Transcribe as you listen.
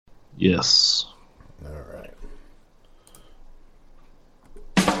Yes. All right.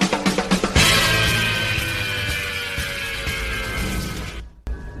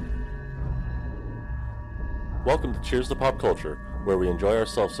 Welcome to Cheers to Pop Culture, where we enjoy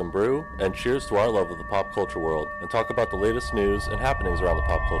ourselves some brew and cheers to our love of the pop culture world and talk about the latest news and happenings around the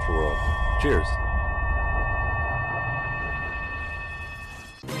pop culture world. Cheers.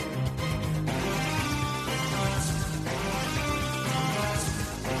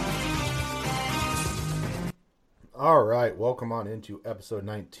 All right, welcome on into episode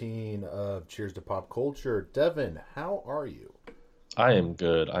 19 of Cheers to Pop Culture. Devin, how are you? I am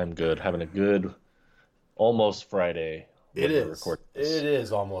good. I'm good. Having a good almost Friday. It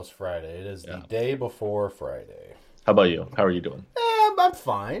is almost Friday. It is the day before Friday. How about you? How are you doing? I'm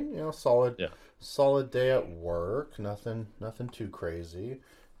fine. You know, solid. Yeah. Solid day at work. Nothing too crazy.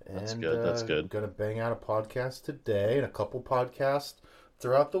 That's good. That's good. Gonna bang out a podcast today and a couple podcasts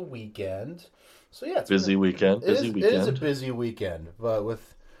throughout the weekend. So yeah, it's busy weekend. It is a busy weekend. But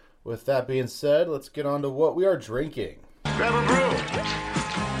with that being said, let's get on to what we are drinking. Grab a brew.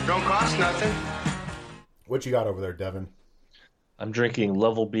 Don't cost nothing. What you got over there, Devin? I'm drinking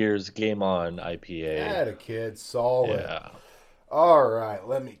Level Beer's Game On IPA. Atta kid, solid. Yeah. All right,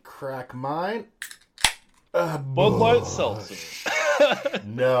 let me crack mine. Bud Light Seltzer.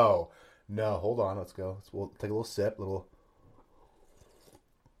 No, hold on. Let's go. We'll take a little sip. Little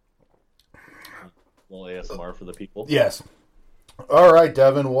ASMR for the people. Yes. All right,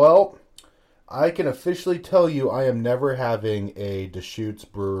 Devin. Well, I can officially tell you I am never having a Deschutes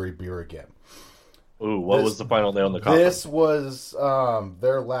Brewery beer again. Ooh, what was the final day on the coffin? This was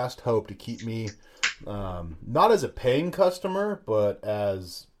their last hope to keep me, not as a paying customer, but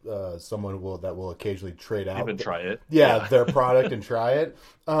as someone that will occasionally trade out. Even try it. Yeah, their product and try it.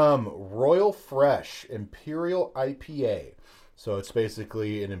 Royal Fresh Imperial IPA. So it's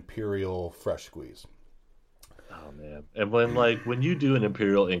basically an Imperial fresh squeeze. Oh man! And when you do an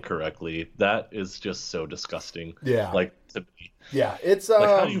Imperial incorrectly, that is just so disgusting. Yeah. Like to me. Yeah, it's like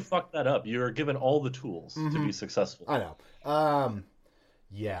how do you fuck that up? You're given all the tools to be successful. I know.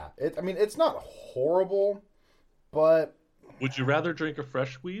 Yeah. It's not horrible, but would you rather drink a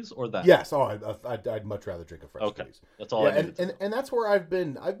fresh squeeze or that? Yes. Oh, I'd much rather drink a fresh squeeze. That's all. Yeah, and that's where I've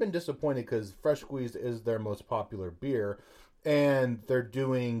been disappointed because fresh squeeze is their most popular beer. And they're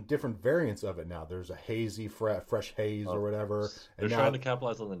doing different variants of it now. There's a hazy, fresh haze or whatever. They're trying to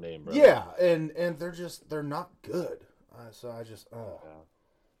capitalize on the name, bro. Yeah, and they're not good. So I just,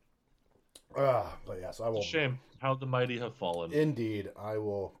 but yes, I will. It's a shame how the mighty have fallen. Indeed, I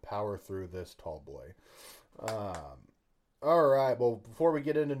will power through this tall boy. All right. Well, before we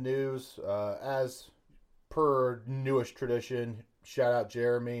get into news, as per newish tradition, shout out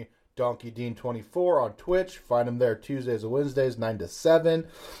Jeremy. Donkey Dean 24 on Twitch. Find him there Tuesdays and Wednesdays, 9 to 7.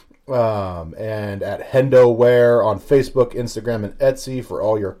 And at Hendo Wear on Facebook, Instagram, and Etsy for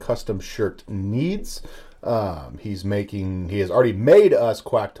all your custom shirt needs. He has already made us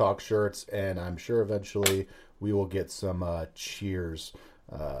Quack Talk shirts, and I'm sure eventually we will get some Cheers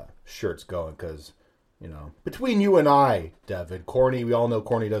shirts going because, between you and I, Devin, Corny, we all know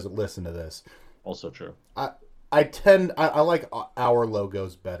Corny doesn't listen to this. Also true. I like our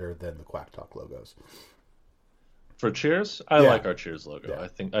logos better than the Quack Talk logos. For Cheers, I like our Cheers logo. Yeah,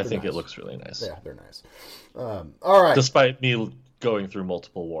 I think it looks really nice. Yeah, they're nice. All right. Despite me going through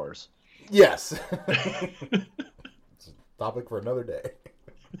multiple wars. Yes. It's a topic for another day.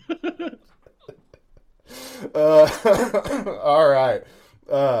 All right.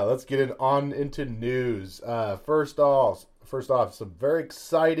 Let's get into news. First off, some very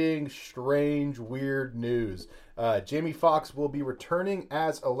exciting, strange, weird news. Jamie Foxx will be returning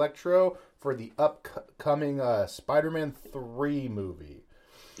as Electro for the upcoming Spider-Man 3 movie.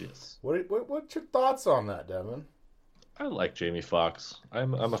 Yes. What's your thoughts on that, Devin? I like Jamie Foxx.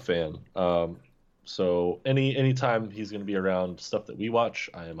 I'm a fan. So anytime he's going to be around stuff that we watch,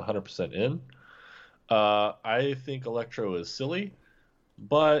 I am 100% in. I think Electro is silly,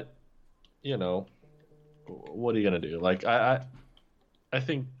 but what are you gonna do? Like I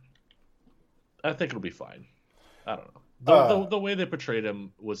think it'll be fine. I don't know. The way they portrayed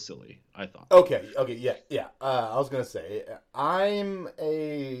him was silly, I thought. Okay, yeah. I was gonna say I'm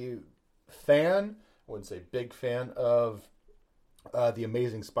a fan. I wouldn't say big fan of the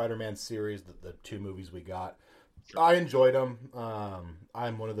Amazing Spider-Man series, the two movies we got. Sure. I enjoyed them.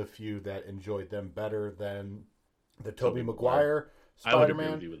 I'm one of the few that enjoyed them better than the Tobey Maguire Spider-Man. I would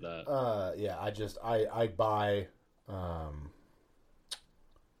agree with you with that. Yeah, I buy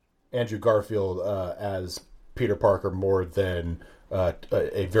Andrew Garfield as Peter Parker more than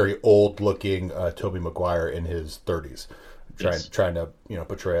a very old-looking Tobey Maguire in his 30s. trying to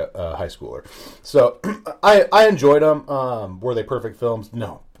portray a high schooler. So I enjoyed them. Were they perfect films?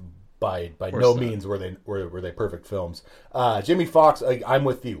 No, by no means were they perfect films. Jamie Foxx, I'm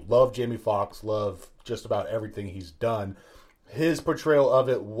with you. Love Jamie Foxx. Love just about everything he's done. His portrayal of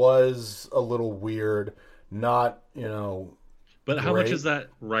it was a little weird. Not But how great. much is that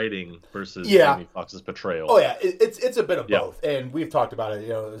writing versus Jamie Foxx's portrayal? Oh yeah, it's a bit of both, and we've talked about it.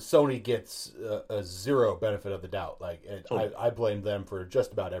 Sony gets a zero benefit of the doubt. Totally. I blame them for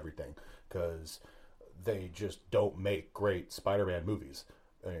just about everything because they just don't make great Spider-Man movies.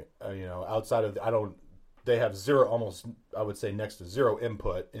 Outside of they have zero, almost I would say next to zero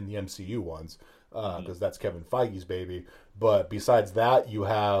input in the MCU ones because that's Kevin Feige's baby. But besides that, you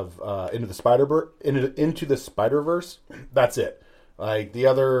have Into the Spider-Verse. That's it. Like the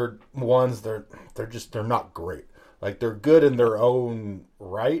other ones, they're not great. Like they're good in their own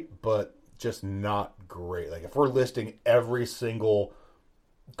right, but just not great. Like if we're listing every single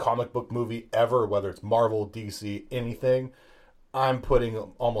comic book movie ever, whether it's Marvel, DC, anything, I'm putting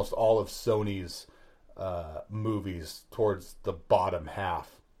almost all of Sony's movies towards the bottom half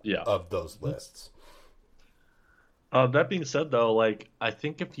of those lists. That being said, though, I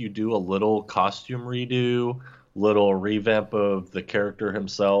think if you do a little costume redo, little revamp of the character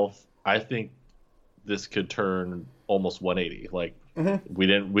himself, I think this could turn almost 180.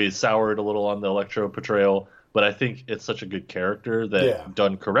 We soured a little on the Electro portrayal, but I think it's such a good character that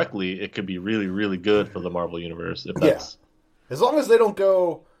done correctly, it could be really, really good for the Marvel universe. As long as they don't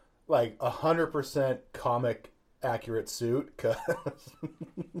go 100% comic accurate suit, cause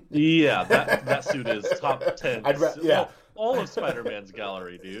that suit is top 10. All of Spider-Man's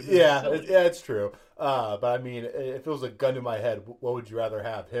gallery, dude. It's true. But I mean, if it was a gun to my head, what would you rather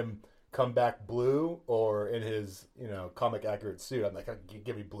have? Him come back blue or in his comic accurate suit? I'm like,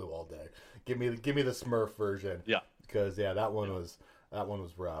 give me blue all day. Give me the Smurf version. Yeah, because that one was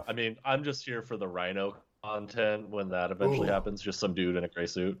rough. I mean, I'm just here for the Rhino content when that eventually happens. Just some dude in a gray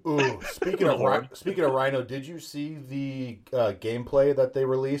suit. Ooh, speaking of Rhino, did you see the gameplay that they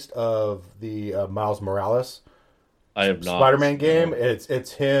released of the Miles Morales? I have not. Spider-Man game.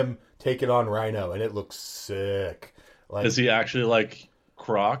 It's him taking on Rhino, and it looks sick. Is he actually like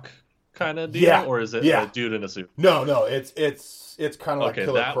Croc kind of deal, or is it a dude in a suit? No, it's kind of like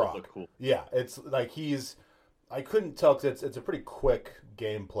Killer that Croc. Would look cool. Yeah, it's like I couldn't tell because it's a pretty quick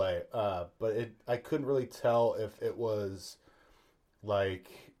gameplay, but I couldn't really tell if it was like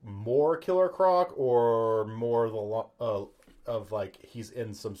more Killer Croc or more of like he's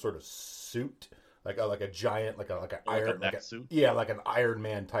in some sort of suit, like a giant like an iron suit. Yeah, like an Iron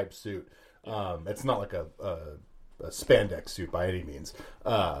Man type suit. It's not like a spandex suit by any means,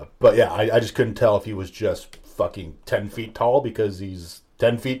 but yeah, I just couldn't tell if he was just fucking 10 feet tall because he's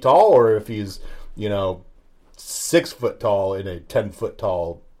 10 feet tall, or if he's 6 foot tall in a 10-foot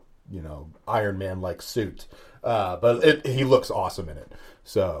tall, Iron Man like suit. But he looks awesome in it.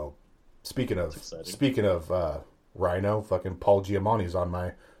 So speaking of Rhino, fucking Paul Giamatti's on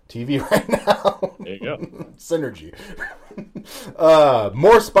my TV right now. There you go. Synergy.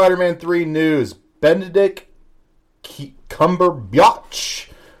 More Spider-Man 3 news. Benedict Cumberbatch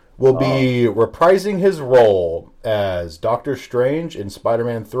will be reprising his role as Doctor Strange in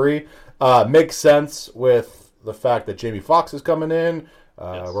Spider-Man 3. Makes sense with the fact that Jamie Foxx is coming in.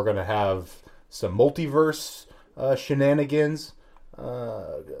 We're going to have some multiverse shenanigans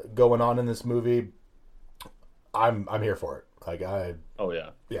going on in this movie. I'm here for it. I'm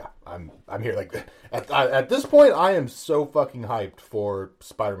here. Like at this point, I am so fucking hyped for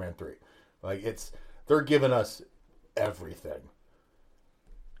Spider-Man 3. Like they're giving us everything.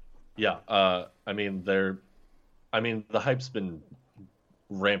 Yeah, I mean the hype's been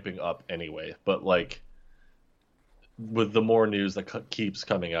ramping up anyway, but with the more news that keeps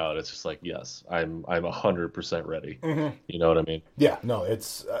coming out, it's just I'm 100% ready. Mm-hmm. You know what I mean? Yeah, no,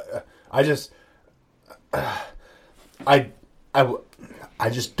 it's I just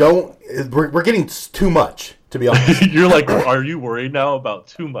don't. We're getting too much, to be honest. You're like, are you worried now about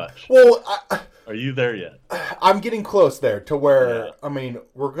too much? Well, are you there yet? I'm getting close there to where I mean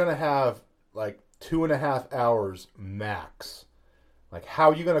we're gonna have 2.5 hours max. Like,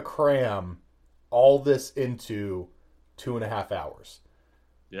 how are you gonna cram all this into 2.5 hours?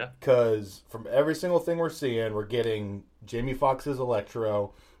 Yeah. Because from every single thing we're seeing, we're getting Jamie Foxx's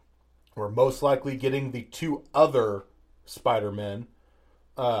Electro. We're most likely getting the 2 other Spider-Men.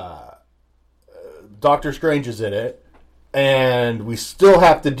 Doctor Strange is in it. And we still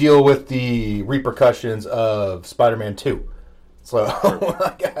have to deal with the repercussions of Spider-Man 2. So,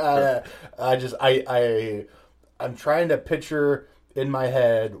 I'm trying to picture in my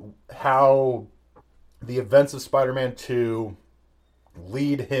head how the events of Spider-Man 2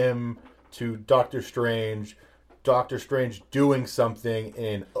 lead him to Doctor Strange, Doctor Strange doing something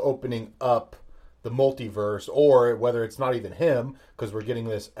and opening up the multiverse, or whether it's not even him, because we're getting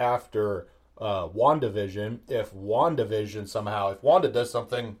this after WandaVision. If Wanda does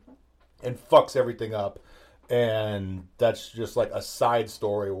something and fucks everything up, and that's just like a side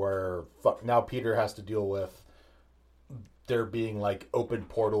story where now Peter has to deal with there being like open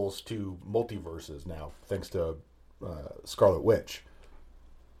portals to multiverses now, thanks to Scarlet Witch.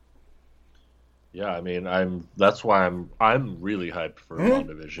 Yeah, I mean, that's why I'm really hyped for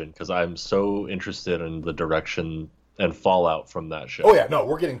WandaVision, because I'm so interested in the direction and fallout from that show. Oh yeah, no,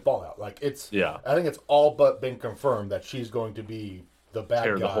 we're getting Fallout. Like Yeah. I think it's all but been confirmed that she's going to be the bad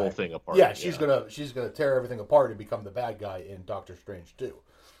Tear guy. the whole thing apart. Yeah, she's gonna tear everything apart and become the bad guy in Doctor Strange 2.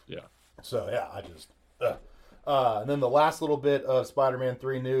 Yeah. So yeah, I just. And then the last little bit of Spider-Man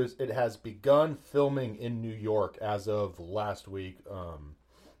 3 news: it has begun filming in New York as of last week,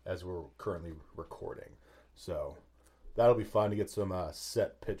 as we're currently recording. So that'll be fun to get some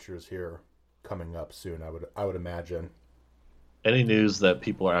set pictures here coming up soon. I would imagine. Any news that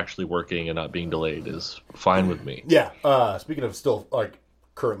people are actually working and not being delayed is fine with me. Yeah. Speaking of still like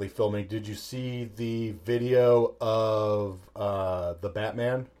currently filming, did you see the video of the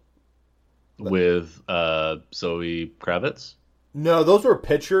Batman with Zoe Kravitz? No, those were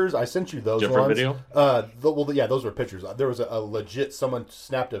pictures. I sent you those Different ones. video? Well, yeah, those were pictures. There was a legit someone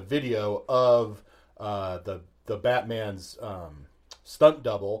snapped a video of the Batman's stunt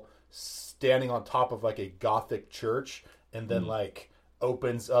double standing on top of like a Gothic church, and then like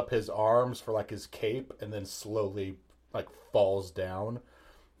opens up his arms for like his cape, and then slowly like falls down.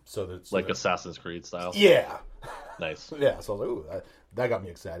 So that's Like Assassin's Creed style? Yeah. Nice. Yeah. So I was like, ooh, that got me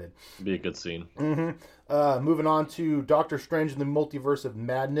excited. Be a good scene. Moving on to Doctor Strange in the Multiverse of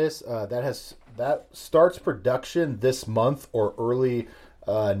Madness. That starts production this month or early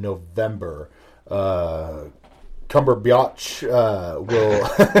November. Cumberbatch will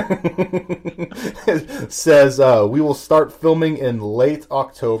says we will start filming in late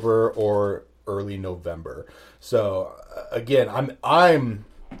October or early November. So again, I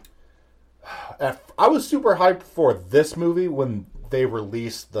was super hyped for this movie when they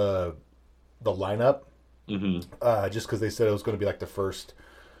released the lineup, just because they said it was going to be like the first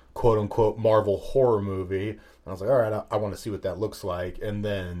quote unquote Marvel horror movie. And I was like, all right, I want to see what that looks like. And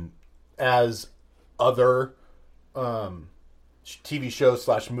then as other TV shows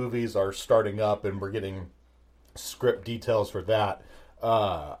 / movies are starting up and we're getting script details for that,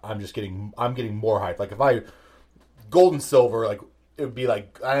 I'm getting more hyped. Like if I Gold and Silver, like it would be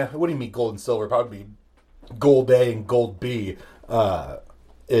like, what do you mean Gold and Silver? Probably be Gold A and Gold B.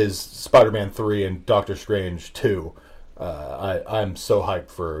 Is Spider-Man 3 and Doctor Strange 2. I'm so hyped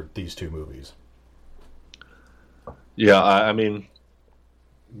for these two movies. Yeah, I mean,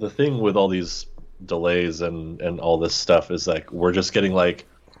 the thing with all these delays and all this stuff is like we're just getting like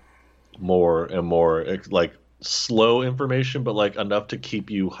more and more like slow information, but like enough to keep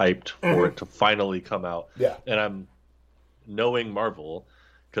you hyped for it to finally come out. Yeah. And I'm knowing Marvel,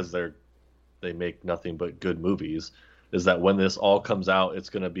 because they make nothing but good movies, is that when this all comes out, it's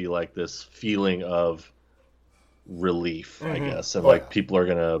going to be like this feeling of relief, I guess. And like people are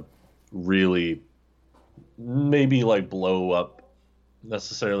going to really maybe like blow up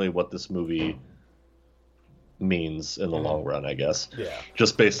necessarily what this movie means in the long run, I guess. Yeah.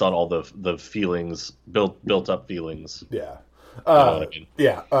 Just based on all the feelings, built up feelings. Yeah. You know what I mean?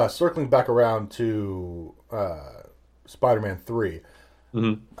 Yeah. Circling back around to Spider-Man 3.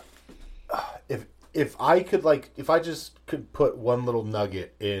 If I just could put one little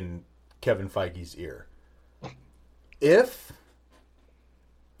nugget in Kevin Feige's ear, if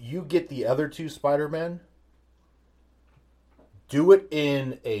you get the other two Spider-Men, do it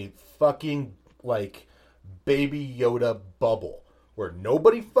in a fucking like Baby Yoda bubble where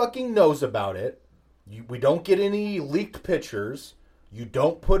nobody fucking knows about it. We don't get any leaked pictures. You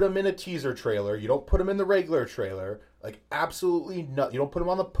don't put them in a teaser trailer. You don't put them in the regular trailer. Like absolutely nothing. You don't put them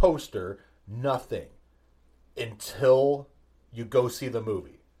on the poster. Nothing until you go see the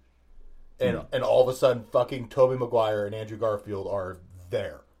movie, and all of a sudden, fucking Tobey Maguire and Andrew Garfield are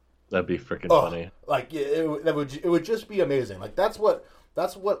there. That'd be freaking funny. Like it would just be amazing. Like that's what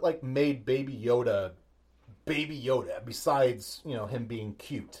like made Baby Yoda. Besides him being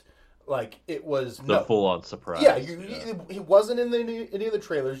cute, like it was the full on surprise. Yeah, he wasn't in any of the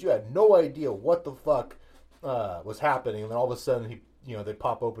trailers. You had no idea what the fuck was happening, and then all of a sudden they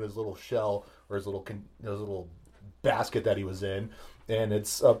pop open his little shell or his little basket that he was in, and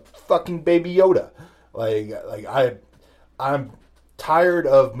it's a fucking Baby Yoda. Like I'm tired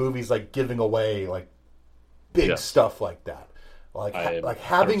of movies like giving away like big Yes. stuff like that. Like I'm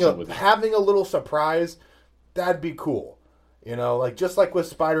having 100% with you. having a little surprise, that'd be cool. You know, like just like with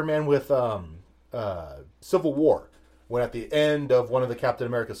Spider-Man with Civil War, when at the end of one of the Captain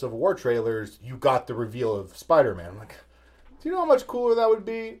America Civil War trailers, you got the reveal of Spider-Man. I'm like, do you know how much cooler that would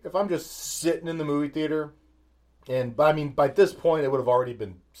be if I'm just sitting in the movie theater? And I mean, by this point, it would have already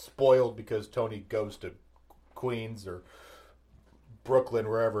been spoiled because Tony goes to Queens or Brooklyn,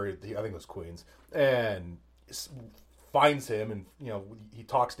 wherever, I think it was Queens, and finds him, and you know, he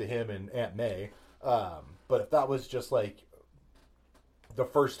talks to him and Aunt May. But if that was just like the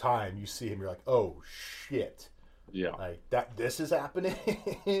first time you see him, you're like, oh shit, Yeah. like that, this is happening.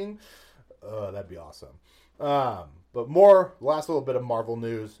 That'd be awesome. But more, last little bit of Marvel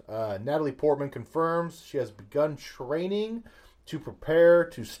news. Natalie Portman confirms she has begun training to prepare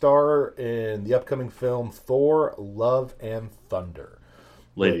to star in the upcoming film Thor: Love and Thunder.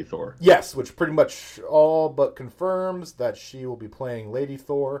 Lady Thor. Yes, which pretty much all but confirms that she will be playing Lady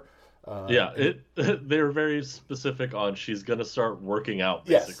Thor. They're very specific on she's gonna start working out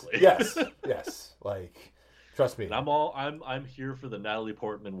basically. Yes. Like, trust me. And I'm here for the Natalie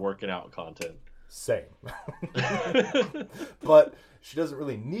Portman working out content. Same. But she doesn't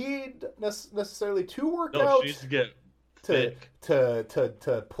really need necessarily to work No, out she needs to get to thick.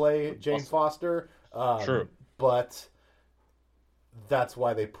 to play Jane Awesome. Foster. True. But that's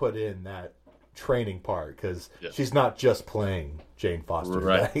why they put in that training part, because Yes. she's not just playing Jane Foster.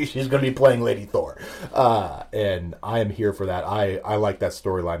 Right. She's going to be playing Lady Thor. And I am here for that. I like that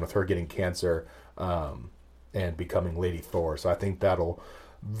storyline with her getting cancer and becoming Lady Thor. So I think that'll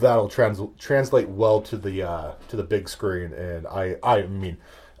translate well to the big screen. And I mean,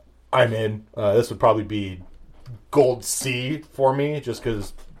 I'm in. This would probably be gold C for me, just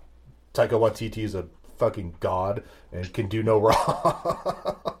because Taika Waititi is a fucking god and can do no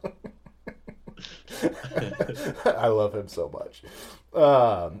wrong. I love him so much.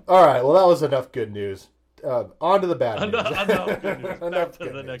 All right, well, that was enough good news. On to the bad news. Enough good news. Back Enough to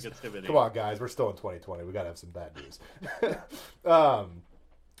good the news. negativity. Come on, guys, we're still in 2020. We gotta have some bad news.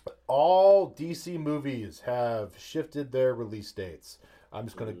 All DC movies have shifted their release dates. I'm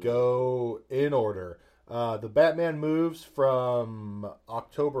just gonna go in order. The Batman moves from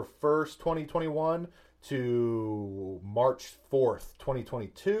October 1st, 2021 to March 4th,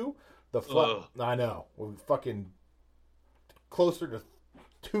 2022. I know. We're fucking closer to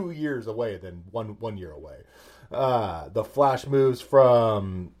 2 years away than one year away. The Flash moves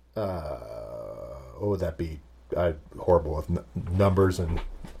from what would that be? Horrible with numbers. And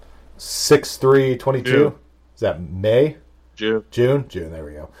 6/3/22. June. Is that May? June. There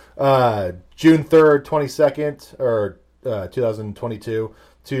we go. June 3rd, 22nd, or 2022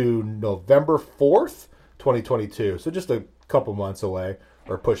 to November 4th, 2022. So just a couple months away,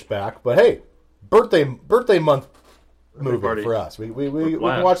 or pushed back. But hey, birthday month movie Party. for us. We can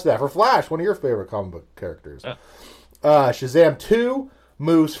Flash. watch that for Flash, one of your favorite comic book characters. Yeah. Shazam 2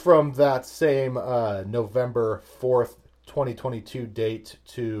 moves from that same November 4th, 2022 date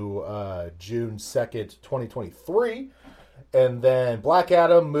to June 2nd, 2023. And then Black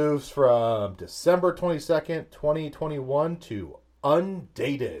Adam moves from December 22nd, 2021 to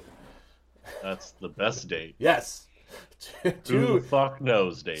undated. That's the best date. Yes. Who the fuck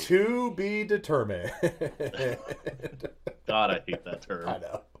knows date? To be determined. God, I hate that term. I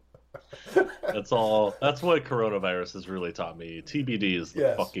know. That's all. That's what coronavirus has really taught me. TBD is the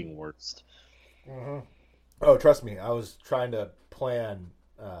Yes. fucking worst. Mm-hmm. Oh, trust me. I was trying to plan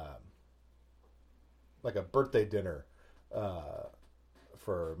like a birthday dinner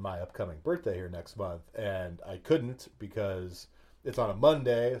for my upcoming birthday here next month, and I couldn't because it's on a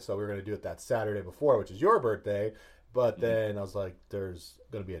Monday, so we were going to do it that Saturday before, which is your birthday. But then I was like, there's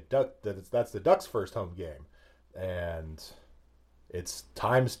going to be a Duck. That's the Ducks' first home game, and it's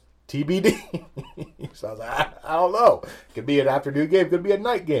times TBD. So I was like, I don't know. It could be an afternoon game, could be a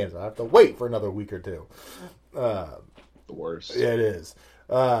night game. So I have to wait for another week or two. The worst. It is.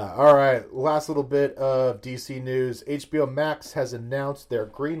 All right, last little bit of DC news. HBO Max has announced their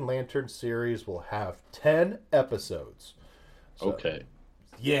Green Lantern series will have 10 episodes. So, Okay.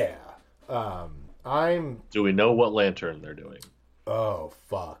 yeah. Do we know what lantern they're doing? Oh,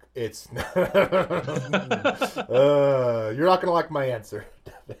 fuck. It's... You're not going to like my answer.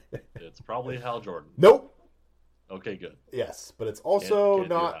 It's probably Hal Jordan. Nope. Okay, good. Yes, but it's also Can't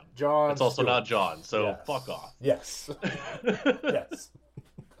do not that. John It's also Stewart. not John, so Yes. fuck off. Yes. Yes.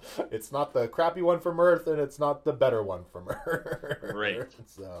 It's not the crappy one from Earth, and it's not the better one from Earth. Great.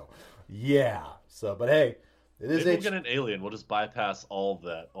 So, yeah. So, but hey, it is Maybe we'll get an alien. We'll just bypass all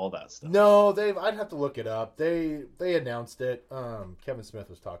that stuff. No, I'd have to look it up. They announced it. Kevin Smith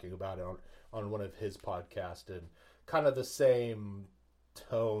was talking about it on on one of his podcasts, and kind of the same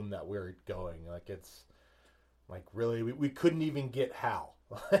tone that we're going. Like, it's like, really, we couldn't even get Hal.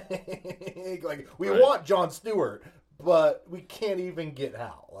 Like, we want Jon Stewart, but we can't even get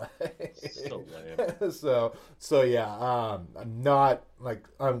Hal. So lame. So yeah, I'm not like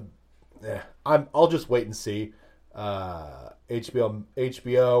I'll just wait and see.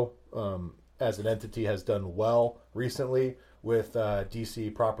 HBO as an entity has done well recently with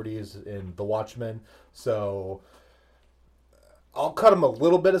DC properties in The Watchmen, so I'll cut them a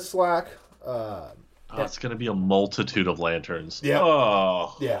little bit of slack. It's going to be a multitude of lanterns. Yeah.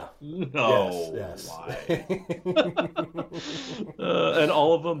 Oh. Yeah. No. Yes. Why? And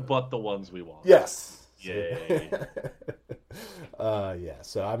all of them but the ones we want. Yes. Yay. Yeah.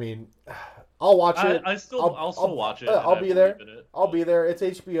 So I mean, I'll watch it. I'll still watch it. I'll be there. I'll but... be there. It's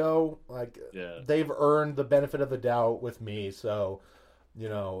HBO. Like, yeah. They've earned the benefit of the doubt with me. So,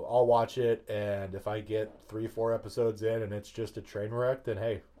 I'll watch it. And if I get 3-4 episodes in and it's just a train wreck, then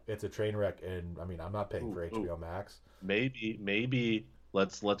hey, it's a train wreck. And I mean, I'm not paying for HBO Max. Maybe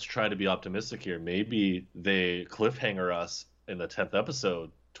let's try to be optimistic here. Maybe they cliffhanger us in the 10th episode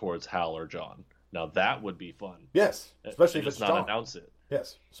towards Hal or John. Now that would be fun. Yes, especially if it's not John. Announce it.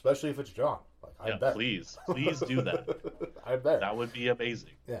 Yes, especially if it's John. Like, I bet. Please do that. I bet that would be amazing.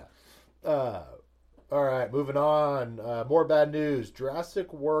 Yeah. All right, moving on. More bad news.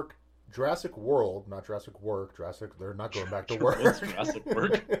 Jurassic World, not Jurassic Work. They're not going back to work. Jurassic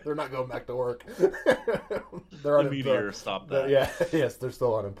Work. They're not going back to work. The meteor stopped that. Yes, they're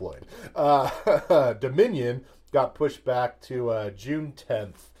still unemployed. Dominion got pushed back to June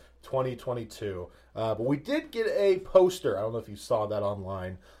 10th. 2022. But we did get a poster. I don't know if you saw that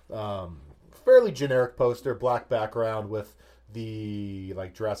online. Fairly generic poster, black background with the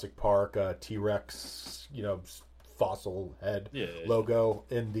Jurassic Park T-Rex, fossil head logo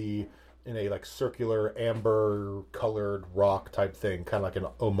in a circular amber colored rock type thing, kind of like an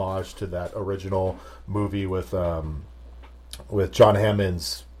homage to that original movie with John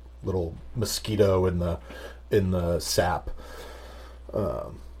Hammond's little mosquito in the sap.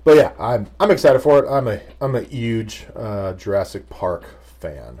 But yeah, I'm excited for it. I'm a huge Jurassic Park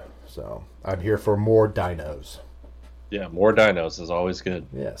fan, so I'm here for more dinos. Yeah, more dinos is always good.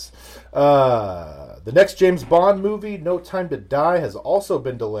 Yes. The next James Bond movie, No Time to Die, has also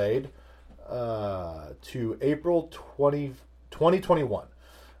been delayed to April 2021.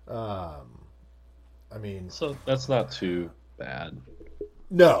 I mean, so that's not too bad.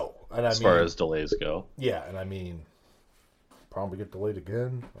 No, and as far as delays go. Yeah, and I mean, probably get delayed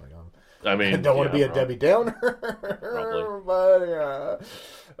again. I mean, I don't want to be a Debbie Downer. Probably. But yeah.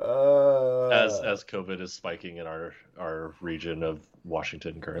 As COVID is spiking in our region of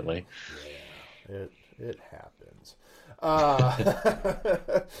Washington currently. Yeah, it happens.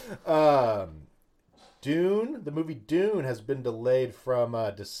 Dune, the movie Dune, has been delayed from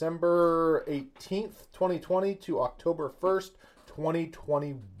December 18th, 2020 to October 1st,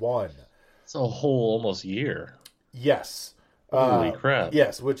 2021. It's a whole almost year. Yes. Holy crap.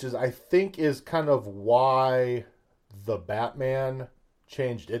 Yes, which is, I think, is kind of why the Batman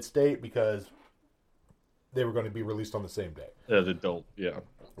changed its date, because they were going to be released on the same day. Yeah.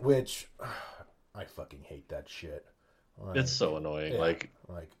 Which, I fucking hate that shit. It's so annoying. Yeah,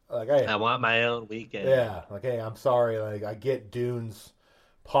 hey, I want my own weekend. Yeah, hey, I'm sorry. I get Dune's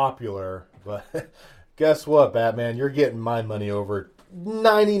popular, but guess what, Batman? You're getting my money over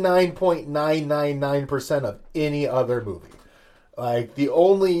 99.999% of any other movie. The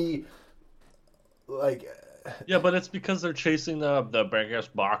only, yeah, but it's because they're chasing the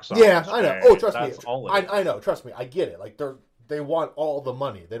biggest box office. Yeah, I know. Oh, trust me. I know. Trust me. I get it. They want all the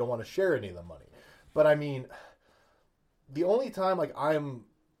money. They don't want to share any of the money. But I mean, the only time I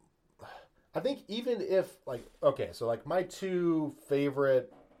think even if so my two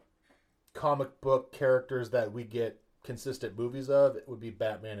favorite comic book characters that we get consistent movies of, it would be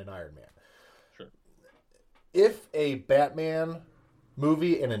Batman and Iron Man. Sure. If a Batman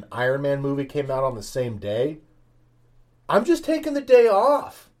movie and an Iron Man movie came out on the same day, I'm just taking the day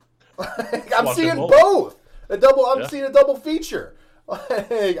off. I'm seeing both. I'm seeing a double feature.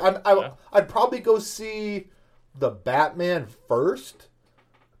 I'd probably go see the Batman first,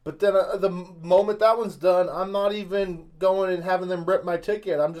 but then the moment that one's done, I'm not even going and having them rip my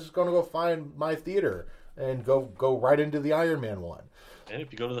ticket. I'm just going to go find my theater and go right into the Iron Man one. And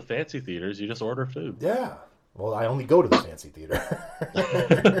if you go to the fancy theaters, you just order food. Yeah. Well, I only go to the fancy theater.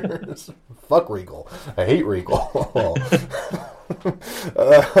 Fuck Regal. I hate Regal.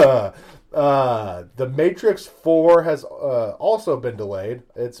 The Matrix 4 has also been delayed.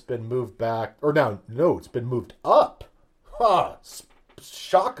 It's been moved back. Or no, it's been moved up.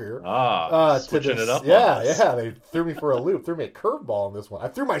 shocker. Switching it up. Yeah, they threw me for a loop, threw me a curveball on this one. I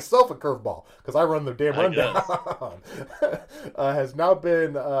threw myself a curveball because I run the damn rundown. Has now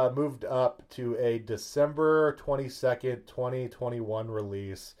been moved up to a December 22nd, 2021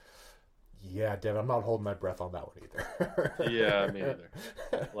 release. Yeah, Devin, I'm not holding my breath on that one either. Yeah, me either.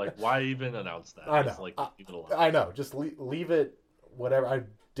 Like, why even announce that? I know. Just, like, leave it alone. I know. Just leave it. Whatever. I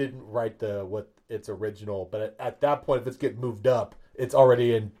didn't write what its original, but at that point, if it's getting moved up, it's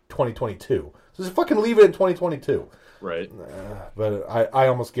already in 2022. So just fucking leave it in 2022. Right. But I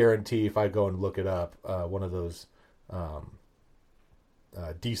almost guarantee if I go and look it up, one of those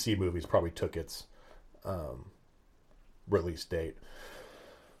DC movies probably took its release date.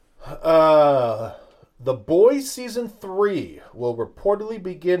 The Boys Season 3 will reportedly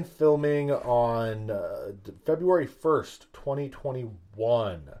begin filming on February 1st,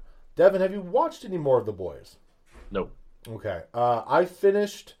 2021. Devin, have you watched any more of The Boys? Nope. Okay. I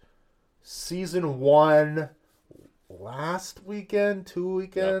finished Season 1 last weekend, 2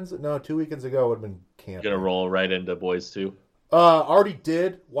 weekends? Yep. No, 2 weekends ago would have been camping. You're gonna roll right into Boys 2? Already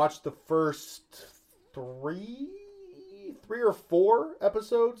did. Watch the first three or four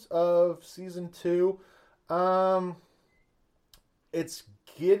episodes of Season 2. It's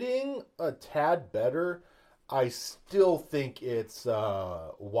getting a tad better. I still think it's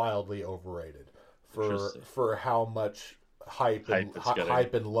wildly overrated for how much hype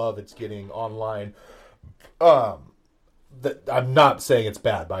and love it's getting online. I'm not saying it's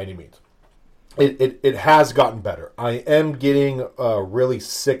bad by any means. It has gotten better. I am getting really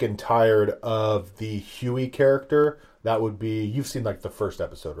sick and tired of the Huey character. That would be, you've seen like the first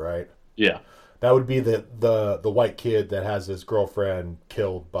episode, right? Yeah. That would be the white kid that has his girlfriend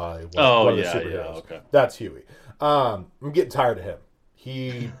killed by one of the superheroes. Yeah, okay. That's Huey. I'm getting tired of him.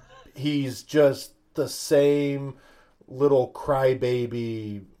 He's just the same little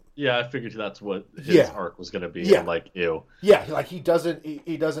crybaby. Yeah, I figured that's what his arc was going to be. Yeah. I'm like, ew. Yeah, like he doesn't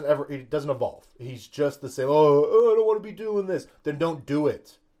evolve. He's just the same. Oh, I don't want to be doing this. Then don't do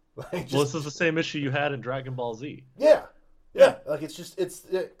it. Like, well, this is the same issue you had in Dragon Ball Z. Yeah. Like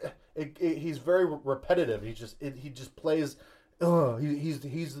he's very repetitive. He just plays.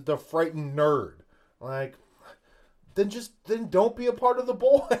 He's the frightened nerd. Like, then don't be a part of the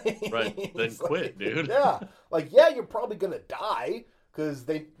Boys. Right. Then quit, dude. Yeah. Like, yeah, you're probably gonna die because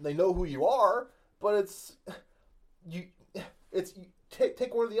they know who you are. But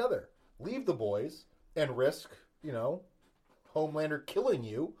take one or the other. Leave the Boys and risk, Homelander killing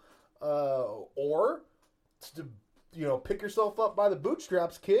you, or pick yourself up by the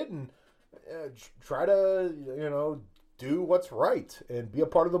bootstraps, kid, and try to do what's right and be a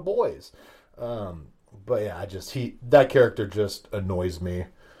part of the Boys. But yeah, that character just annoys me.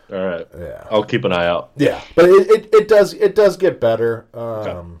 All right, yeah, I'll keep an eye out. Yeah, but it does get better.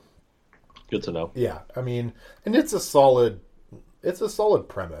 Okay. Good to know. Yeah, I mean, and it's a solid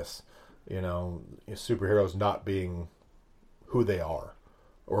premise. Superheroes not being who they are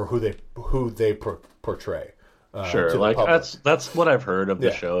or who they portray. Sure, like that's what I've heard of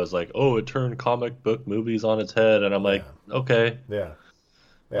the show is like, oh, it turned comic book movies on its head, and I'm like, okay,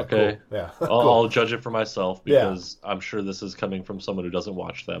 okay, cool. Yeah, I'll judge it for myself because I'm sure this is coming from someone who doesn't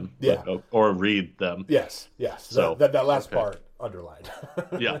watch them, or read them. Yes. So that last part underlined.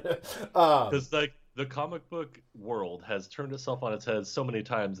 Yeah, because like the comic book world has turned itself on its head so many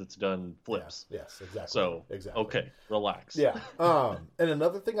times it's done flips. Yeah, yes, exactly. So okay, relax. Yeah. And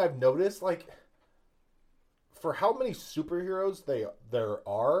another thing I've noticed, like, for how many superheroes there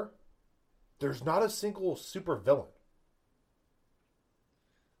are, there's not a single super villain.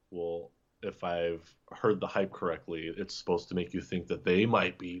 Well, if I've heard the hype correctly, it's supposed to make you think that they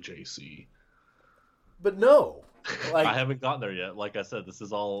might be JC. But no. Like, I haven't gotten there yet. Like I said, this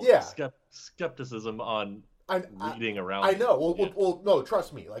is all skepticism on reading around. I know. Well, no,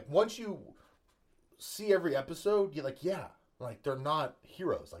 trust me. Like, once you see every episode, you're like, like, they're not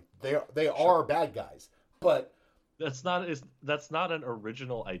heroes. Like, they are bad guys. But that's not an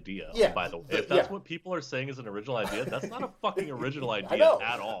original idea. Yeah, by the way, if that's what people are saying is an original idea, that's not a fucking original idea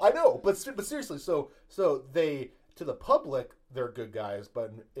at all. I know, but seriously, so they, to the public, they're good guys,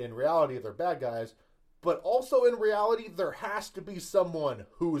 but in reality, they're bad guys. But also in reality, there has to be someone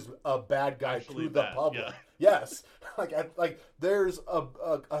who's a bad guy Actually to the public. Yeah. Yes, like there's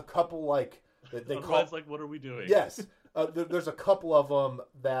a couple like they call like, what are we doing? Yes, there's a couple of them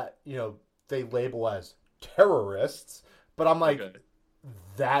that they label as terrorists, but I'm like,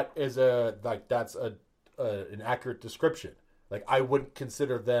 that is that's an accurate description. Like, I wouldn't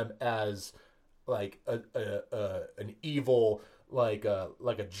consider them as like an evil, like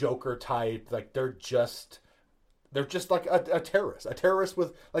a Joker type. Like, they're just They're just like a terrorist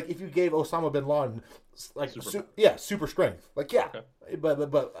with like if you gave Osama bin Laden like super strength, like Okay.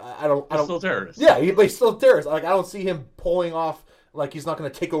 but I don't Still terrorist. yeah, but he's still a terrorist. Like I don't see him pulling off like he's not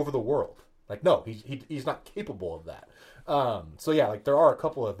going to take over the world. Like no, he's not capable of that. So yeah, like there are a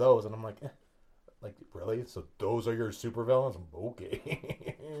couple of those, and I'm like, like really? So those are your supervillains?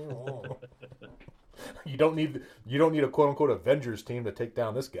 Okay. You don't need a quote unquote Avengers team to take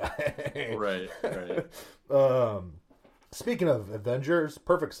down this guy. Right. Speaking of Avengers,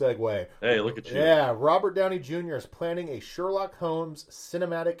 perfect segue. Hey, look at you. Yeah, Robert Downey Jr. is planning a Sherlock Holmes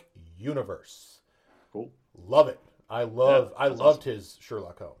cinematic universe. Cool. Love it. I loved awesome. his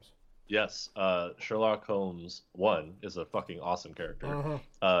Sherlock Holmes. Yes. Sherlock Holmes 1 is a fucking awesome character.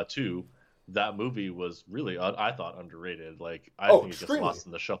 Mm-hmm. 2, that movie was really, I thought, underrated. Like, I think it gets extremely. lost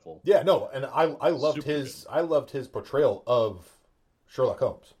in the shuffle. Yeah, no, and I loved Super his portrayal of Sherlock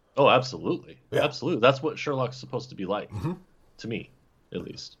Holmes. Oh, absolutely. Yeah. Absolutely. That's what Sherlock's supposed to be like, Mm-hmm. to me, at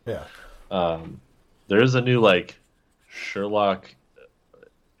least. Yeah. There is a new, like, Sherlock,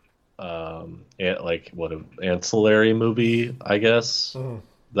 ancillary movie, I guess,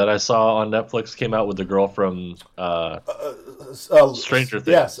 that I saw on Netflix. Came out with the girl from Stranger Things.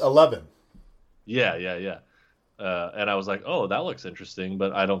 Yes, 11. Yeah. And I was like, oh, that looks interesting,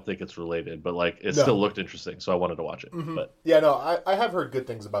 but I don't think it's related. But, like, it still looked interesting, so I wanted to watch it. Mm-hmm. But yeah, no, I have heard good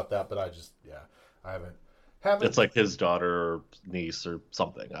things about that, but I haven't. it's like his daughter or niece or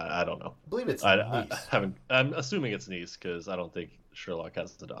something. I don't know. I believe it's I niece. haven't. I'm assuming it's niece because I don't think Sherlock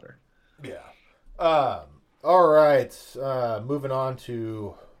has a daughter. Yeah. All right. Moving on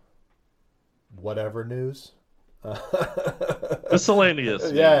to whatever news.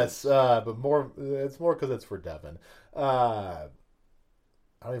 Miscellaneous. Yes, but more. It's more because it's for Devin. I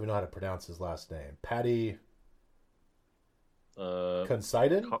don't even know how to pronounce his last name. Patty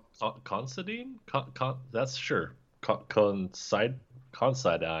Considine? Considine? That's sure. Considine?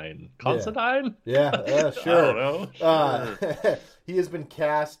 Considine? Yeah, sure. I don't know. Sure. He has been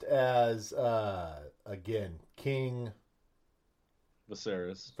cast as again King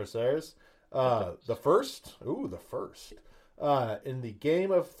Viserys. The first in the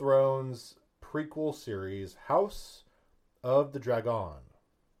Game of Thrones prequel series, House of the Dragon.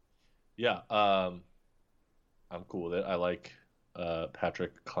 Yeah, I'm cool with it. I like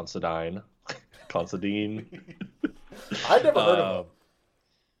Patrick Considine. Considine. I've never heard of him.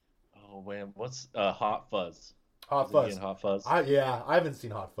 Oh man, what's Hot Fuzz? Hot Fuzz. Hot Fuzz. I haven't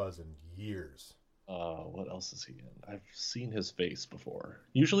seen Hot Fuzz in years. What else is he in? I've seen his face before.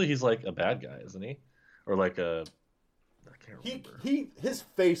 Usually he's like a bad guy, isn't he? Or like I can't remember. His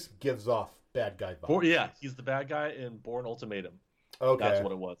face gives off bad guy vibes. He's the bad guy in Bourne Ultimatum. Okay. That's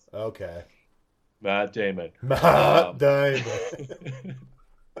what it was. Okay. Matt Damon. Matt Damon.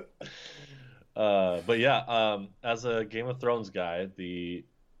 But yeah, as a Game of Thrones guy, the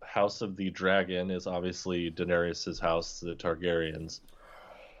House of the Dragon is obviously Daenerys' house, the Targaryens.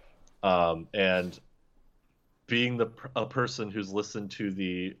 And being a person who's listened to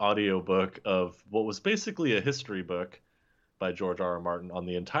the audiobook of what was basically a history book by George R.R. Martin on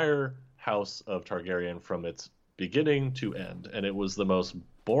the entire House of Targaryen from its beginning to end, and it was the most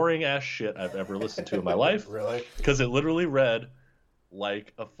boring ass shit I've ever listened to in my life. Really? Because it literally read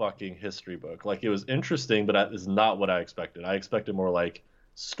like a fucking history book. Like, it was interesting, but that is not what I expected. I expected more like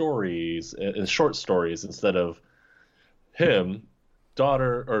stories and short stories instead of him,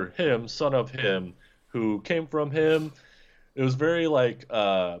 daughter, or him, son of him, who came from him. It was very like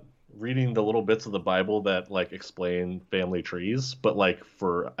reading the little bits of the Bible that like explain family trees, but like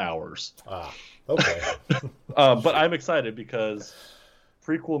for hours. Okay. But I'm excited because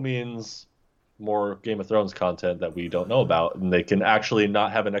prequel means more Game of Thrones content that we don't know about, and they can actually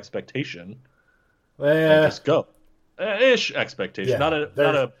not have an expectation and just go ish expectation, not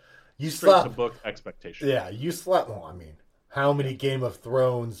a straight to book expectation. Yeah, well, I mean, how many Game of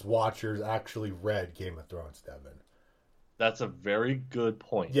Thrones watchers actually read Game of Thrones, Devin? That's a very good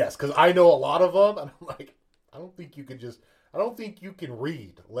point. Yes, because I know a lot of them, and I'm like, I don't think you can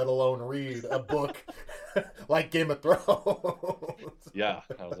read, let alone read a book like Game of Thrones. Yeah,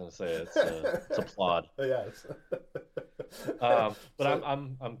 I was gonna say it's a plod. Yes. But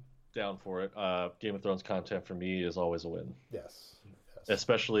I'm down for it. Game of Thrones content for me is always a win. Yes.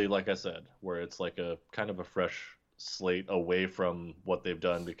 Especially, like I said, where it's like a kind of a fresh slate away from what they've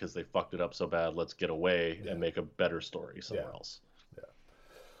done because they fucked it up so bad. Let's get away and make a better story somewhere else. Yeah.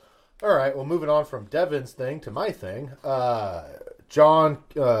 All right. Well, moving on from Devin's thing to my thing. John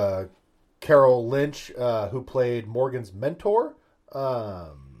Carroll Lynch, who played Morgan's mentor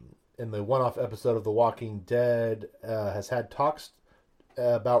in the one-off episode of The Walking Dead, has had talks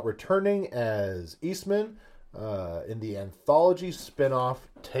about returning as Eastman. in the anthology spin-off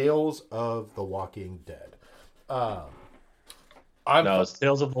Tales of the Walking Dead. No, it's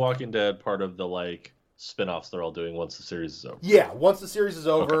Tales of the Walking Dead, part of the like spin-offs they're all doing once the series is over. Yeah, once the series is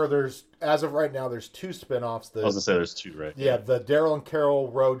over, there's, as of right now, there's 2 spin-offs. I was gonna say there's 2, right? Yeah, the Daryl and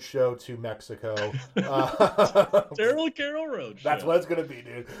Carol Road Show to Mexico. Daryl and Carol Road Show. That's what it's gonna be,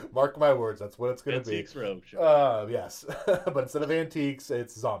 dude. Mark my words. That's what it's gonna be. Antiques Road Show. Yes, but instead of antiques,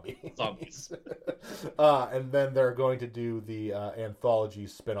 it's zombies. Zombies. And then they're going to do the anthology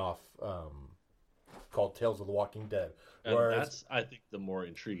spin-off called Tales of the Walking Dead. And that's, I think, the more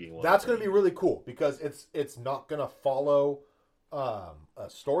intriguing one. That's going to be really cool because it's not going to follow a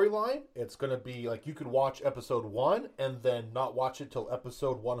storyline. It's going to be like you could watch episode 1 and then not watch it till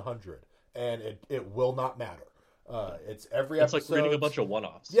episode 100, and it will not matter. It's every episode. It's like reading a bunch of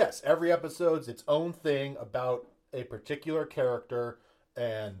one-offs. Yes, every episode's its own thing about a particular character,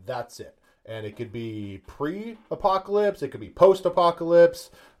 and that's it. And it could be pre-apocalypse, it could be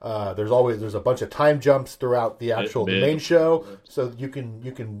post-apocalypse. There's a bunch of time jumps throughout the main show, so you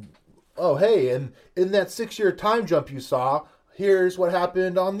can. Oh, hey, and in that 6-year time jump you saw, here's what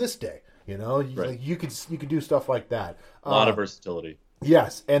happened on this day. You know, right. you could do stuff like that. A lot of versatility.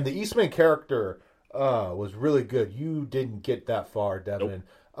 Yes, and the Eastman character was really good. You didn't get that far, Devin.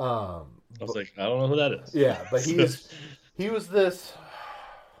 Nope. I was like, I don't know who that is. Yeah, but he was this.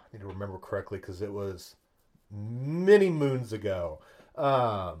 I need to remember correctly because it was many moons ago.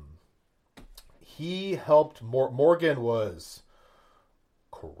 He helped. Morgan was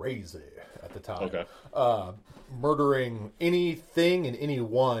crazy at the time. Okay. Murdering anything and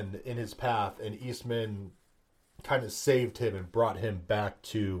anyone in his path, and Eastman kind of saved him and brought him back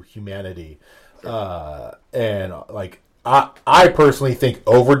to humanity. And like I personally think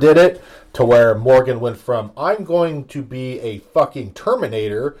overdid it to where Morgan went from I'm going to be a fucking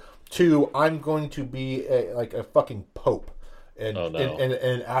Terminator to I'm going to be a fucking Pope and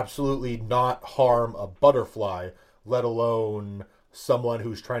and absolutely not harm a butterfly, let alone someone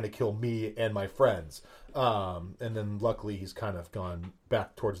who's trying to kill me and my friends. And then luckily he's kind of gone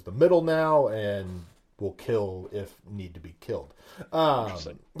back towards the middle now and will kill if need to be killed.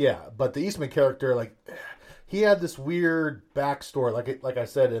 Yeah, but the Eastman character, like, he had this weird backstory. Like I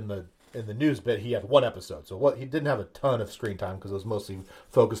said in the news bit, he had 1 episode, so he didn't have a ton of screen time because it was mostly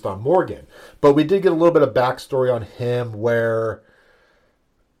focused on Morgan. But we did get a little bit of backstory on him where,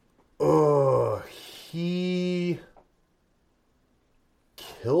 he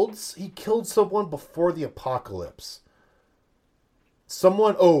killed someone before the apocalypse.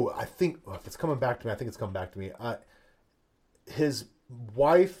 Someone, I think, if it's coming back to me, I think it's coming back to me. His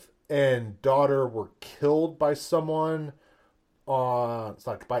wife and daughter were killed by someone I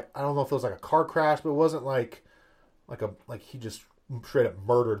don't know if it was like a car crash, but it wasn't like he just straight up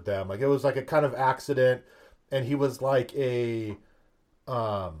murdered them. Like it was like a kind of accident, and he was like a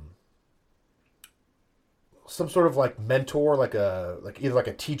some sort of like mentor, either like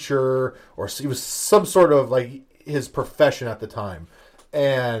a teacher or he was some sort of like his profession at the time,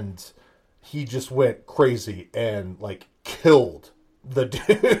 and he just went crazy and like killed the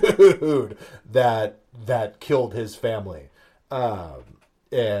dude that killed his family,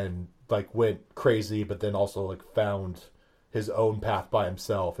 and like went crazy, but then also like found his own path by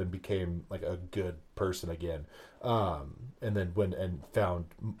himself and became like a good person again. And then went and found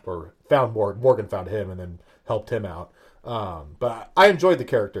Morgan found him and then helped him out. But I enjoyed the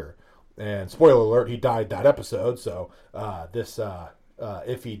character. And spoiler alert, he died that episode. So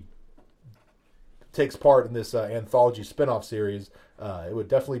if he takes part in this anthology spinoff series, it would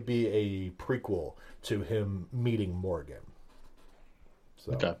definitely be a prequel to him meeting Morgan.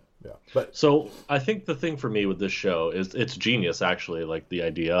 So, okay. Yeah. So I think the thing for me with this show is it's genius, actually, like the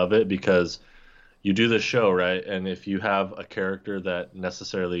idea of it, because you do this show, right? And if you have a character that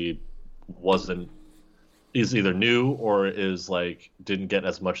necessarily is either new or is like didn't get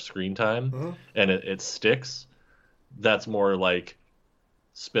as much screen time, and it sticks, that's more like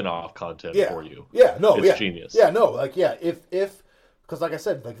spin-off content for you. Yeah, no, it's genius. Yeah, no, like if because like I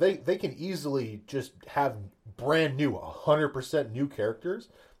said, like they can easily just have brand new 100% new characters,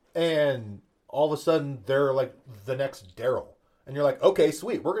 and all of a sudden they're like the next Daryl. And you're like, okay,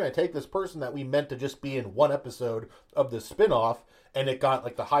 sweet. We're going to take this person that we meant to just be in 1 episode of this spinoff, and it got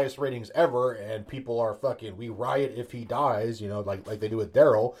like the highest ratings ever, and people are fucking, we riot if he dies, you know, like they do with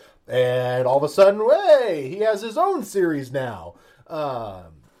Daryl. And all of a sudden, hey, he has his own series now.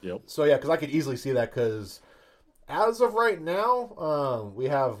 Yep. So yeah, because I could easily see that, because as of right now, we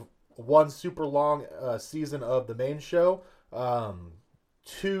have 1 super long season of the main show,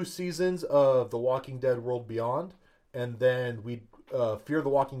 2 seasons of The Walking Dead World Beyond, and then Fear the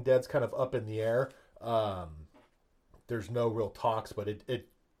Walking Dead's kind of up in the air. there's no real talks, but it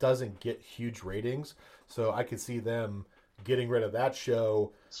doesn't get huge ratings. So I could see them getting rid of that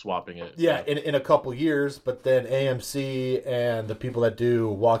show, swapping it. Yeah, in a couple years. But then AMC and the people that do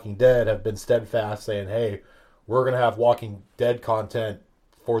Walking Dead have been steadfast saying, hey, we're going to have Walking Dead content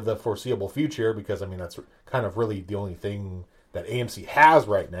for the foreseeable future, because, I mean, that's kind of really the only thing that AMC has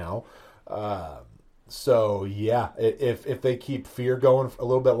right now. So, yeah, if they keep Fear going a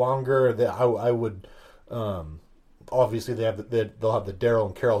little bit longer, I would... obviously, they'll have the Daryl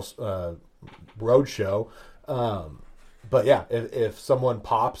and Carol's road show. But yeah, if someone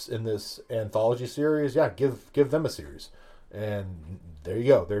pops in this anthology series, yeah, give them a series, and there you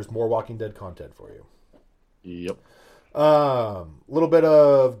go. There's more Walking Dead content for you. Yep. Little bit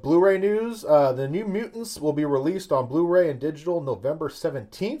of Blu-ray news. The New Mutants will be released on Blu-ray and digital November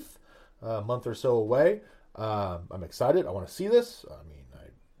 17th, a month or so away. I'm excited. I want to see this. I mean,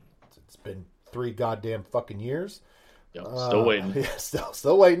 it's been 3 goddamn fucking years. Yep, still waiting. Yeah,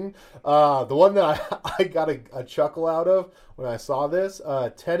 still waiting. The one that I got a chuckle out of when I saw this,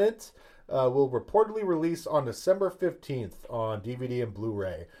 Tenet, will reportedly release on December 15th on DVD and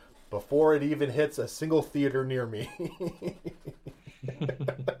Blu-ray before it even hits a single theater near me.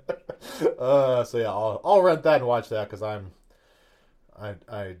 So yeah, I'll rent that and watch that, because I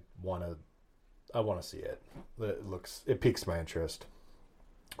want to see it. It piques my interest.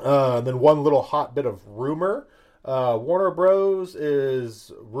 Then one little hot bit of rumor. Warner Bros.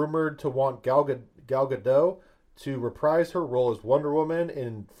 Is rumored to want Gal Gadot to reprise her role as Wonder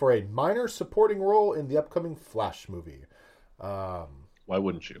Woman for a minor supporting role in the upcoming Flash movie. Why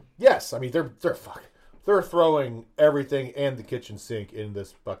wouldn't you? Yes, I mean they're throwing everything and the kitchen sink in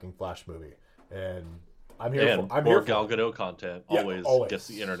this fucking Flash movie, and I'm here. More Gal Gadot content always gets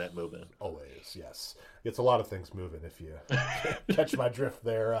the internet moving. Always, yes, gets a lot of things moving. If you catch my drift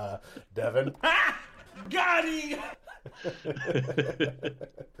there, Devin. Got him!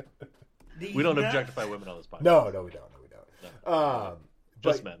 We don't objectify women on this podcast. No, we don't. No.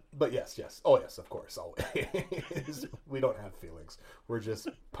 Just men. But yes. Oh, yes, of course. Always. We don't have feelings. We're just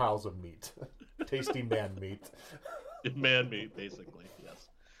piles of meat. Tasty man meat. Man meat, basically, yes.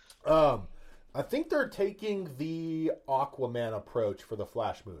 I think they're taking the Aquaman approach for the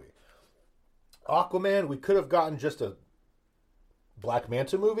Flash movie. Aquaman, we could have gotten just a Black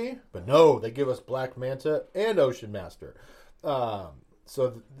Manta movie, but no, they give us Black Manta and Ocean Master.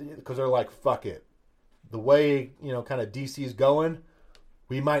 So because they're like, fuck it, the way kind of DC's going,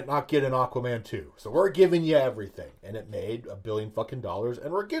 we might not get an Aquaman 2, so we're giving you everything, and it made $1 billion fucking,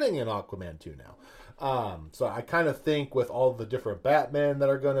 and we're getting an Aquaman 2 now. So I kind of think with all the different Batman that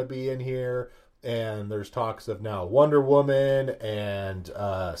are going to be in here, and there's talks of now Wonder Woman and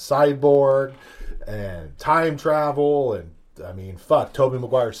Cyborg and time travel, and I mean, fuck, Tobey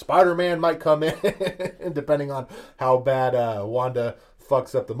Maguire's Spider-Man might come in, depending on how bad Wanda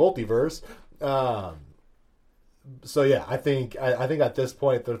fucks up the multiverse. So yeah, I think at this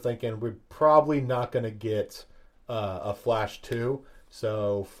point they're thinking we're probably not going to get a Flash 2,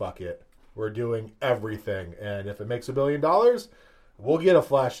 so fuck it. We're doing everything, and if it makes $1 billion, we'll get a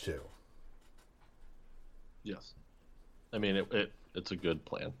Flash 2. Yes. I mean, it's a good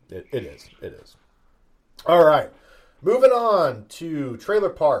plan. It is. All right. Moving on to Trailer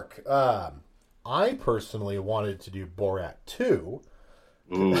Park. I personally wanted to do Borat 2.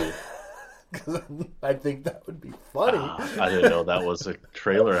 Ooh. Because I think that would be funny. I didn't know that was a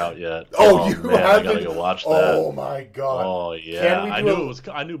trailer out yet. You man, I gotta go watch that. Oh my god. Oh yeah. I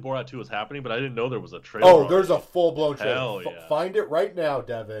knew Borat 2 was happening, but I didn't know there was a trailer. Oh, there's a full-blown trailer. Hell yeah. Find it right now,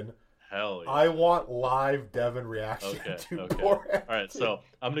 Devin. Hell yeah. I want live Devin reaction to Borat. All right, so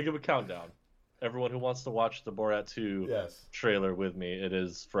I'm gonna give a countdown. Everyone who wants to watch the Borat 2 trailer with me, it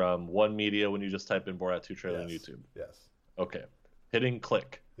is from One Media when you just type in Borat 2 trailer on YouTube. Yes. Okay. Hitting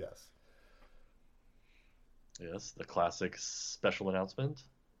click. Yes. Yes, the classic special announcement.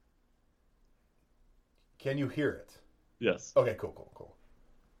 Can you hear it? Yes. Okay, cool.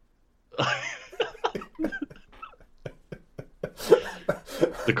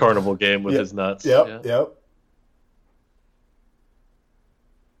 The carnival game with his nuts. Yep.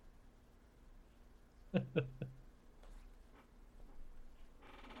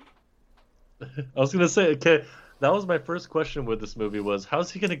 I was going to say, okay, that was my first question with this movie was,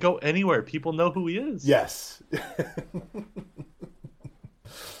 how's he going to go anywhere? People know who he is. Yes.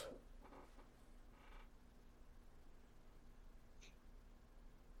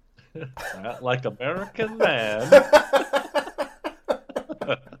 That like American man.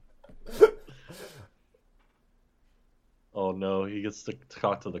 Oh no, he gets to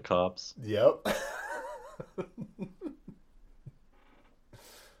talk to the cops. Yep.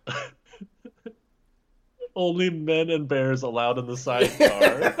 Only men and bears allowed in the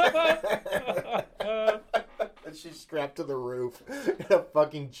sidecar. And she's strapped to the roof in a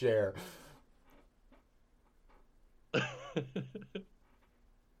fucking chair.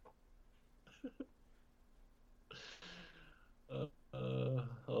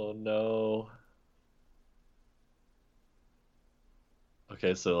 Oh no.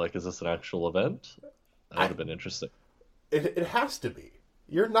 Okay, so like, is this an actual event? That would have been interesting. It has to be.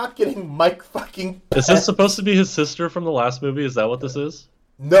 You're not getting Mike fucking Pence. Is this supposed to be his sister from the last movie? Is that what this is?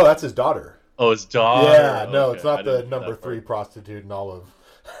 No, that's his daughter. Oh, his daughter. Yeah, no, Okay, it's not I the didn't get number that 3 part. prostitute in all of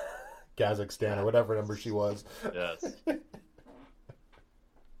Kazakhstan or whatever number she was. Yes. I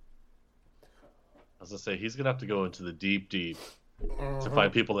was gonna say he's gonna have to go into the deep to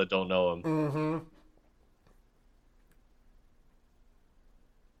find people that don't know him. Mm-hmm.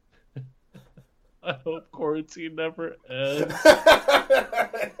 I hope quarantine never ends.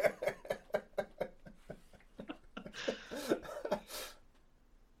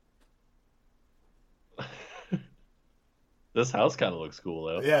 This house kind of looks cool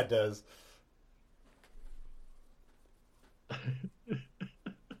though. Yeah, it does.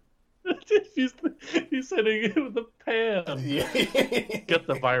 he's hitting it with a pan. Yeah. Get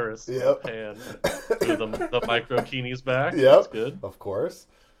the virus with a Yep. pan. Ooh, the microkinis back. Yep. That's good. Of course.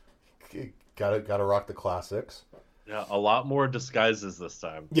 Gotta rock the classics. Yeah, a lot more disguises this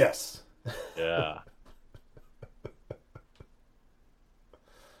time. Yes. Yeah.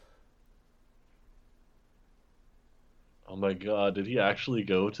 Oh my god, did he actually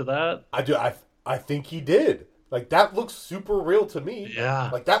go to that? I think he did. Like, that looks super real to me. Yeah.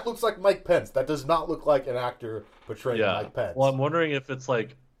 Like, that looks like Mike Pence. That does not look like an actor portraying Yeah. Mike Pence. Well, I'm wondering if it's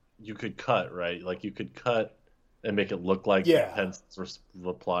like you could cut, right? Like you could cut and make it look like Yeah. Pence was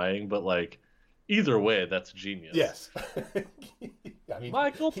replying, but like either way, that's genius. Yes. I mean,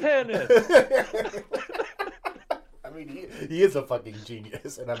 Michael Pence. I mean, he is a fucking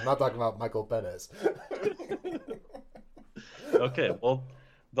genius, and I'm not talking about Michael Pence. Okay, well,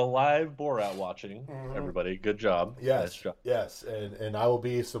 the live Borat watching, everybody, good job. Yes, Nice job. yes, and I will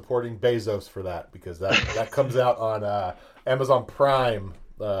be supporting Bezos for that because that comes out on Amazon Prime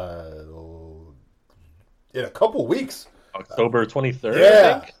in a couple weeks. October 23rd, I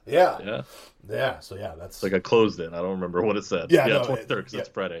Yeah, think. yeah. Yeah. So yeah, that's It's like I closed it. I don't remember what it said. Yeah, Yeah, no, 23rd because yeah. it's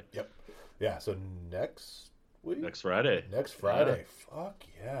Friday. Yep. Yeah. So next week, Next Friday. next Friday. Fuck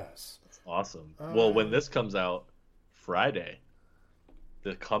yes. Awesome. Well, when this comes out, Friday,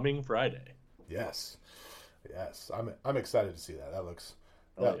 the coming Friday. Yes. Yes. I'm excited to see that. That looks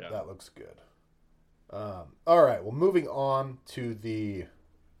Oh, yeah. that looks good. All right. Well, moving on to the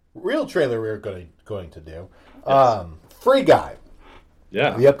real trailer we're going to do. Yes. Free Guy.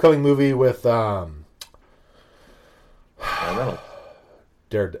 Yeah. The upcoming movie with I know.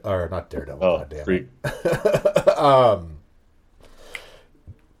 not Daredevil. Oh, goddamn free. it.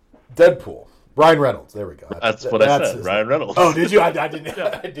 Deadpool. Ryan Reynolds. There we go. That's what I said. his Ryan Reynolds. Oh, did you? I didn't.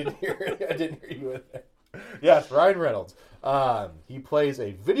 Yeah. I didn't hear. I didn't hear you in there. Yes, Ryan Reynolds. He plays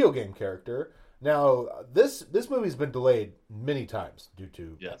a video game character. Now, this movie's been delayed many times due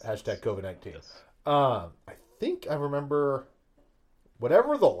to Yes. hashtag COVID-19. Yes. I think I remember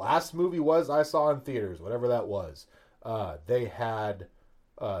whatever the last movie was I saw in theaters, whatever that was. They had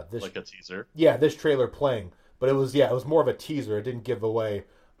this Like a teaser. this trailer playing, but it was more of a teaser. It didn't give away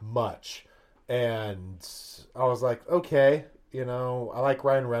much, and I was like, okay, I like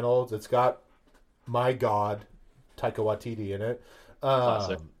Ryan Reynolds. It's got my God, Taika Waititi in it.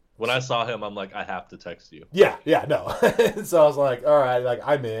 Classic. When I saw him, I'm like, I have to text you. Yeah, no. So I was like, all right, like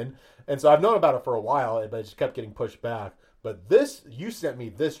I'm in. And so I've known about it for a while, but it just kept getting pushed back. But you sent me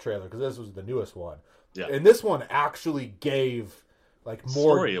this trailer because this was the newest one. Yeah. And this one actually gave like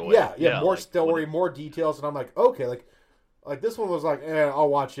more Story away. more like, story, more details. And I'm like, okay, like this one was like, I'll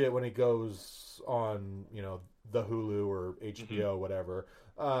watch it when it goes on, the Hulu or HBO, whatever.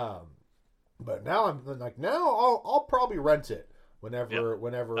 But now I'm like, I'll probably rent it. Whenever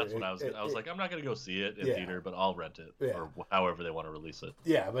That's what I was like, I'm not gonna go see it in Yeah. theater, but I'll rent it or however they want to release it.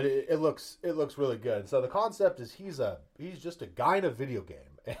 Yeah, but it looks really good. So the concept is he's just a guy in a video game,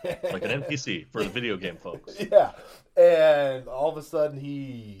 Like an NPC for the video game folks. yeah, and all of a sudden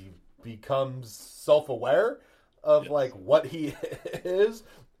he becomes self-aware of like what he is,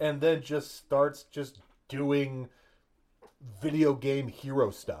 and then just starts just doing video game hero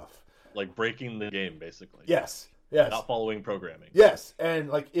stuff. Like breaking the game, basically. Yes. Not following programming. Yes, and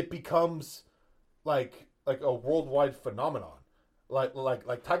like it becomes like a worldwide phenomenon. Like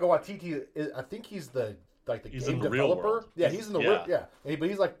Taika Waititi I think he's the He's game in the real developer. world. Yeah, he's in the real. Yeah, but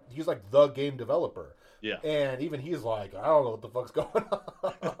he's like the game developer. Yeah. And even he's like, I don't know what the fuck's going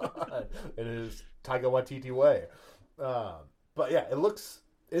on. And Taika Waititi way. But yeah,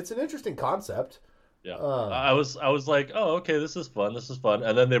 it's an interesting concept. Yeah, I was like, oh, okay, this is fun,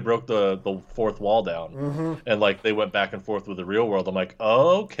 and then they broke the fourth wall down, and like they went back and forth with the real world. I'm like,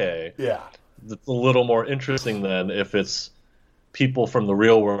 oh, okay, Yeah, it's a little more interesting than if it's people from the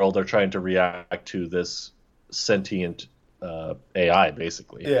real world are trying to react to this sentient AI,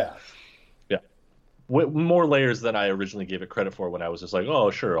 basically. yeah. More layers than I originally gave it credit for when I was just like,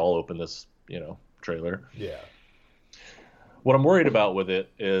 oh, sure, I'll open this, trailer. Yeah. What I'm worried about with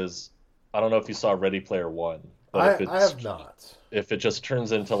it is, I don't know if you saw Ready Player One, but I have not. If it just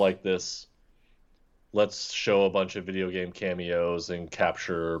turns into like this, let's show a bunch of video game cameos and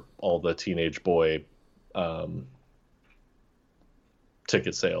capture all the teenage boy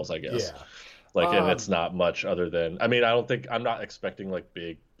ticket sales, I guess. Yeah. And it's not much other than, I mean, I'm not expecting like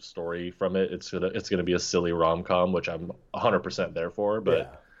big story from it. It's gonna be a silly rom-com, which I'm 100% there for.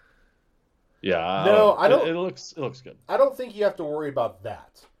 But yeah, no, I don't. It looks good. I don't think you have to worry about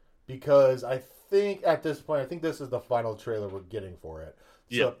that because I think at this point, I think this is the final trailer we're getting for it.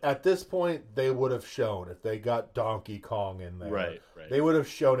 So at this point, they would have shown if they got Donkey Kong in there. Right. They would have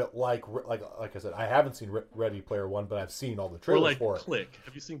shown it like I said. I haven't seen Ready Player One, but I've seen all the trailers for it. Click.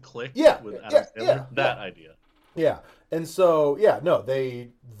 Have you seen Click? Yeah, With Adam Sandler? That idea. Yeah, and so no,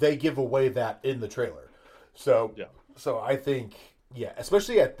 they give away that in the trailer. So I think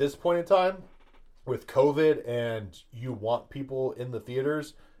especially at this point in time with COVID and you want people in the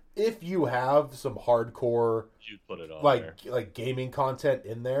theaters. If you have some hardcore, you put it on like gaming content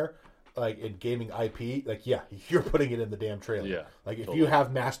in there, like in gaming IP, like you're putting it in the damn trailer. Yeah, like if you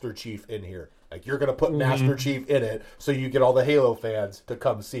have Master Chief in here, like you're gonna put Master Chief in it, so you get all the Halo fans to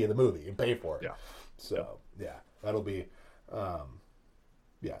come see the movie and pay for it. Yeah. So that'll be,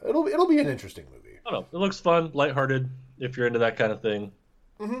 it'll be an interesting movie. I don't know. It looks fun, lighthearted. If you're into that kind of thing,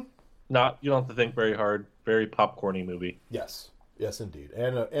 you don't have to think very hard. Very popcorny movie. Yes, indeed,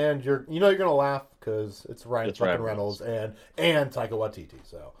 and you're gonna laugh because it's Ryan Reynolds and Taika Waititi.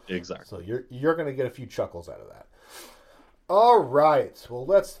 So exactly. So you're gonna get a few chuckles out of that. All right, well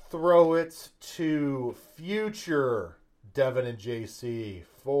let's throw it to future Devin and JC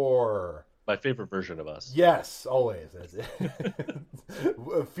for my favorite version of us. Yes, always. That's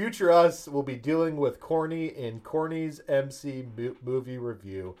it. Future us will be dealing with Corny in Corny's MC movie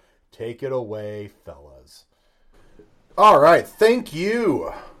review. Take it away, fellas. All right, thank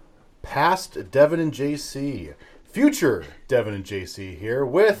you, past Devin and JC. Future Devin and JC here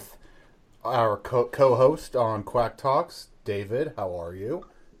with our co-host on Quack Talks, David. How are you?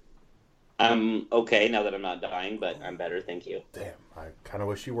 I'm okay now that I'm not dying, but I'm better, thank you. Damn, I kind of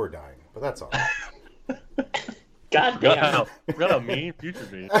wish you were dying, but that's all right. God damn. Got a mean future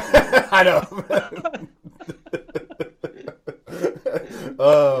me. I know.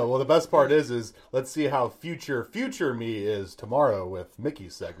 Well, the best part is let's see how future me is tomorrow with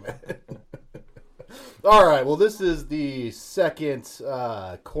Mickey's segment. All right, well, this is the second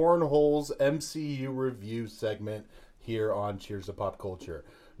Cornholes MCU review segment here on Cheers to Pop Culture.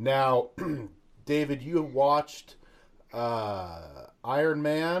 Now, David, you watched Iron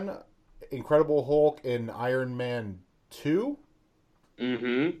Man, Incredible Hulk, and Iron Man 2?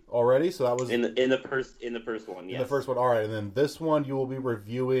 Already, so that was in the first one. Yes. In the first one, all right, and then this one you will be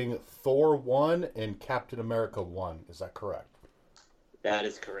reviewing Thor 1 and Captain America 1. Is that correct? That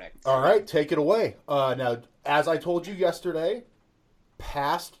is correct. All right, take it away. Now, as I told you yesterday,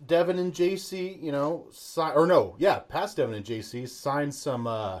 past Devin and JC, past Devin and JC signed some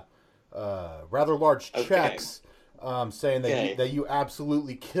rather large checks, saying that you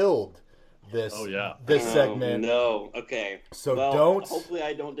absolutely killed this segment. No, okay. So hopefully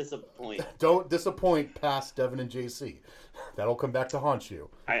I don't disappoint. Don't disappoint past Devin and JC. That'll come back to haunt you.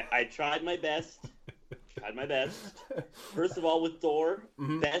 I tried my best. First of all, with Thor,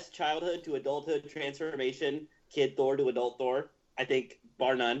 best childhood to adulthood transformation, kid Thor to adult Thor. I think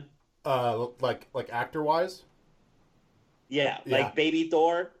bar none. Like actor wise. Yeah, like baby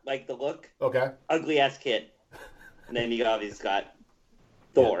Thor, like the look. Okay. Ugly ass kid, and then you obviously got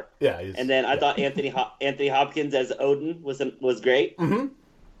Thor. Yeah. And then I thought Anthony Hopkins as Odin was great. And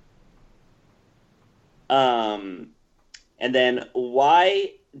then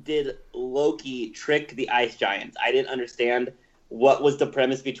why did Loki trick the ice giants? I didn't understand what was the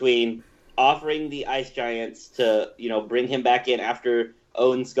premise between offering the ice giants to, bring him back in after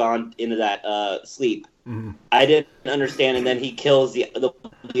Odin's gone into that sleep. I didn't understand, and then he kills the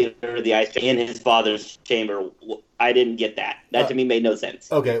leader of the ice giant in his father's chamber. I didn't get that. That to me made no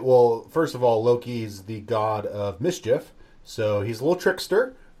sense. Okay, well, first of all, Loki's the god of mischief, so he's a little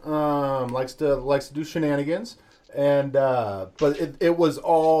trickster. Likes to do shenanigans, and but it was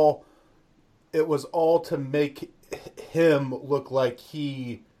all it was all to make him look like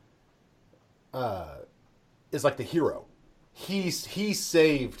he is like the hero. He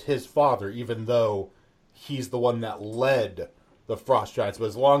saved his father, even though he's the one that led the Frost Giants. But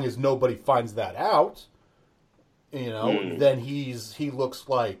as long as nobody finds that out, then he looks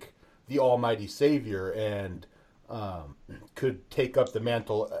like the almighty savior and could take up the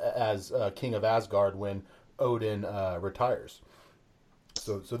mantle as king of Asgard when Odin retires.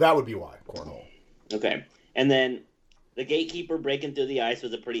 So that would be why cornhole. Okay, and then the gatekeeper breaking through the ice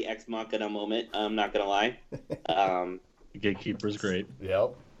was a pretty ex machina moment. I'm not gonna lie. The gatekeeper's great.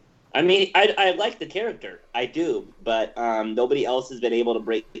 Yep. I mean, I like the character, I do, but nobody else has been able to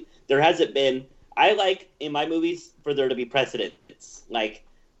break. There hasn't been. I like in my movies for there to be precedents. Like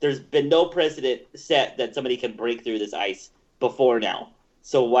there's been no precedent set that somebody can break through this ice before now.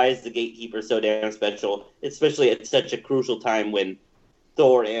 So why is the gatekeeper so damn special? Especially at such a crucial time when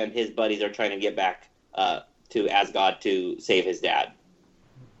Thor and his buddies are trying to get back to Asgard to save his dad.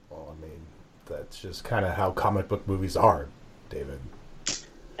 Well, I mean, that's just kind of how comic book movies are, David.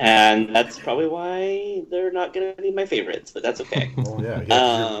 And that's probably why they're not going to be my favorites, but that's okay. Well, yeah,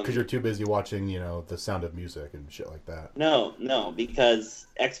 because you're too busy watching, The Sound of Music and shit like that. No, because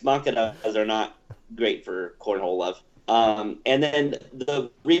Ex Machinas are not great for cornhole love. And then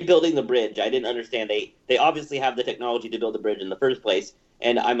the rebuilding the bridge, I didn't understand. They obviously have the technology to build the bridge in the first place,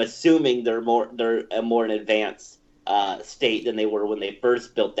 and I'm assuming they're a more an advanced state than they were when they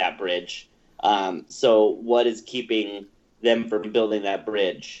first built that bridge. So what is keeping them from building that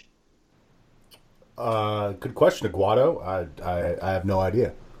bridge? Good question, Aguado. I have no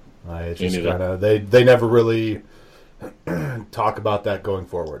idea. It's just kind of they never really talk about that going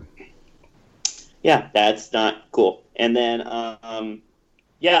forward. Yeah, that's not cool. And then, I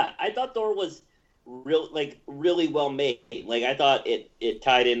thought Thor was really well made. Like I thought it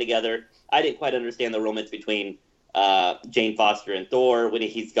tied in together. I didn't quite understand the romance between Jane Foster and Thor when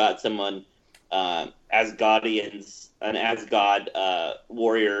he's got someone Asgardians, an Asgard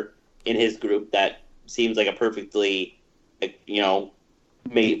warrior in his group that seems like a perfectly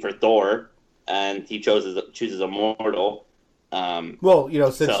mate for Thor, and he chooses a mortal.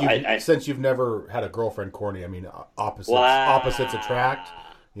 Since you've never had a girlfriend, Corny, I mean, opposites attract.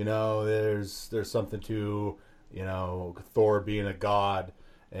 There's something to Thor being a god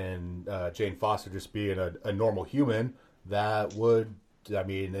and Jane Foster just being a normal human. That would,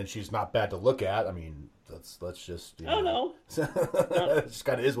 and she's not bad to look at. I mean, let's just. No. It just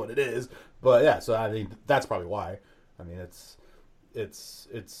kind of is what it is. But yeah, so I mean, that's probably why. I mean, it's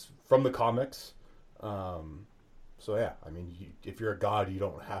from the comics. So yeah, I mean, if you're a god, you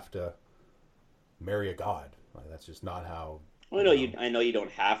don't have to marry a god. Like, that's just not how. Well, I know you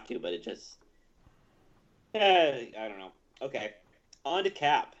don't have to, but it just. I don't know. Okay, on to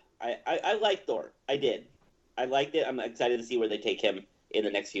Cap. I like Thor. I did. I liked it. I'm excited to see where they take him in the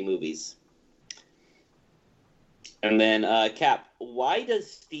next few movies. And then Cap. Why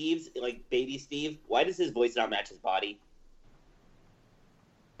does Steve's baby Steve? Why does his voice not match his body?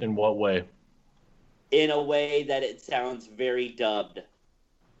 In what way? In a way that it sounds very dubbed.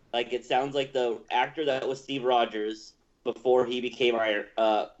 Like, it sounds like the actor that was Steve Rogers before he became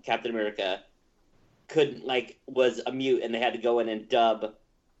Captain America was a mute, and they had to go in and dub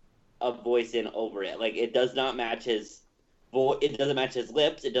a voice in over it. Like, it does not match his voice. It doesn't match his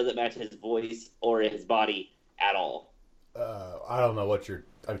lips. It doesn't match his voice or his body at all. I don't know what you're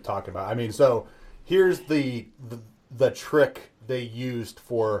talking about. I mean, so here's the trick they used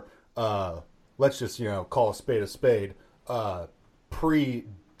for let's just call a spade.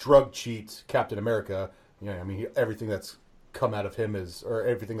 Pre-drug cheat Captain America. Everything that's come out of him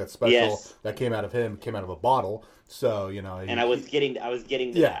everything that's special that came out of him came out of a bottle. So I was getting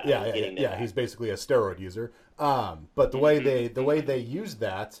to that. He's basically a steroid user. But the way they used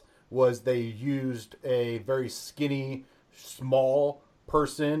that was they used a very skinny, small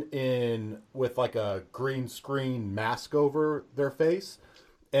person with like a green screen mask over their face.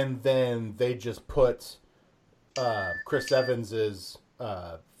 And then they just put Chris Evans's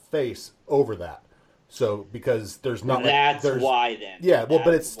face over that. So because there's not why then. Yeah, well,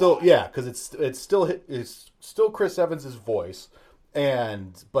 but it's still because it's still Chris Evans's voice,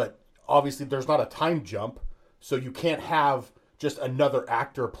 but obviously there's not a time jump, so you can't have just another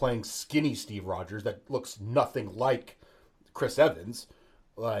actor playing skinny Steve Rogers that looks nothing like Chris Evans.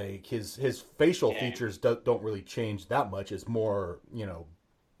 Like his facial features don't really change that much. It's more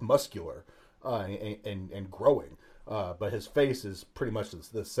muscular and growing, but his face is pretty much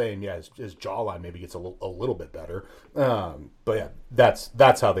the same. Yeah, his jawline maybe gets a little bit better, but yeah,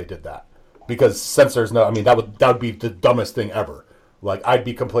 that's how they did that. Because since there's that would be the dumbest thing ever. Like, I'd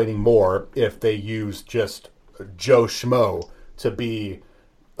be complaining more if they used just Joe Schmo to be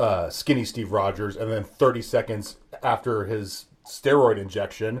skinny Steve Rogers, and then 30 seconds after his steroid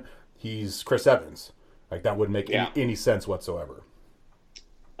injection, he's Chris Evans. Like, that wouldn't make any sense whatsoever.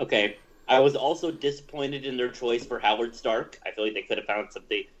 Okay. I was also disappointed in their choice for Howard Stark. I feel like they could have found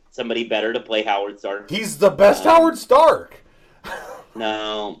somebody better to play Howard Stark. He's the best Howard Stark.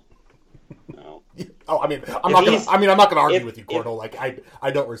 No. Oh, I mean, I'm not gonna argue with you, Cordell. Like,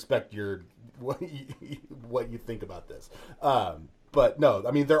 I don't respect what you think about this. But no,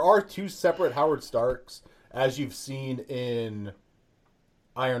 I mean, there are two separate Howard Starks, as you've seen in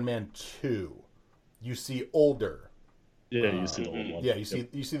Iron Man 2. You see older. Yeah, you see the old one. Yeah,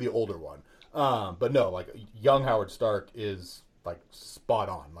 you see the older one. But no, like, young Howard Stark is like spot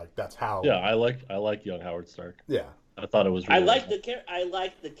on. Like, that's how. Yeah, I like young Howard Stark. Yeah, I thought it was. Really I like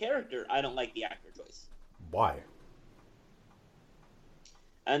the character. I don't like the actor choice. Why?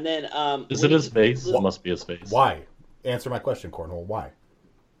 And then, is it his face? It must be his face. Why? Answer my question, Cornhole. Why?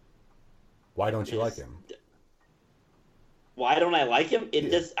 Why don't you like him? Why don't I like him?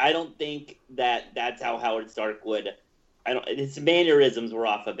 I don't think that's how Howard Stark would. His mannerisms were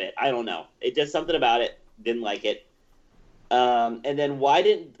off a bit. I don't know. It just something about it. Didn't like it. And then why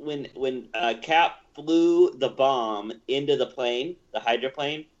didn't when Cap flew the bomb into the plane, the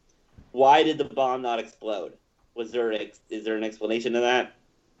hydroplane? Why did the bomb not explode? Is there an explanation to that?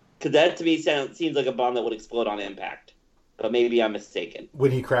 Because that to me seems like a bomb that would explode on impact. But maybe I'm mistaken.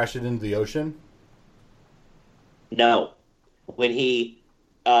 When he crashed it into the ocean? No. When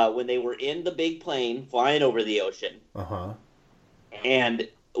they were in the big plane flying over the ocean, and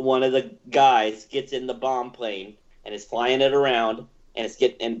one of the guys gets in the bomb plane and is flying it around,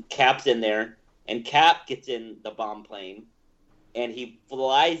 and Cap's in there, and Cap gets in the bomb plane, and he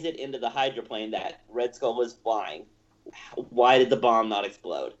flies it into the hydroplane that Red Skull was flying. Why did the bomb not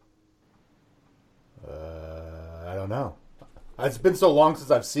explode? I don't know. It's been so long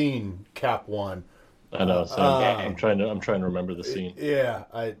since I've seen Cap 1. I know. So I'm trying to remember the scene. Yeah,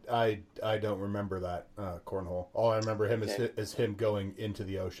 I don't remember that Cornhole. All I remember is him going into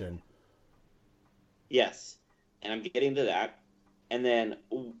the ocean. Yes, and I'm getting to that. And then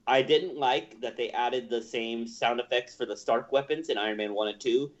I didn't like that they added the same sound effects for the Stark weapons in Iron Man 1 and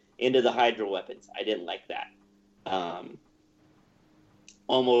 2 into the Hydra weapons. I didn't like that.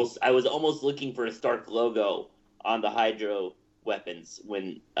 I was almost looking for a Stark logo on the Hydra weapons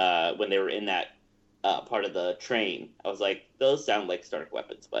when they were in that part of the train. I was like, those sound like Stark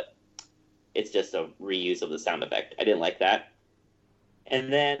weapons, but it's just a reuse of the sound effect. I didn't like that.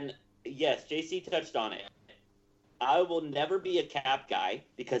 And then, yes, JC touched on it. I will never be a Cap guy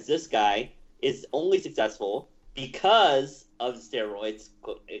because this guy is only successful because of steroids,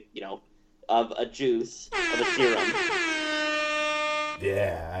 of a juice, of a serum.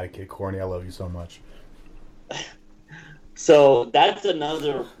 Yeah, kid Corny, I love you so much. So that's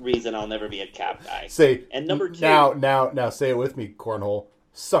another reason I'll never be a Cap guy. And number 2. Now say it with me, Cornhole.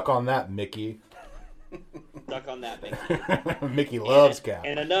 Suck on that, Mickey. Suck on that, Mickey. Mickey loves Cap.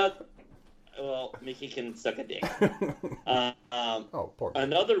 And Mickey can suck a dick. Poor.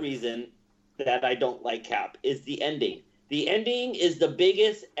 Another reason that I don't like Cap is the ending. The ending is the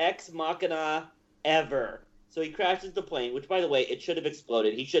biggest ex machina ever. So he crashes the plane, which, by the way, it should have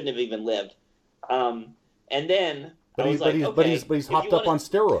exploded. He shouldn't have even lived. And then he's hopped up on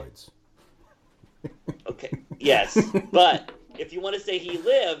steroids. Okay, yes, but if you want to say he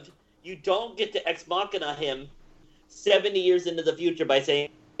lived, you don't get to ex machina him 70 years into the future by saying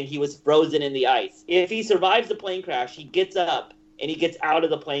he was frozen in the ice. If he survives the plane crash, he gets up and he gets out of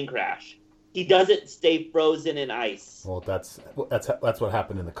the plane crash. He doesn't stay frozen in ice. Well, that's what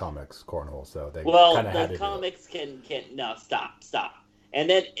happened in the comics, Cornhole. So they the comics can no stop. And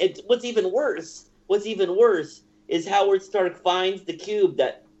then what's even worse is Howard Stark finds the cube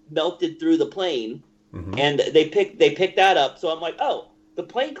that melted through the plane, and they pick that up. So I'm like, oh, the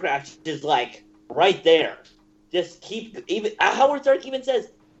plane crash is like right there. Just Howard Stark even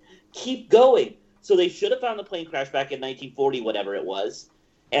says, keep going. So they should have found the plane crash back in 1940, whatever it was,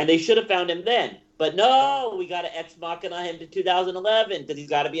 and they should have found him then. But no, we got to ex machina him to 2011 because he's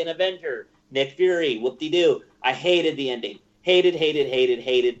got to be an Avenger. Nick Fury, whoop-de-doo. I hated the ending. Hated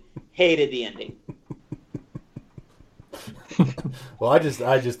the ending. Well, I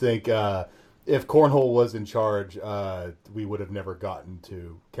just think if Cornhole was in charge, we would have never gotten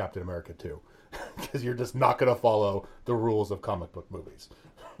to Captain America 2. Because you're just not going to follow the rules of comic book movies.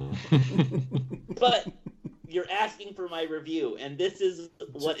 But you're asking for my review, and this is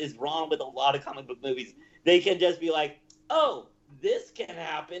what is wrong with a lot of comic book movies. They can just be like, oh, this can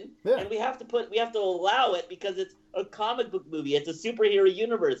happen, Yeah. and we have to allow it because it's a comic book movie. It's a superhero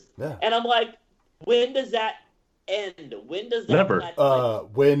universe, Yeah. and I'm like, when does that end? When does that Never.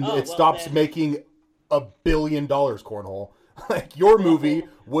 When Oh, it well, stops then- making $1 billion, Cornhole. Like your movie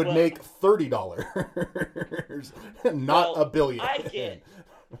would well- make $30, not Well, $1 billion. I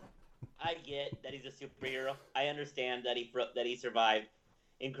get that he's a superhero. I understand that he survived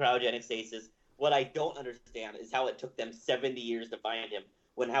in cryogenic stasis. What I don't understand is how it took them 70 years to find him.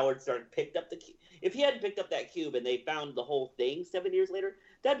 When Howard Stark picked up the cube, if he hadn't picked up that cube and they found the whole thing 7 years later,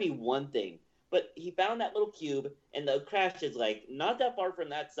 that'd be one thing. But he found that little cube, and the crash is like not that far from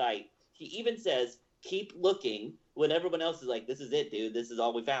that site. He even says, "Keep looking." When everyone else is like, "This is it, dude. This is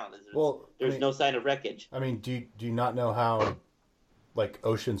all we found. There's no sign of wreckage." I mean, do you not know how like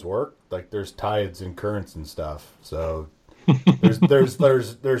oceans work? Like there's tides and currents and stuff. So there's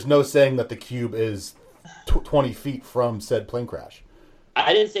no saying that the cube is 20 feet from said plane crash.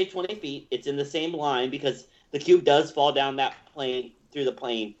 I didn't say 20 feet. It's in the same line because the cube does fall down that plane through the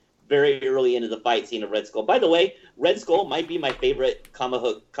plane very early into the fight scene of Red Skull. By the way, Red Skull might be my favorite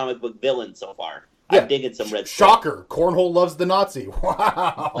comic book villain so far. Yeah. I'm digging some Red Skull. Shocker! Cornhole loves the Nazi.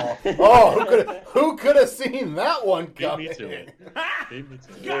 Wow! Oh, who could have seen that one Beat coming? me to it. Beat me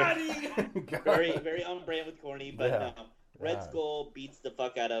to it. Got him. Very, very on brand with corny, but Yeah. no. Red Yeah. Skull beats the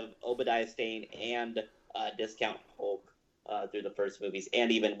fuck out of Obadiah Stane and Discount Hulk through the first movies,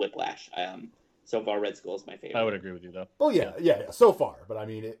 and even Whiplash. So far, Red Skull is my favorite. I would agree with you though. Well, yeah. So far, but I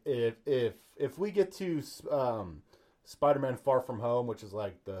mean, if we get to Spider-Man: Far From Home, which is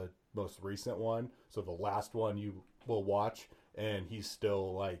like the most recent one, so the last one you will watch, and he's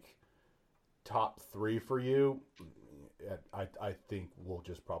still like top 3 for you, I think we'll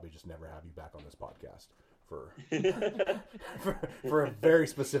probably never have you back on this podcast for for a very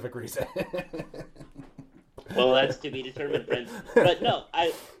specific reason. Well, that's to be determined, Prince. But no,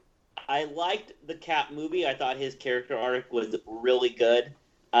 I liked the Cap movie. I thought his character arc was really good,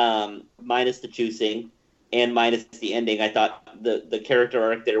 minus the choosing and minus the ending. I thought the character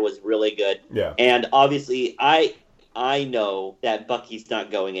arc there was really good. Yeah. And obviously, I know that Bucky's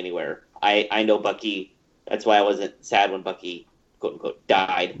not going anywhere. I know Bucky. That's why I wasn't sad when Bucky, quote unquote,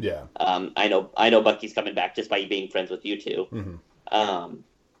 died. Yeah. I know Bucky's coming back just by being friends with you two. Mm-hmm.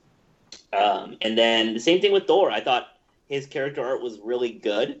 And then the same thing with Thor. I thought his character art was really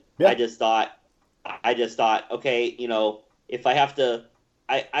good. Yeah. I just thought, okay, if I have to,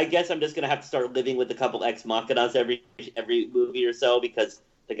 I guess I'm just gonna have to start living with a couple ex machinas every movie or so, because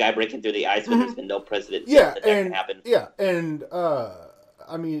the guy breaking through the ice when there's been no precedent. Yeah, that and can happen. yeah, and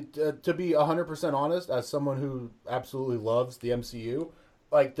I mean, to be 100% honest, as someone who absolutely loves the MCU,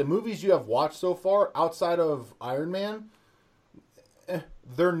 like the movies you have watched so far, outside of Iron Man,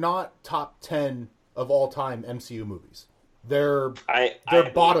 they're not top 10 of all time MCU movies. They're I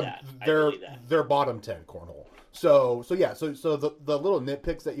bottom. believe that. I They're believe that. they're bottom 10 cornhole. So the little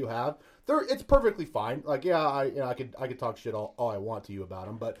nitpicks that you have, it's perfectly fine. Like I could talk shit all I want to you about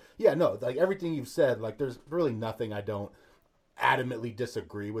them, but yeah, no, like everything you've said, like there's really nothing I don't adamantly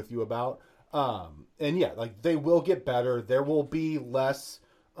disagree with you about. And yeah, like they will get better. There will be less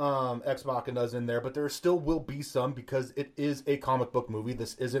ex machinas in there, but there still will be some, because it is a comic book movie.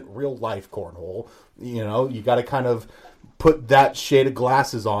 This isn't real life, cornhole. You got to kind of put that shade of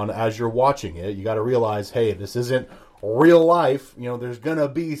glasses on as you're watching it. You got to realize, hey, this isn't real life. There's gonna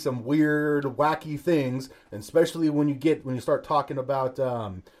be some weird, wacky things, and especially when you start talking about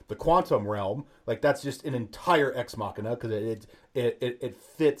the quantum realm. Like that's just an entire ex machina, because it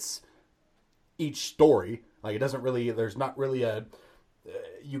fits each story. Like it doesn't really. There's not really a.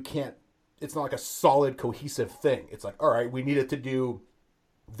 You can't. It's not like a solid, cohesive thing. It's like, all right, we needed to do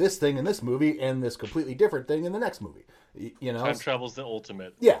this thing in this movie and this completely different thing in the next movie. Time travel's the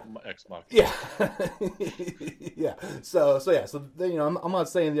ultimate. Yeah. Ex Machina. Yeah. Yeah. So yeah. So I'm not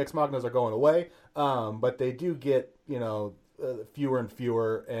saying the ex machinas are going away, but they do get fewer and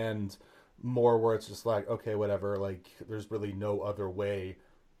fewer and more where it's just like, okay, whatever. Like there's really no other way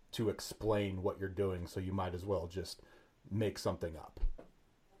to explain what you're doing, so you might as well just make something up.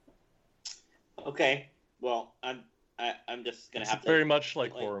 Okay. Well, I'm just gonna It's have to. very much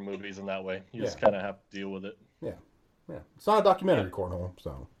like horror movies in that way. You just kind of have to deal with it. Yeah. Yeah. It's not a documentary, cornhole,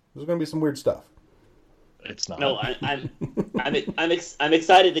 so there's gonna be some weird stuff. It's not. No, I'm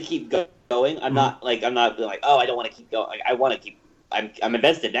excited to keep going. I'm not like, oh, I don't want to keep going. Like, I want to keep. I'm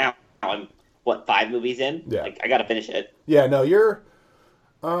invested now. I'm 5 movies in. Yeah. Like I gotta finish it. Yeah. No, you're.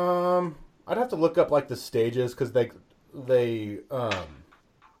 I'd have to look up like the stages, because they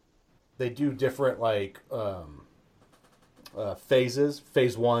do different like phases.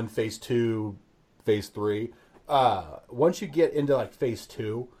 Phase 1, phase 2, phase 3. once you get into like phase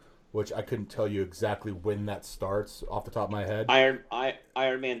 2, which I couldn't tell you exactly when that starts off the top of my head.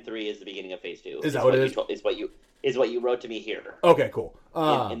 Iron Man 3 is the beginning of phase 2. Is that what it is? Is what you wrote to me here. Okay, cool.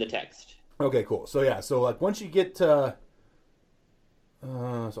 In the text. Okay, cool. So yeah, so like once you get to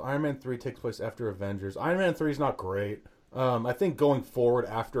so Iron Man 3 takes place after Avengers. Iron Man 3 is not great. I think going forward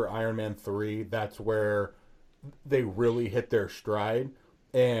after Iron Man 3, that's where they really hit their stride,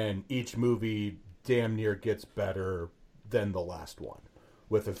 and each movie damn near gets better than the last one,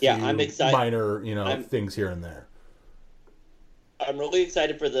 with a few I'm excited. minor, things here and there. I'm really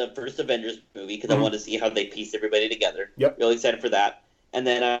excited for the first Avengers movie because I want to see how they piece everybody together. Yep. Really excited for that. And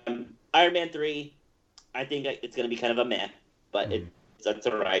then Iron Man 3, I think it's going to be kind of a meh, but that's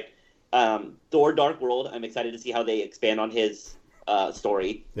all right. Thor: Dark World, I'm excited to see how they expand on his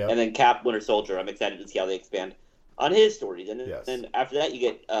story. Yep. And then Cap: Winter Soldier, I'm excited to see how they expand on his stories. And Yes. then after that, you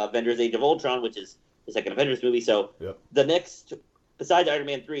get Avengers: Age of Ultron, which is the second Avengers movie. So Yep. the next, besides Iron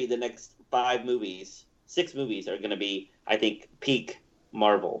Man 3, the next 6 movies are going to be, I think, peak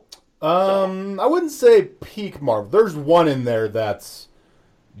Marvel. I wouldn't say peak Marvel. There's one in there that's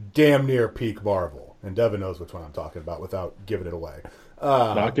damn near peak Marvel, and Devin knows which one I'm talking about without giving it away.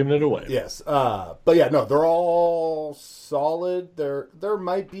 Not giving it away. Yes, but yeah, no, they're all solid. There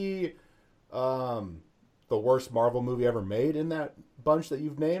might be the worst Marvel movie ever made in that bunch that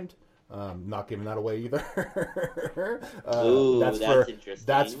you've named. Not giving that away either. Ooh, that's interesting.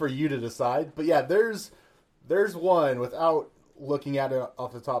 That's for you to decide. But yeah, there's one, without looking at it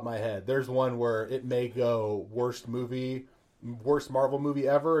off the top of my head, there's one where it may go worst Marvel movie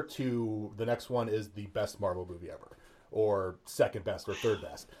ever to the next one is the best Marvel movie ever, or second best or third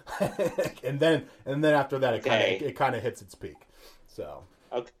best. and then after that it kind of hits its peak. So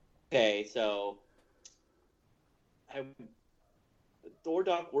okay, so Thor: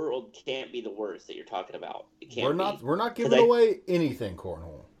 Dark World can't be the worst that you're talking about. It can't. We're not giving away anything,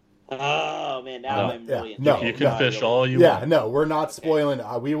 Cornhole. Oh man, now I'm really no, You can fish all you Yeah, want. no, we're not spoiling.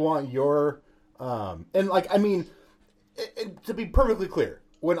 We want your and like I mean, to be perfectly clear,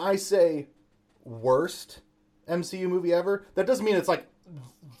 when I say worst MCU movie ever, that doesn't mean it's like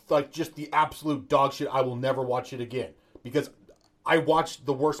just the absolute dog shit. I will never watch it again, because I watched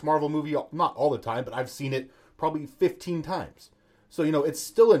the worst Marvel movie, not all the time, but I've seen it probably 15 times. So, it's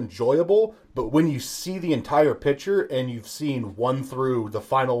still enjoyable, but when you see the entire picture and you've seen one through the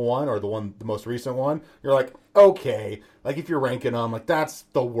final one or the most recent one, you're like, okay, like if you're ranking them, like that's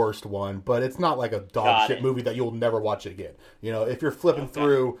the worst one, but it's not like a dog shit movie that you'll never watch it again. If you're flipping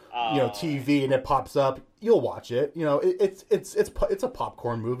through, TV and it pops up, you'll watch it. It's a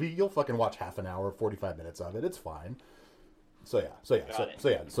popcorn movie. You'll fucking watch half an hour, 45 minutes of it. It's fine. So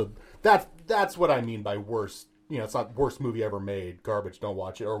that's what I mean by worst. It's not worst movie ever made. Garbage. Don't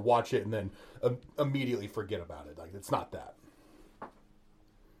watch it, or watch it and then immediately forget about it. Like, it's not that.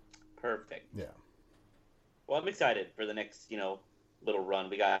 Perfect. Yeah. Well, I'm excited for the next, little run.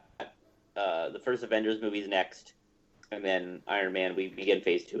 We got the first Avengers movie is next, and then Iron Man. We begin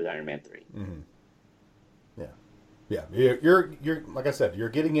phase 2 with Iron Man 3. Mm-hmm. Yeah. You're like I said, you're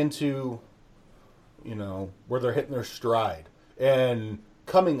getting into, where they're hitting their stride, and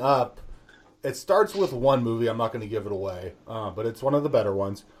coming up. It starts with one movie. I'm not going to give it away, but it's one of the better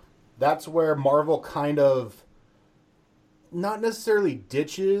ones. That's where Marvel kind of not necessarily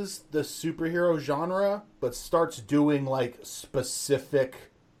ditches the superhero genre, but starts doing like specific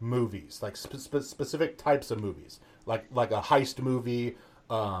movies, like specific types of movies, like a heist movie,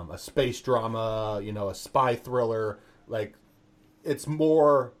 a space drama, a spy thriller. Like, it's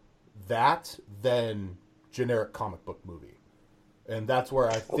more that than generic comic book movie. And that's where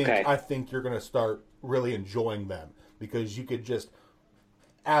I think you're going to start really enjoying them, because you could just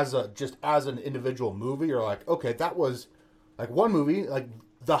as an individual movie, you're like, okay, that was like one movie, like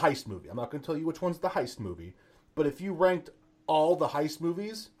the heist movie. I'm not going to tell you which one's the heist movie, but if you ranked all the heist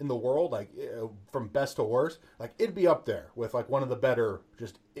movies in the world, like from best to worst, like it'd be up there with like one of the better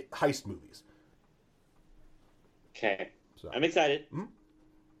just heist movies. Okay, so I'm excited. Mm-hmm.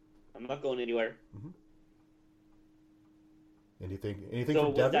 I'm not going anywhere. Mm-hmm. Anything so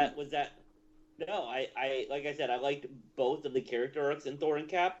from Devin? Was that? No, I like I said, I liked both of the character arcs in Thor and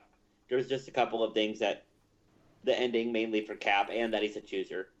Cap. There was just a couple of things that the ending, mainly for Cap, and that he's a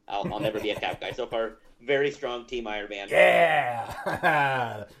chooser. I'll never be a Cap guy. So far, very strong team Iron Man. Yeah,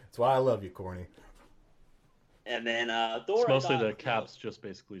 that's why I love you, Corny. And then Thor. It's mostly the Cap's just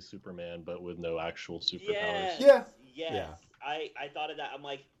basically Superman, but with no actual superpowers. Yes. I thought of that. I'm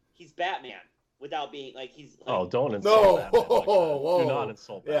like, he's Batman. Without being like he's. Like, oh, don't insult Batman. Whoa. Do not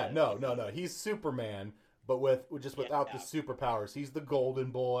insult Batman. Yeah, no. He's Superman, but without the superpowers. He's the golden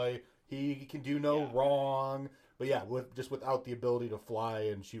boy. He can do no wrong. But yeah, without the ability to fly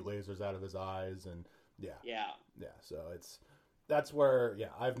and shoot lasers out of his eyes, and yeah. So that's where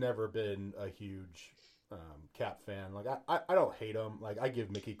I've never been a huge Cap fan. Like I don't hate him. Like I give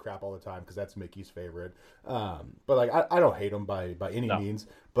Mickey crap all the time because that's Mickey's favorite. But like I don't hate him by any means.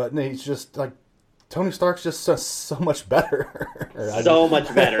 But he's just like Tony Stark's just so much better. So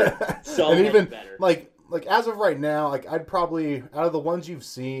much better. So and much even better. like as of right now, like I'd probably out of the ones you've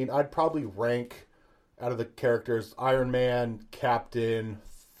seen, I'd probably rank out of the characters Iron Man, Captain,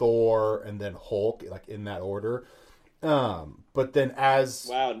 Thor, and then Hulk, like in that order. But then as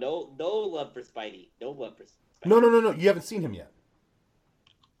wow, no love for Spidey. No love for Spidey. No, you haven't seen him yet.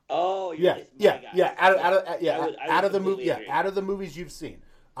 Oh, yeah. Out of the movies you've seen,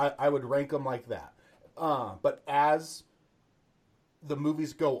 I would rank them like that. But as the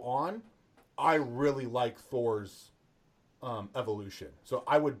movies go on, I really like Thor's evolution, so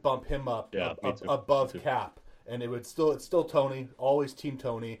I would bump him up above Cap, and it's still Tony, always Team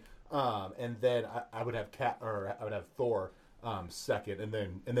Tony, and then I would have I would have Thor second, and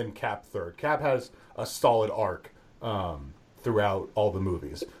then Cap third. Cap has a solid arc throughout all the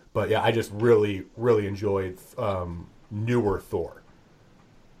movies, but yeah, I just really enjoyed newer Thor.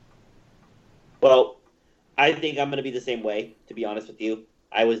 Well, I think I'm going to be the same way, to be honest with you.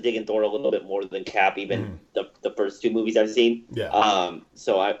 I was digging Thor a little bit more than Cap, even the first two movies I've seen. Yeah.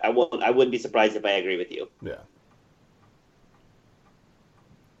 So I wouldn't be surprised if I agree with you. Yeah.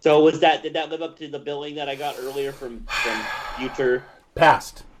 So did that live up to the billing that I got earlier from future?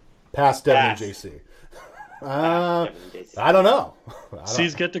 Past Devin and JC. I don't know.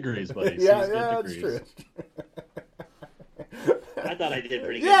 C's get degrees, buddy. Yeah, C's get that's degrees. true. I thought I did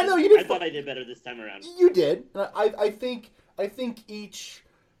pretty good. Yeah, no, you did. I thought I did better this time around. You did. I think each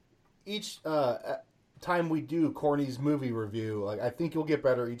time we do Corny's movie review, like I think you'll get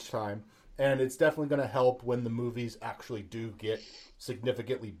better each time, and it's definitely going to help when the movies actually do get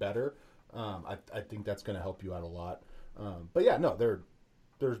significantly better. I think that's going to help you out a lot. But yeah, no,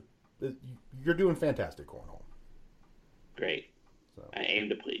 you're doing fantastic, Cornhole. Great. So. I aim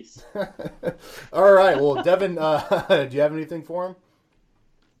to please. All right. Well, Devin, do you have anything for him?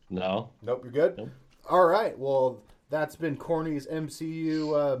 No. Nope. You're good. Nope. All right. Well, that's been Corny's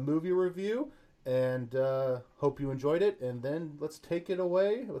MCU movie review, and hope you enjoyed it. And then let's take it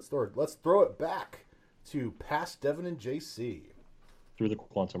away. Let's throw it back to past Devin and JC. Through the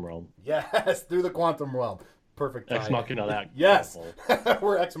quantum realm. Yes, through the quantum realm. Perfect time. Ex machina that. Yes.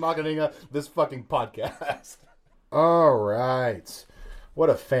 We're ex machina this fucking podcast. All right. What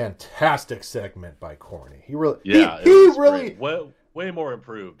a fantastic segment by Corny. He really way more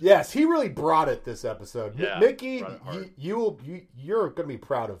improved. Yes, he really brought it this episode. Yeah, Mickey, you're going to be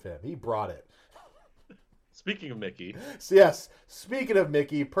proud of him. He brought it. Speaking of Mickey. Yes, speaking of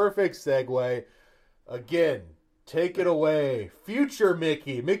Mickey, perfect segue. Again, take it away. Future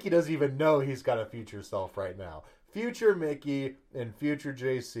Mickey. Mickey doesn't even know he's got a future self right now. Future Mickey and future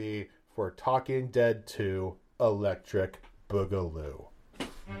JC for Talking Dead 2 Electric Boogaloo.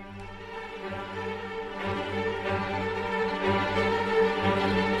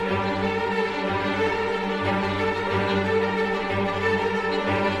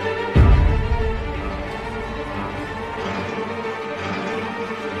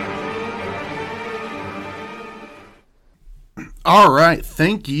 All right,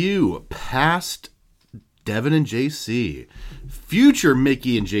 thank you, past Devin and JC. Future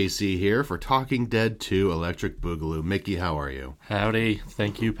Mickey and JC here for Talking Dead 2 Electric Boogaloo. Mickey, how are you? Howdy.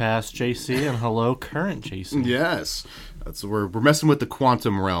 Thank you, past JC, and hello, current JC. Yes. We're messing with the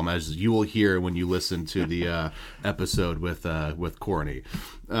quantum realm, as you will hear when you listen to the episode with Corny.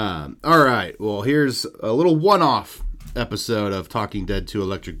 All right, well, here's a little one-off episode of Talking Dead 2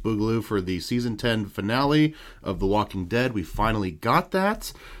 Electric Boogaloo for the season 10 finale of The Walking Dead. We finally got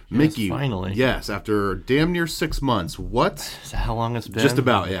that. Yes, Mickey, finally. Yes, after damn near 6 months. What? Is that how long it's been? Just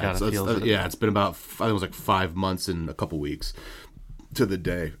about, yeah. It's been about, I think it was like 5 months and a couple weeks to the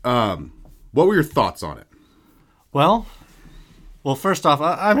day. What were your thoughts on it? Well, first off,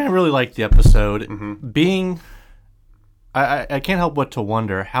 I really liked the episode. Mm-hmm. I can't help but to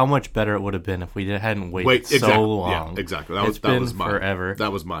wonder how much better it would have been if we hadn't waited so long. Yeah, exactly. That was forever.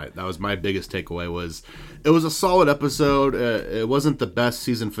 That was my biggest takeaway. Was it was a solid episode. It wasn't the best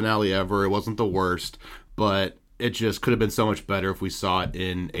season finale ever. It wasn't the worst, but it just could have been so much better if we saw it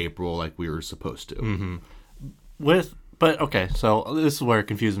in April like we were supposed to. Mm-hmm. But okay, so this is where it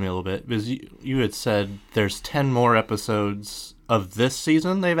confused me a little bit because you had said there's 10 more episodes of this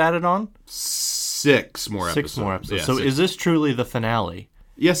season they've added on. 6 more episodes. Yeah, so is this truly the finale?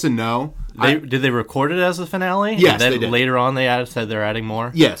 yes and no. Did they record it as the finale? Yes, and then they did. Later on, said they're adding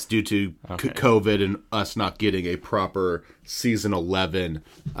more. Yes, due to Okay. COVID and us not getting a proper season 11,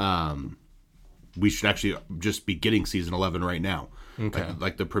 we should actually just be getting season 11 right now. Okay.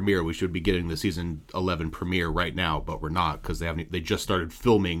 Like the premiere, we should be getting the season 11 premiere right now, but we're not because they just started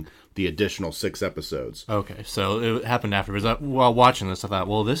filming the additional 6 episodes. Okay, so it happened afterwards. While watching this, I thought,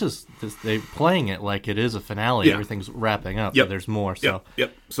 well, they're playing it like it is a finale. Yeah. Everything's wrapping up, Yep. but there's more. So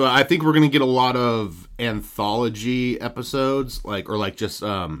Yep. So I think we're gonna get a lot of anthology episodes,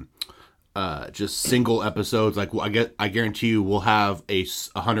 just single episodes. Like I guarantee you, we'll have a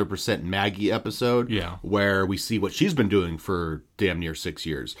 100% Maggie episode, Yeah. where we see what she's been doing for damn near 6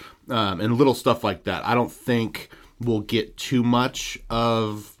 years, and little stuff like that. I don't think we'll get too much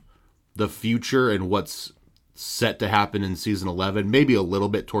of the future and what's set to happen in season 11. Maybe a little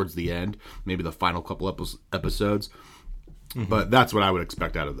bit towards the end, maybe the final couple episodes. But that's what I would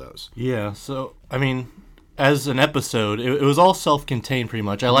expect out of those. yeah, so I mean, as an episode, it was all self-contained pretty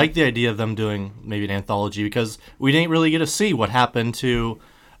much. I like the idea of them doing maybe an anthology because we didn't really get to see what happened to,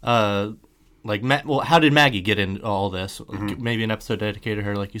 how did Maggie get into all this? Maybe an episode dedicated to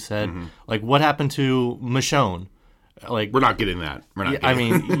her, like you said. Like, what happened to Michonne? Like, We're not getting that. We're not. I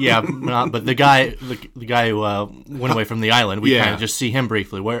Getting mean, yeah, but the guy who went away from the island, we Yeah. kind of just see him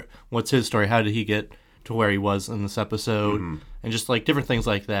briefly. What's his story? How did he get to where he was in this episode? And just like different things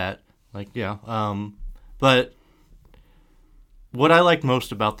like that. Like, yeah. But what I liked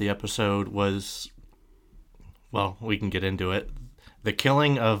most about the episode was, well, we can get into it. The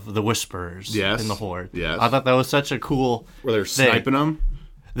killing of the Whisperers Yes. in the Horde. Yes. I thought that was such a cool where they're thing. sniping them.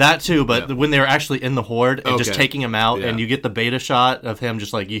 That too, but Yeah. when they were actually in the Horde and just Okay. taking him out, Yeah. and you get the beta shot of him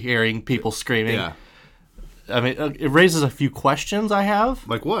just like you hearing people screaming. Yeah. I mean, it raises a few questions I have.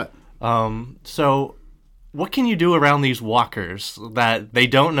 Like what? So, what can you do around these walkers that they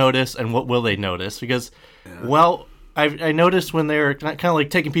don't notice, and what will they notice? Because, well, I noticed when they're kind of like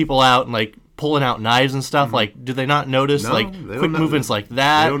taking people out and like pulling out knives and stuff. Like, do they not notice No, like they quick don't know- movements like I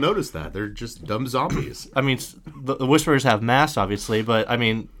that? don't notice that. They're just dumb zombies. I mean, the Whisperers have masks, obviously, but I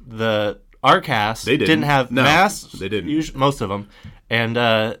mean, our cast They didn't. have No, masks. they didn't. Most of them, and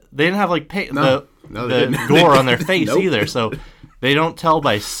they didn't have like No, they the didn't. gore on their face Nope. either. So they don't tell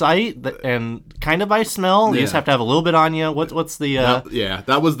by sight and kind of by smell. You just Yeah. have to have a little bit on you. What's the?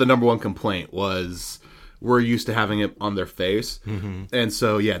 That was the number one complaint was we're used to having it on their face. And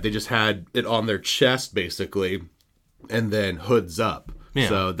so, they just had it on their chest, basically, and then hoods up. Yeah.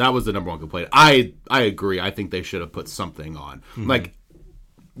 So that was the number one complaint. I agree. I think they should have put something on. Like,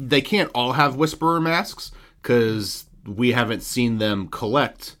 they can't all have Whisperer masks because we haven't seen them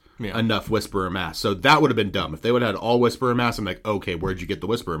collect enough Whisperer masks. So that would have been dumb. If they would have had all Whisperer masks, I'm like, okay, where'd you get the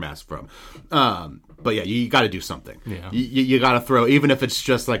Whisperer mask from? But yeah, you got to do something. Yeah. You got to throw, even if it's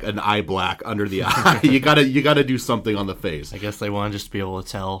just like an eye black under the eye, you got to do something on the face. I guess they wanted just to be able to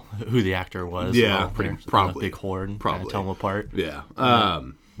tell who the actor was. Yeah, while they're probably. in a big horde, and Probably. kinda tell them apart. Yeah.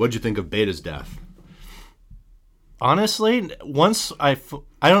 What'd you think of Beta's death? Honestly, once I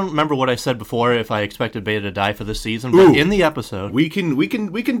don't remember what I said before if I expected Beta to die for the season, but in the episode, We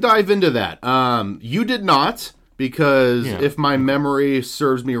can dive into that. You did not, because if my memory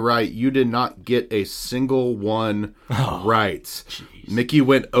serves me right, you did not get a single one right. Geez. Mickey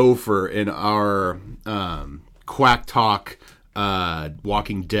went over in our Quack Talk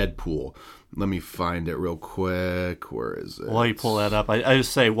Walking Dead pool. Let me find it real quick. Where is it? while you pull that up, I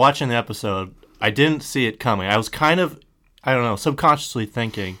just say, watching the episode, I didn't see it coming. I was kind of, I don't know, subconsciously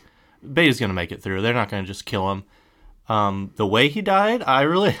thinking, Beta's going to make it through. They're not going to just kill him. The way he died, I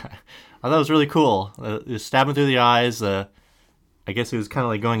thought it was really cool. Stabbing through the eyes. I guess he was kind of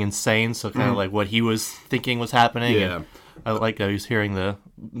like going insane, so kind of like what he was thinking was happening. Yeah. And I like that he was hearing the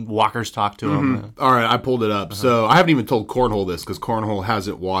walkers talk to him. All right, I pulled it up. So I haven't even told Cornhole this because Cornhole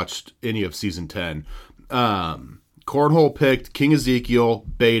hasn't watched any of season 10. Cornhole picked King Ezekiel,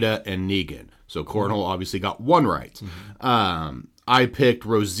 Beta, and Negan. So Cornhole obviously got one right. I picked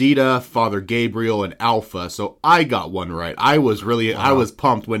Rosita, Father Gabriel, and Alpha, so I got one right. I was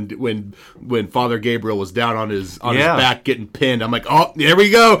pumped when Father Gabriel was down on his back getting pinned. I'm like, oh, there we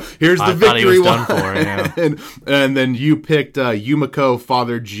go. Here's the victory one. and then you picked Yumiko,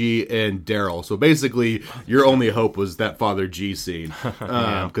 Father G, and Daryl. So basically, your only hope was that Father G scene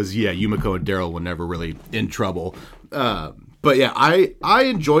because Yumiko and Daryl were never really in trouble. But yeah, I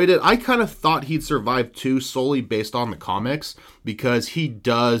enjoyed it. I kind of thought he'd survive too, solely based on the comics, because he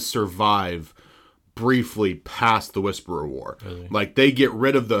does survive briefly past the Whisperer War. Really? Like, they get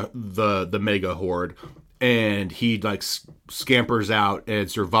rid of the Mega Horde, and he like scampers out and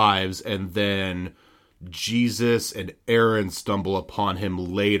survives, and then Jesus and Aaron stumble upon him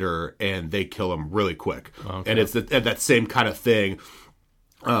later, and they kill him really quick. Okay. And it's that same kind of thing,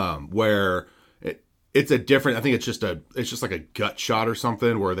 where it's a different. I think it's just like a gut shot or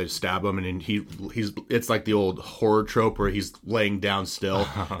something where they stab him, and then he's. It's like the old horror trope where he's laying down still,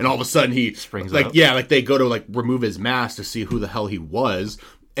 and all of a sudden he springs like up. Yeah, like they go to like remove his mask to see who the hell he was.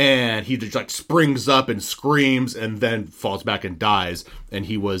 And he just like springs up and screams and then falls back and dies. And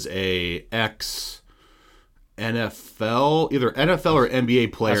he was a ex-NFL, either NFL or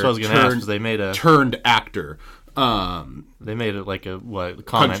NBA player. That's what I was going to ask, because they made a... Turned actor. They made it like a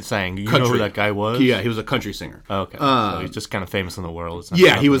comment saying, you know who that guy was? Yeah, he was a country singer. Oh, okay. So he's just kind of famous in the world. It's not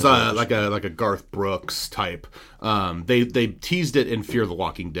Yeah, he was like a Garth Brooks type. They teased it in Fear the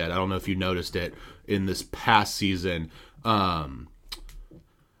Walking Dead. I don't know if you noticed it in this past season.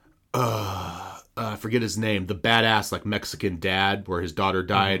 I forget his name. The badass like Mexican dad, where his daughter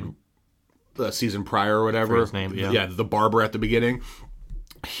died season prior or whatever. His name, yeah, the barber at the beginning.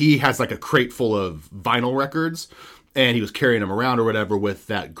 He has like a crate full of vinyl records, and he was carrying them around or whatever with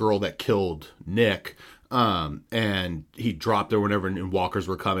that girl that killed Nick. And he dropped there whenever and walkers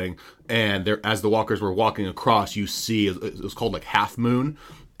were coming, and there, as the walkers were walking across, you see it was called like Half Moon,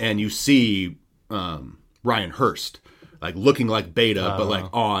 and you see Ryan Hurst. Like looking like Beta, but like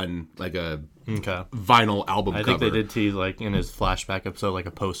on like a vinyl album cover. I think they did tease like in his flashback episode like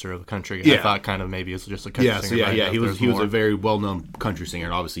a poster of a country. Yeah. I thought kind of maybe it's just a country singer. So he was a very well known country singer,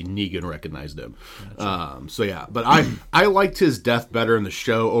 and obviously Negan recognized him. Gotcha. But I liked his death better in the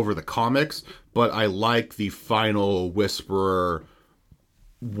show over the comics, but I like the final Whisperer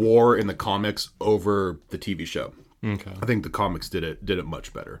war in the comics over the TV show. Okay. I think the comics did it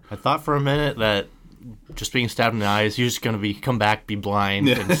much better. I thought for a minute that just being stabbed in the eyes, he was just going to come back, be blind.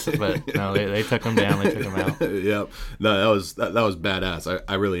 But no, they took him down. They took him out. Yep. No, that was badass.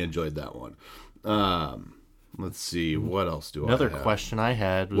 I really enjoyed that one. Let's see. What else do Another I have? question I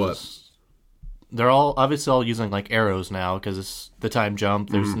had was, they're obviously all using like arrows now because it's the time jump.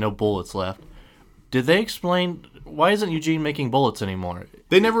 There's no bullets left. Did they explain why isn't Eugene making bullets anymore?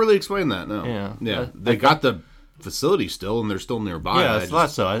 They never really explained that. No. Yeah. They got the facility still, and they're still nearby. Yeah, I thought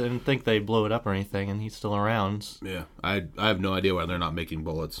so. I didn't think they blew it up or anything, and he's still around. Yeah, I have no idea why they're not making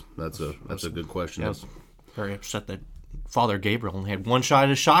bullets. That's a good question. I was very upset that Father Gabriel only had one shot at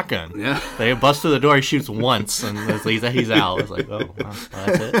his shotgun. Yeah. They bust through the door, he shoots once, and he's out. I was like, oh, well,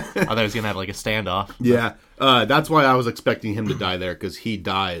 that's it. I thought he was going to have like a standoff. Yeah, that's why I was expecting him to die there, because he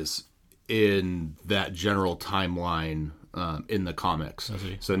dies in that general timeline in the comics.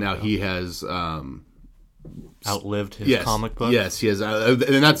 So now he has... outlived his comic book. Yes, he has, and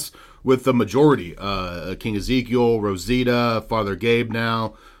that's with the majority. King Ezekiel, Rosita, Father Gabe.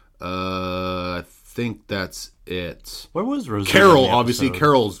 Now, I think that's it. Where was Rosita? Carol, obviously.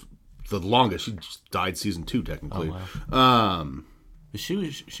 Carol's the longest. She just died season 2, technically. Oh, wow.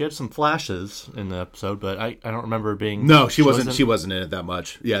 She had some flashes in the episode, but I don't remember being. No, she wasn't. She wasn't in it that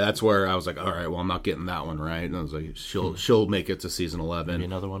much. Yeah, that's where I was like, all right, well, I'm not getting that one right. And I was like, she'll make it to season 11. Maybe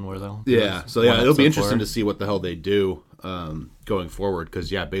another one where they'll. Yeah, so yeah, it'll be interesting to see what the hell they do going forward, because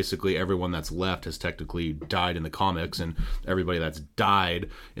yeah, basically everyone that's left has technically died in the comics, and everybody that's died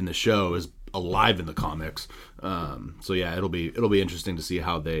in the show is alive in the comics. So yeah, it'll be interesting to see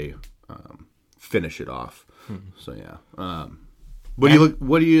how they finish it off. So yeah. What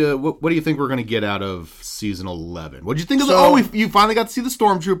do you think we're going to get out of season 11? What do you think of you finally got to see the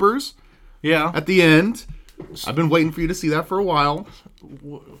Stormtroopers? Yeah. At the end. I've been waiting for you to see that for a while.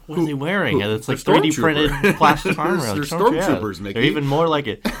 What is he wearing? It's like 3D printed plastic armor. They're Stormtroopers, Mickey. They're even more like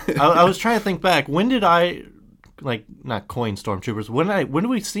it. I was trying to think back. When did I not coin Stormtroopers? When did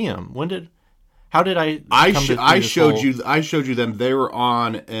we see them? How did I? I showed you them. They were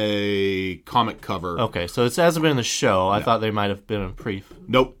on a comic cover. Okay, so it hasn't been in the show. I thought they might have been a brief.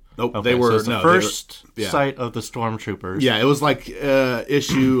 Nope. Okay, they were so it's the first sight of the Stormtroopers. Yeah, it was like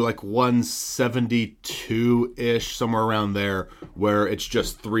issue like 172-ish, somewhere around there, where it's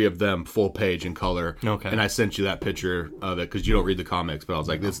just 3 of them full page in color. Okay. And I sent you that picture of it because you don't read the comics, but I was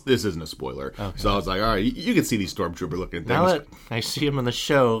like, this isn't a spoiler. Okay. So I was like, all right, you can see these Stormtrooper looking things. Now that I see them in the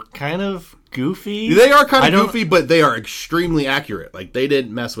show, kind of goofy. They are kind of goofy, but they are extremely accurate. Like, they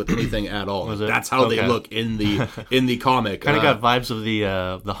didn't mess with anything at all. That's how they look in the comic. Kind of got vibes of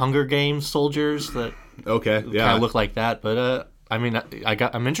the Hunger Games soldiers that kind of look like that. But I mean,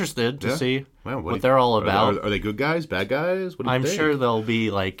 I'm interested to see what they're all about. Are they good guys, bad guys? What do you think? I'm sure they'll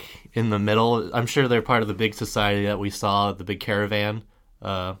be like in the middle. I'm sure they're part of the big society that we saw, the big caravan.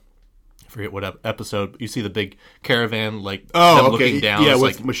 I forget what episode. You see the big caravan, like them looking down. Yeah,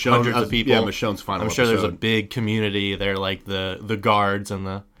 with like Michonne, hundreds of people. Yeah, Michonne's final. I'm sure there's a big community. They're like the guards and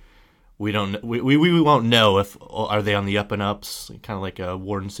the we don't. We won't know if are they on the up and ups, kind of like a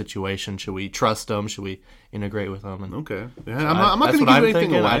Warden situation. Should we trust them? Should we integrate with them? And Okay. Yeah, I'm not that's going to what I'm give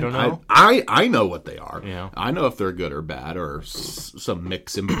anything thinking. away. I don't know. I know what they are. Yeah. I know if they're good or bad or some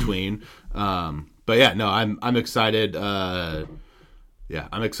mix in between. But yeah, no, I'm excited. Yeah,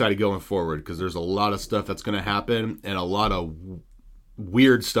 I'm excited going forward because there's a lot of stuff that's going to happen and a lot of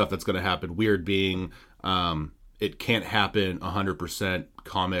weird stuff that's going to happen. Weird being it can't happen 100%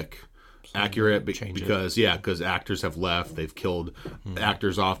 comic accurate because actors have left. They've killed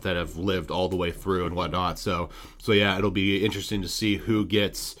actors off that have lived all the way through and whatnot. So yeah, it'll be interesting to see who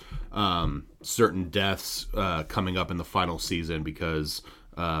gets certain deaths coming up in the final season because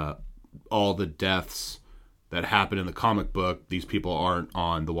all the deaths that happen in the comic book, these people aren't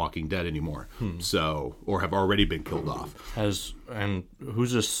on The Walking Dead anymore. So, or have already been killed off. And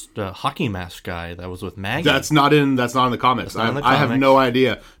who's this hockey mask guy that was with Maggie? That's not in the comics. I have no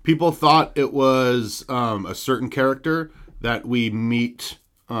idea. People thought it was a certain character that we meet,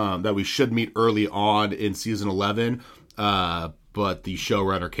 that we should meet early on in season 11. But the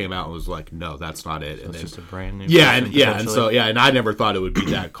showrunner came out and was like, "No, that's not it." And it's just a brand new. And I never thought it would be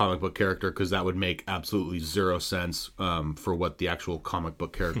that comic book character because that would make absolutely zero sense for what the actual comic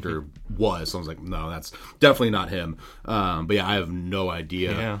book character was. So I was like, "No, that's definitely not him." But yeah, I have no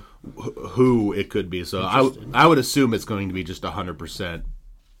idea who it could be. So I would assume it's going to be just 100%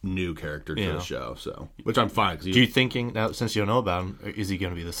 new character to the show. So which I'm fine. Do you thinking now since you don't know about him, is he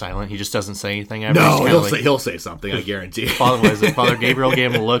going to be the silent? He just doesn't say anything. No, he'll say something. I guarantee. Father Gabriel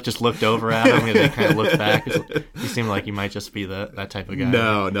gave him a look, just looked over at him, and then kind of looked back. He seemed like he might just be that type of guy.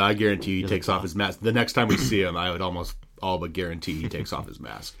 No, I guarantee he takes off his mask. The next time we see him, I would almost all but guarantee he takes off his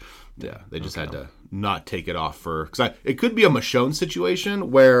mask. Yeah, they just had to not take it off because it could be a Michonne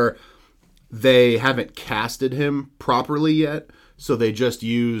situation where they haven't casted him properly yet. So they just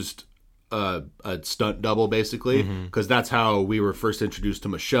used a stunt double, basically, because that's how we were first introduced to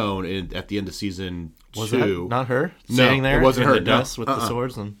Michonne at the end of season 2. Was that not her standing there? It wasn't her. The dust with the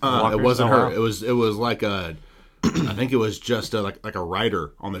swords and walkers? It wasn't her. Wow. It was like a. I think it was just like a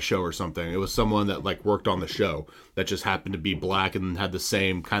writer on the show or something. It was someone that like worked on the show that just happened to be black and had the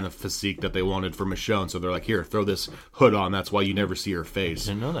same kind of physique that they wanted for Michonne. So they're like, here, throw this hood on. That's why you never see her face.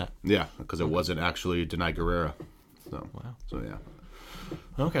 I didn't know that. Yeah, because it wasn't actually Denai Guerrera. So, wow. So yeah.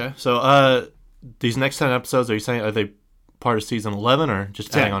 Okay, so these next 10 episodes, are you saying are they part of season 11 or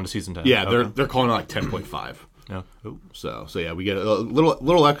just adding on to season 10? Yeah, they're calling it like 10.5. No. So yeah, we get a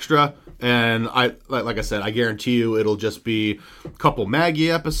little extra, and like I said, I guarantee you it'll just be a couple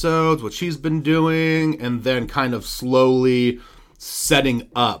Maggie episodes, what she's been doing, and then kind of slowly setting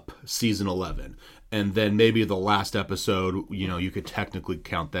up season 11, and then maybe the last episode, you could technically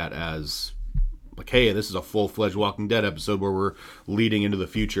count that as like, hey, this is a full-fledged Walking Dead episode where we're leading into the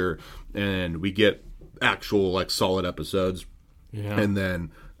future, and we get actual like solid episodes, and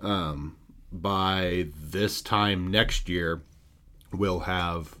then by this time next year, we'll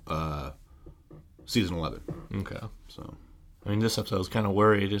have season 11. Okay. So, I mean, this episode I was kind of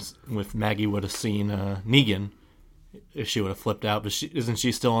worried if Maggie would have seen Negan, if she would have flipped out. But isn't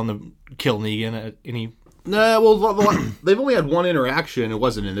she still on the kill Negan at any? No, well, they've only had one interaction. It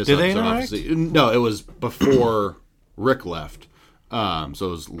wasn't in this episode, they interact? obviously. No, it was before Rick left. So it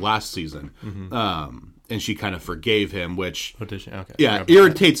was last season. And she kind of forgave him, which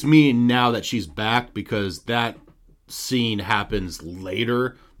irritates me now that she's back because that scene happens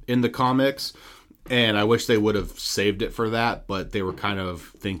later in the comics, and I wish they would have saved it for that, but they were kind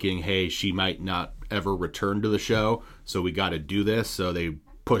of thinking, hey, she might not ever return to the show, so we got to do this, so they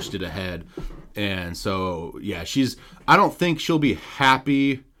pushed it ahead. And so, yeah, I don't think she'll be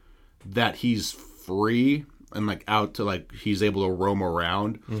happy that he's free and like out to like he's able to roam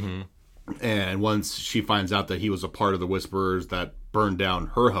around. And once she finds out that he was a part of the Whisperers that burned down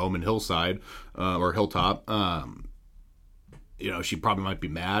her home in Hillside or Hilltop, she probably might be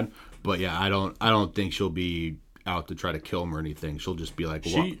mad. But yeah, I don't think she'll be out to try to kill him or anything. She'll just be like,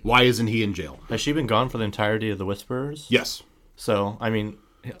 why isn't he in jail? Has she been gone for the entirety of the Whisperers? Yes. So I mean,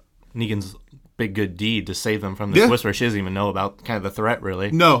 Negan's big good deed to save them from this Whisperer. She doesn't even know about kind of the threat,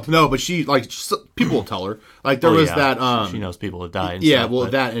 really. No, but she people will tell her. Like there was that. She knows people have died.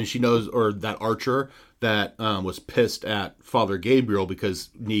 And she knows, or that Archer that was pissed at Father Gabriel because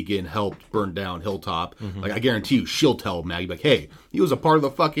Negan helped burn down Hilltop. Like I guarantee you, she'll tell Maggie like, hey, he was a part of the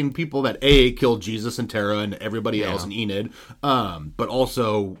fucking people that killed Jesus and Tara and everybody else and Enid. But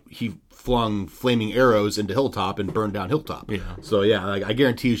also he flung flaming arrows into Hilltop and burned down Hilltop. Yeah. So yeah, like I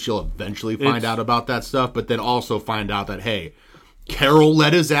guarantee you she'll eventually find out about that stuff, but then also find out that, hey, Carol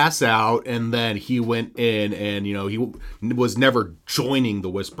let his ass out, and then he went in, and he was never joining the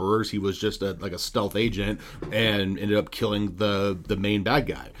Whisperers. He was just like a stealth agent, and ended up killing the main bad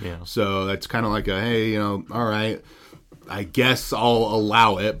guy. Yeah. So that's kind of like hey, all right, I guess I'll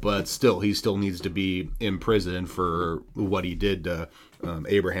allow it, but still, he still needs to be in prison for what he did to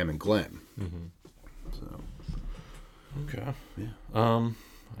Abraham and Glenn. Mm-hmm. So, okay, yeah.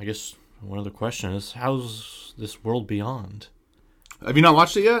 I guess one other question is, how's this World Beyond? Have you not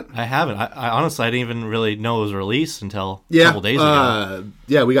watched it yet? I haven't. I honestly, I didn't even really know it was released until a couple days ago.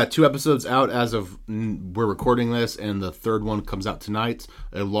 Yeah, we got 2 episodes out as of we're recording this, and the 3rd one comes out tonight,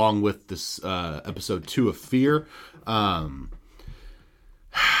 along with this episode 2 of Fear. I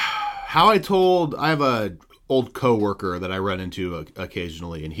have a old coworker that I run into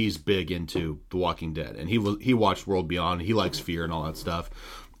occasionally, and he's big into The Walking Dead, and he watched World Beyond. He likes Fear and all that stuff,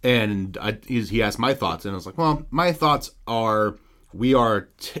 and he asked my thoughts, and I was like, well, my thoughts are.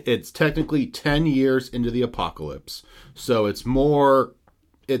 It's technically 10 years into the apocalypse. So it's not,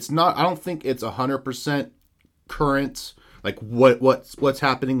 I don't think it's 100% current. Like what's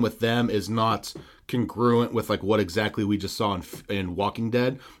happening with them is not congruent with like what exactly we just saw in Walking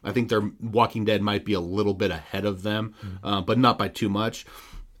Dead. I think their Walking Dead might be a little bit ahead of them, but not by too much.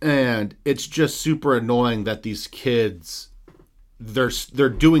 And it's just super annoying that these kids, they're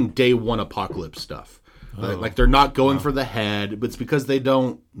doing day one apocalypse stuff. Like they're not going for the head, but it's because they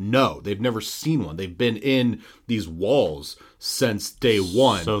don't know. They've never seen one. They've been in these walls since day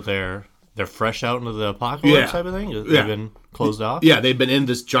one. So they're fresh out into the apocalypse type of thing? They've been closed off? Yeah, they've been in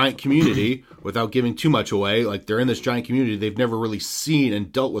this giant community without giving too much away. Like they're in this giant community. They've never really seen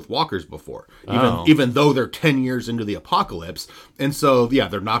and dealt with walkers before, even though they're 10 years into the apocalypse. And so, yeah,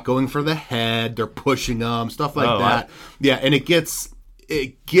 they're not going for the head. They're pushing them, stuff like that. And it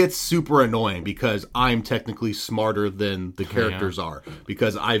gets super annoying because I'm technically smarter than the characters are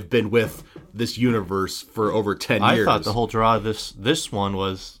because I've been with this universe for over 10 years. I thought the whole draw of this one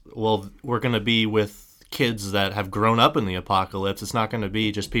was, well, we're going to be with kids that have grown up in the apocalypse. It's not going to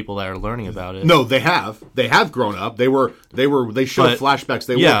be just people that are learning about it. No, they have grown up. They showed flashbacks.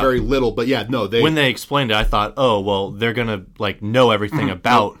 They were very little, but when they explained it, I thought, oh, well, they're going to like know everything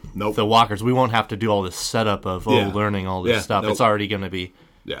about the walkers. We won't have to do all this setup of learning all this stuff. It's already going to be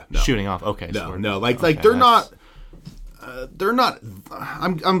shooting off. Okay. They're not I'm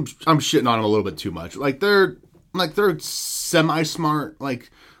shitting on them a little bit too much. They're semi smart.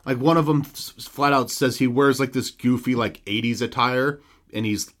 Like one of them flat out says he wears like this goofy like 80s attire and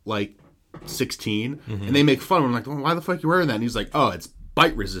he's like 16 and they make fun of him like, well, why the fuck are you wearing that? And he's like, oh, it's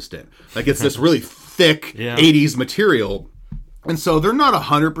bite resistant. Like it's this really thick 80s material. And so they're not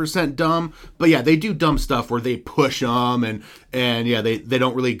 100% dumb, but yeah, they do dumb stuff where they push them and they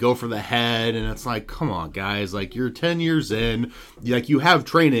don't really go for the head. And it's like, come on guys, like you're 10 years in, like you have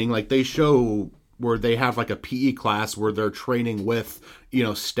training, like they show where they have like a PE class where they're training with,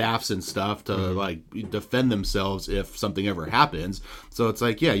 staffs and stuff to like defend themselves if something ever happens. So it's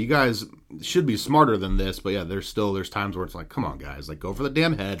like, yeah, you guys should be smarter than this, but yeah, there's times where it's like, come on guys, like go for the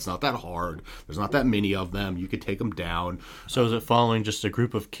damn head. It's not that hard. There's not that many of them. You could take them down. So is it following just a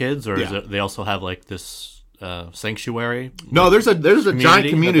group of kids or is it, they also have like this sanctuary? No, there's a giant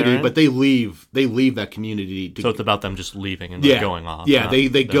community, but they leave that community. So it's about them just leaving and going off. Yeah,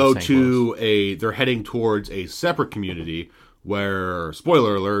 they go to they're heading towards a separate community where,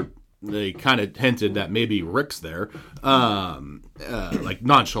 spoiler alert, they kind of hinted that maybe Rick's there, like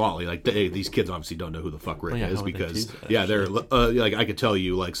nonchalantly, like these kids obviously don't know who the fuck Rick is because they're like I could tell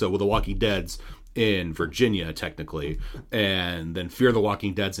you like so with The Walking Dead's in Virginia technically, and then Fear the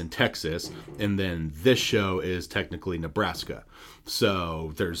Walking Dead's in Texas, and then this show is technically Nebraska.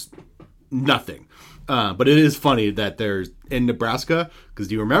 So there's nothing. But it is funny that there's in Nebraska because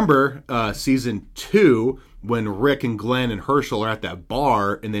do you remember season 2 when Rick and Glenn and Herschel are at that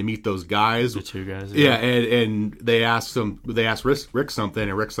bar and they meet those guys? The 2 guys. Yeah, and they ask Rick something,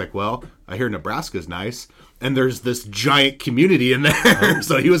 and Rick's like, well, I hear Nebraska's nice. And there's this giant community in there.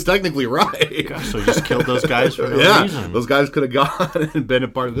 So he was technically right. Gosh, so he just killed those guys for no reason. Those guys could have gone and been a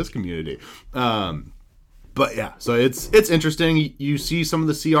part of this community. But yeah, so it's interesting. You see some of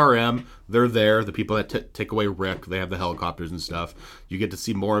the CRM. They're there. The people that take away Rick. They have the helicopters and stuff. You get to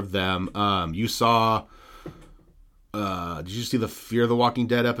see more of them. You saw... did you see the Fear the Walking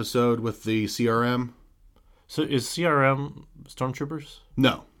Dead episode with the CRM? So is CRM Stormtroopers?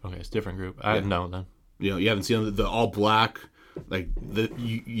 No. Okay, it's a different group. I didn't know then. You haven't seen the all black, like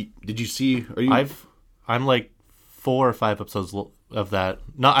did you see? I'm like 4 or 5 episodes of that.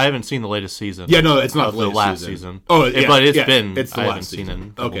 No, I haven't seen the latest season. Yeah, no, it's not of the latest last season. season. Oh, yeah, but it's yeah, been. It's the I last haven't seen it. season. In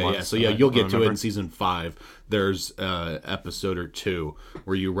a couple Okay, months, yeah. So yeah, I you'll get to it remember. in season 5. There's episode or 2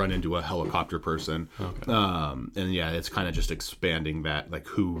 where you run into a helicopter person, and yeah, it's kind of just expanding that, like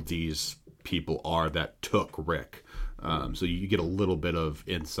who these people are that took Rick. So you get a little bit of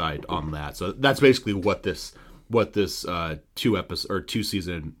insight on that. So that's basically what this 2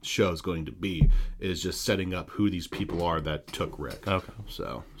 season show is going to be, is just setting up who these people are that took Rick. Okay.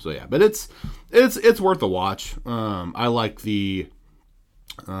 So yeah, but it's worth a watch. I like the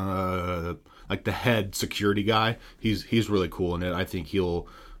head security guy. He's really cool in it. I think he'll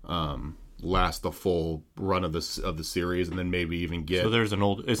last the full run of the series, and then maybe even get. So there's an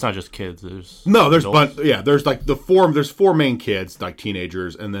old. It's not just kids. There's there's like there's 4 main kids, like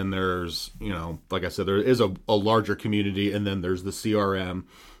teenagers, and then there's, like I said, there is a larger community, and then there's the CRM,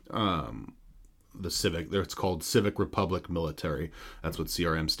 the civic. It's called Civic Republic Military. That's what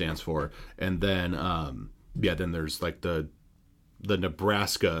CRM stands for. And then then there's like the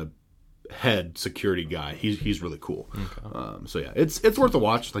Nebraska head security guy. He's really cool. Okay. So yeah, it's worth a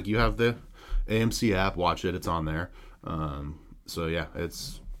watch. Like, you have the AMC app, watch it. It's on there. So yeah,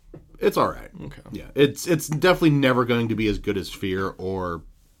 it's all right. Okay. Yeah, it's definitely never going to be as good as Fear or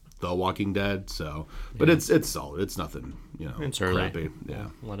The Walking Dead. So, but it's solid. It's nothing, It's early. crappy. Yeah.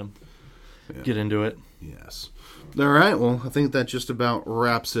 Let them get into it. Yes. All right. Well, I think that just about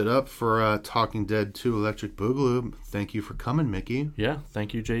wraps it up for Talking Dead 2 Electric Boogaloo. Thank you for coming, Mickey. Yeah.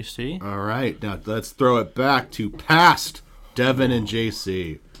 Thank you, JC. All right. Now let's throw it back to past Devin and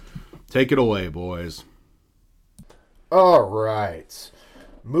JC. Take it away, boys. All right.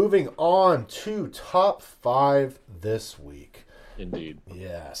 Moving on to top 5 this week. Indeed.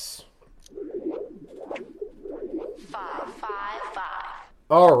 Yes. 5, 5, 5.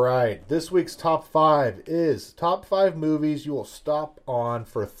 All right. This week's top 5 is top 5 movies you will stop on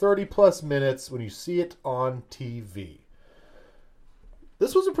for 30 plus minutes when you see it on TV.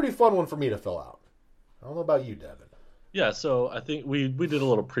 This was a pretty fun one for me to fill out. I don't know about you, Devin. Yeah, so I think we did a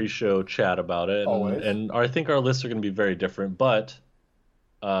little pre-show chat about it, Always. and I think our lists are going to be very different, but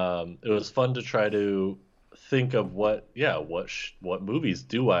it was fun to try to think of what movies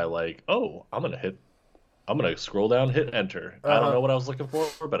do I like. Oh, I'm gonna scroll down, hit enter. I don't know what I was looking for,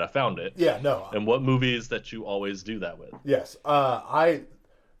 but I found it. Yeah, no. And what movies that you always do that with? Yes.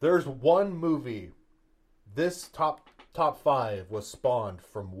 There's one movie. This top 5 was spawned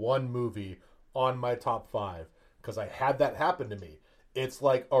from one movie on my top 5. Because I had that happen to me. It's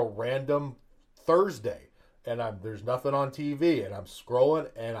like a random Thursday, and there's nothing on TV, and I'm scrolling,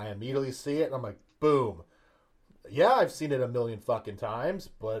 and I immediately see it, and I'm like, boom. Yeah, I've seen it a million fucking times,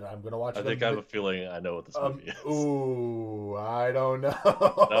 but I'm gonna watch it. I think I have a feeling I know what this movie is. Ooh, I don't know.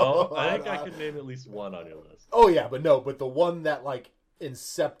 No, I think I could name at least one on your list. Oh yeah, but the one that like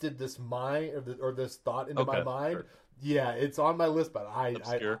incepted this mind or this thought into my mind. Sure. Yeah, it's on my list, but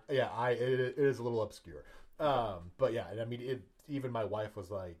Obscure. it is a little obscure. But yeah, I mean, even my wife was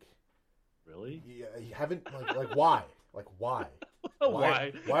like, "Really? Yeah, you haven't like why? Like why?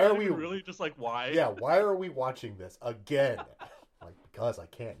 Why? Why are we really just like why? Yeah, why are we watching this again? Like, because I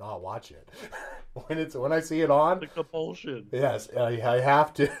can't not watch it when I see it on. The compulsion. Yes, I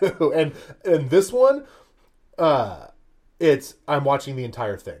have to. and this one, I'm watching the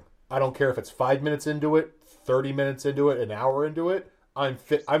entire thing. I don't care if it's 5 minutes into it, 30 minutes into it, an hour into it.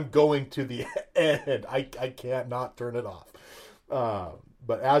 I'm going to the end. I can't not turn it off.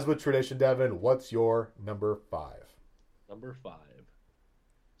 But as with tradition, Devin, what's your number 5? Number 5,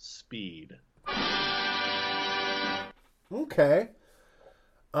 Speed. Okay.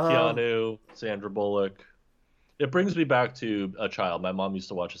 Keanu, Sandra Bullock. It brings me back to a child. My mom used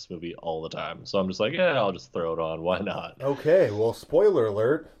to watch this movie all the time. So I'm just like, yeah, I'll just throw it on. Why not? Okay, well, spoiler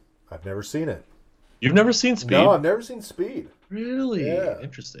alert. I've never seen it. You've never seen Speed? No, I've never seen Speed. Really? Yeah.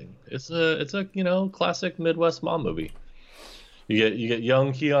 Interesting. It's a classic Midwest mom movie. You get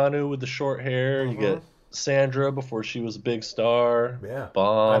young Keanu with the short hair. You get Sandra before she was a big star. Yeah.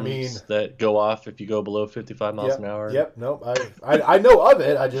 Bombs that go off if you go below 55 miles an hour. Yep. Nope. I know of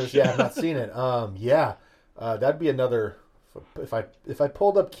it. I just have not seen it. That'd be another. If I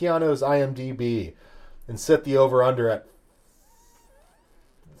pulled up Keanu's IMDb and set the over under at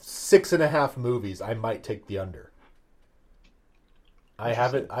 6.5 movies, I might take the under. I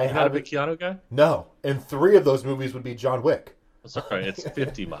haven't. You're not a big Keanu guy? No, and 3 of those movies would be John Wick. Sorry, it's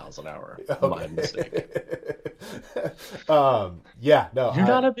 50 miles an hour. Okay. My mistake. Yeah, no. You're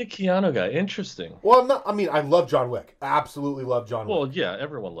not a big Keanu guy. Interesting. Well, I'm not. I mean, I love John Wick. I absolutely love John Wick. Well, yeah,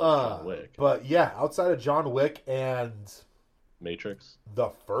 everyone loves John Wick. But yeah, outside of John Wick and Matrix. the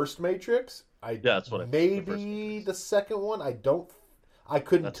first Matrix, that's what I think, the first maybe Matrix. the second one. I don't I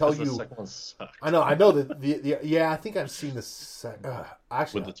couldn't That's tell 'cause you. The second one sucked. I know the yeah. I think I've seen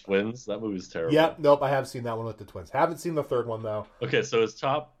actually With the twins, that movie's terrible. Yep, nope. I have seen that one with the twins. Haven't seen the third one though. Okay, so his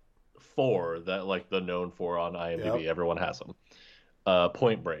top 4 that like the known 4 on IMDb, Yep. everyone has them.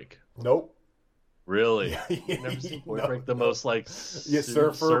 Point Break. Nope. Really? You've never seen Point No, Break? The most like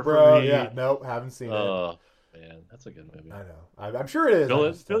Surfer, bro. Yeah, nope. Haven't seen it. Oh man, that's a good movie. I know. I'm sure it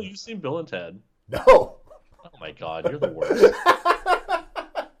is. Bill, you've seen Bill and Ted? No. Oh my god, you're the worst.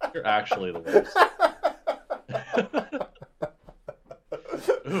 You're actually the worst.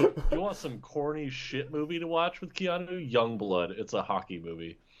 Ooh, you want some corny shit movie to watch with Keanu? Youngblood. It's a hockey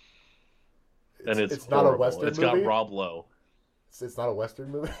movie. And it's not a horrible. Western It's movie? got Rob Lowe It's not a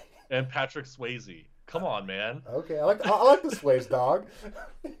Western movie. and Patrick Swayze. Come on, man. Okay, I like the Sways dog.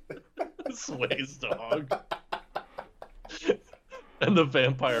 Swayze dog. And the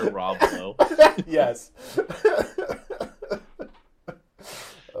vampire Rob Lowe. Yes.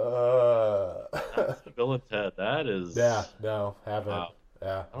 Bill and Ted. That is. Yeah. No, haven't. Wow.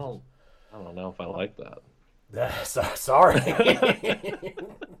 Yeah. I don't know if I like that. Sorry.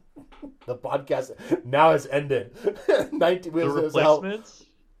 The podcast now has ended. 19 The was out. Replacements,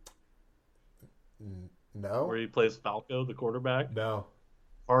 No. where he plays Falco, the quarterback. No.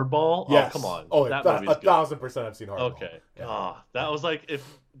 Hardball. Yes. Oh, come on. Oh, that movie's good. 1,000% I've seen Hardball. Okay. Yeah. Ah, that was like if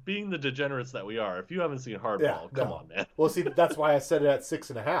being the degenerates that we are. If you haven't seen Hardball, Yeah, come no. on, man. Well, see, that's why I set it at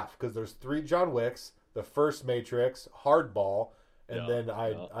 6.5 because there's 3 John Wicks, the first Matrix, Hardball, and Yeah, then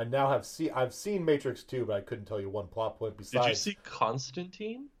I now have I've seen Matrix 2, but I couldn't tell you one plot point besides. Did you see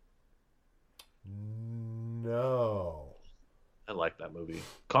Constantine? No. I like that movie.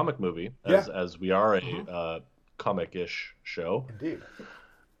 Comic movie, Yeah. as we are a comic-ish show. Indeed.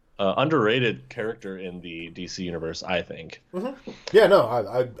 Underrated character in the DC universe, I think. Yeah, no,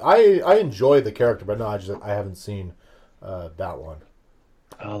 I enjoy the character, but no, I haven't seen that one.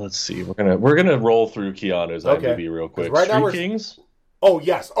 Oh, let's see. We're gonna roll through Keanu's Okay. IMDb real quick. Right now Street we're- Kings. Oh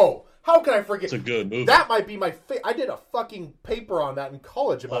yes. Oh, how can I forget? It's a good movie. That might be my I did a fucking paper on that in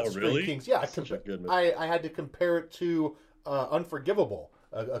college about Oh, Street really? Kings. Yeah, That's such a good movie. I had to compare it to Unforgivable,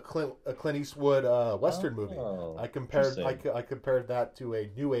 a Clint Eastwood Western movie. Oh, I compared interesting. I compared that to a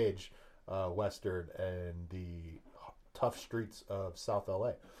New Age Western and the tough streets of South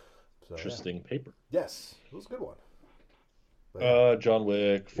LA. So, Interesting paper. yeah. Yes, it was a good one. But, John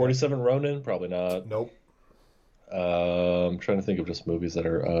Wick, 47 Ronin, probably not. nope. I'm trying to think of just movies that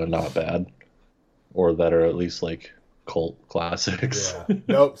are not bad, or that are at least like cult classics. Yeah.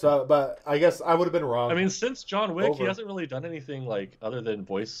 Nope. So, but I guess I would have been wrong. I mean, since John Wick, he Over. hasn't really done anything like other than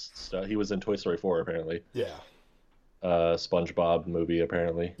voice stuff. He was in Toy Story 4 apparently. yeah. SpongeBob movie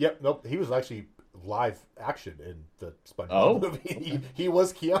apparently. Yep. Nope. He was actually live action in the SpongeBob Oh. movie. He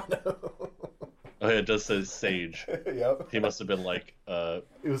was Keanu. Oh, it does say Sage. Yep. He must have been like It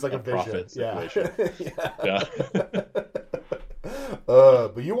was like a vision. profit Yeah. situation. Yeah. Yeah.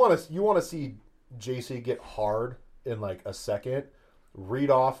 But you want to see JC get hard in like a second? Read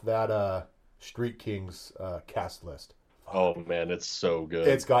off that Street Kings cast list. Oh man, it's so good.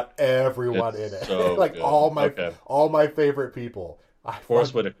 It's got everyone It's in it. so like good. all my Okay. favorite people.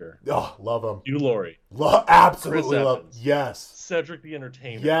 Forrest Whitaker, Oh, love them. Hugh Laurie, Absolutely Chris love. Evans. Yes. Cedric the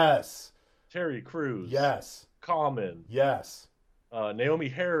Entertainer, Yes. Terry Crews, Yes. Common, Yes. Naomi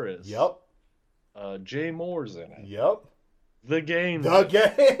Harris, Yep. Jay Moore's in it. Yep. The Game. The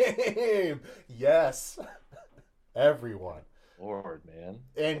Game. Yes. Everyone. Lord, man.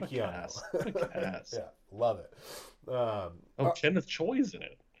 And What a Keanu. cast. What a cast. Yeah, love it. Kenneth Choi's in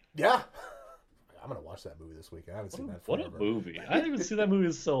it. Yeah. I'm gonna watch that movie this week. I haven't seen that What forever. a movie. I didn't even see that movie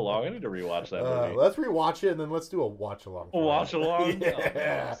in so long. I need to rewatch that movie. Let's rewatch it and then let's do a watch along. A watch along?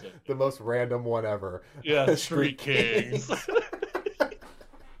 Yeah, Oh, the most random one ever. Yeah, Street Kings.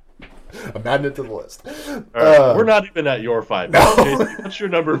 I'm adding it to the list. All right, we're not even at your 5. No. Jason, what's your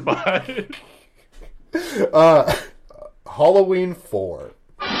number 5? Halloween 4.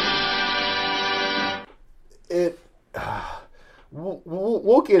 It.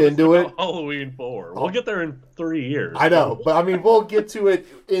 We'll get into it. Halloween 4. We'll get there in 3 years. I know, but I mean, we'll get to it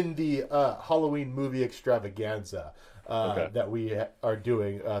in the Halloween movie extravaganza that we are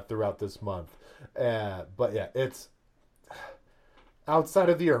doing throughout this month. But yeah, it's outside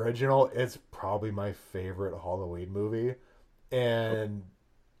of the original, it's probably my favorite Halloween movie. And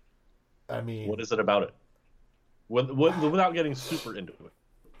I mean, What is it about it? Without getting super into it.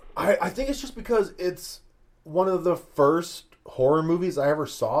 I think it's just because it's one of the first horror movies I ever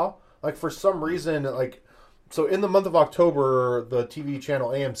saw. Like, for some reason, like, so in the month of October, the TV channel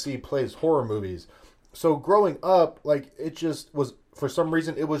AMC plays horror movies. So growing up, like, it just was, for some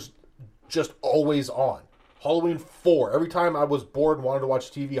reason, it was just always on. Halloween 4. Every time I was bored and wanted to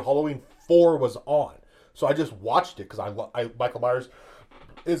watch TV, Halloween 4 was on. So I just watched it because Michael Myers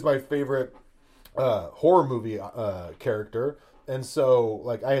is my favorite horror movie character. And so,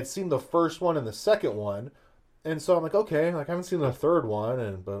 like, I had seen the first one and the second one. And so I'm like, okay, like, I haven't seen the third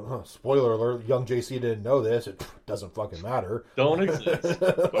one. But spoiler alert, young JC didn't know this. It doesn't fucking matter. Don't exist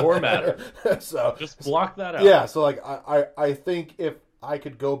or matter. So just block that out. Yeah, so, like, I think if I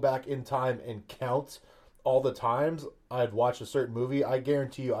could go back in time and count all the times I'd watch a certain movie, I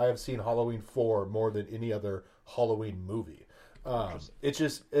guarantee you I have seen Halloween 4 more than any other Halloween movie. It's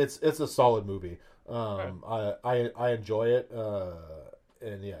a solid movie. I enjoy it,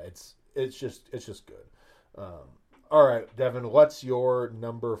 and yeah, it's just good. All right, Devin, what's your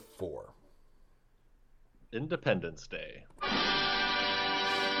number 4? Independence Day.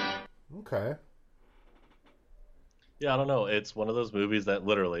 Okay. Yeah, I don't know. It's one of those movies that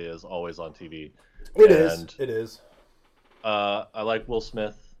literally is always on TV. It is. I like Will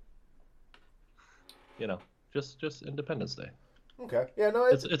Smith. You know, just Independence Day. Okay. Yeah, no,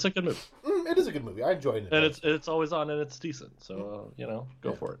 it's a good movie. It is a good movie. I enjoyed it. And it's always on and it's decent. So,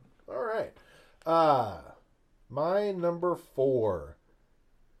 go for it. All right. My number 4,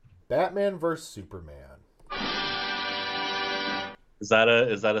 Batman vs Superman. Is that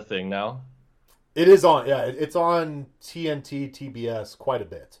a thing now? It is on. Yeah, it's on TNT, TBS quite a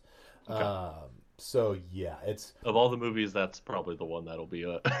bit. Okay. So yeah, it's of all the movies, that's probably the one that'll be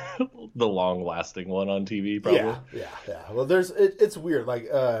the long-lasting one on TV. Probably. Yeah. Well, it's weird. Like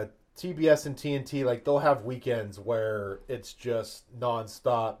TBS and TNT, like they'll have weekends where it's just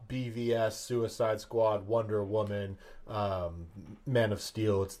nonstop BVS, Suicide Squad, Wonder Woman, Man of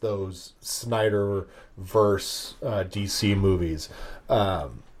Steel. It's those Snyder verse DC movies.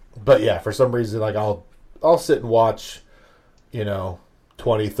 But yeah, for some reason, like I'll sit and watch,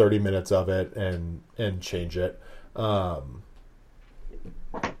 20, 30 minutes of it and change it.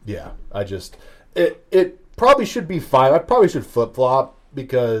 Yeah, it probably should be 5. I probably should flip flop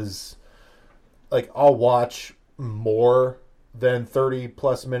because like I'll watch more than 30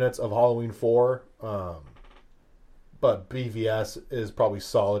 plus minutes of Halloween 4. But BVS is probably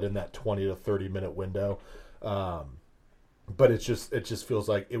solid in that 20 to 30 minute window. But it just feels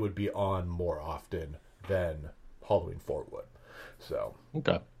like it would be on more often than Halloween 4 would. So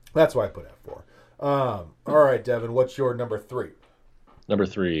okay, that's why I put it at 4. All right, Devin, what's your number 3? Number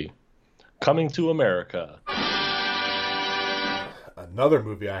 3, Coming to America. Another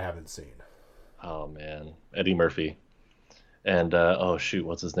movie I haven't seen. Oh man, Eddie Murphy, and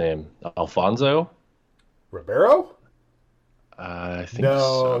what's his name? Alfonso Ribeiro? I think no,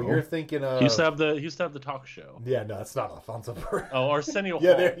 so. You're thinking of. He used to have the talk show. Yeah, no, it's not Alfonso. Oh, Arsenio Hall.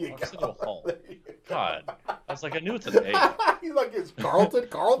 Yeah, there you Arsenio go. Hall. God, I was like, I knew it's an A. He's like, is Carlton?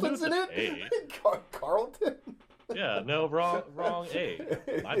 Carlton's in it? A. Carlton? Yeah, no, wrong A.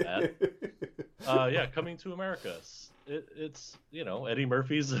 My bad. Yeah, Coming to America. It's Eddie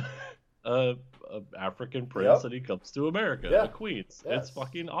Murphy's a African prince and he comes to America, the Queens. Yes. It's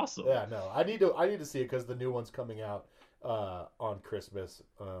fucking awesome. Yeah, no, I need to see it because the new one's coming out on Christmas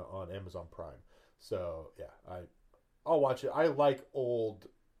on Amazon Prime. So yeah, I'll watch it. I like old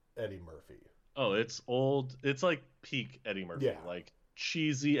Eddie Murphy. Oh, it's old. It's like peak Eddie Murphy. Yeah. Like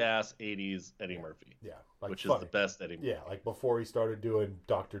cheesy ass 80s Eddie Murphy. Yeah. Like which funny. is the best Eddie Murphy. Yeah, like before he started doing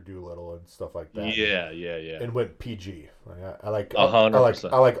Dr. Dolittle and stuff like that. Yeah. And went PG. I like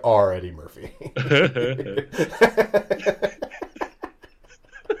 100%. I like R Eddie Murphy. God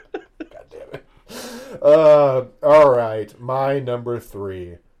damn it. All right, my number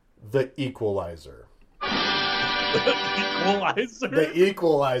 3, The Equalizer. Equalizer? The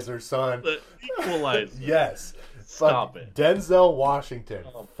Equalizer, son. The Equalizer. Yes. Stop it. Denzel Washington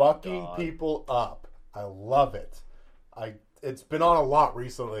fucking God. people up. I love it. It's been on a lot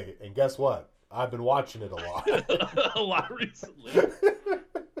recently, and guess what? I've been watching it a lot. A lot recently.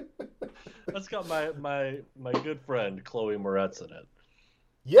 That's got my good friend Chloe Moretz in it.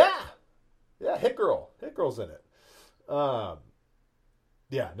 Yeah, Hit Girl's in it.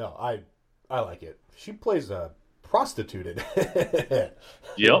 Yeah, no, I like it. She plays a prostitute in it.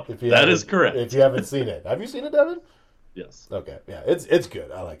 Yep, that is correct. If you haven't seen it, have you seen it, Devin? Yes. Okay, yeah, it's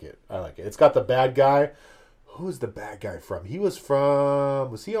good. I like it. It's got the bad guy. Who's the bad guy from?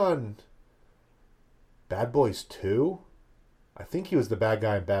 Was he on Bad Boys 2? I think he was the bad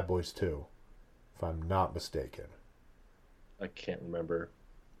guy in Bad Boys 2, if I'm not mistaken. I can't remember.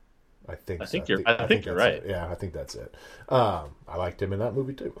 I think you're right. It. Yeah, I think that's it. I liked him in that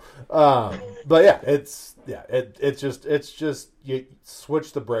movie too. But yeah, it's just you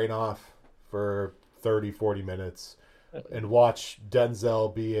switch the brain off for 30, 40 minutes and watch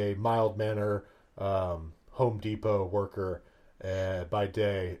Denzel be a mild-mannered Home Depot worker by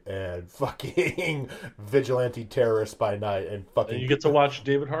day and fucking vigilante terrorist by night, and fucking. And you get to watch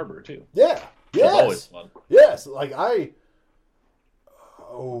David Harbour too. Yeah. Which is always Yes. fun. Yes. Like I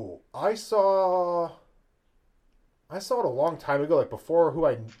saw it a long time ago, like before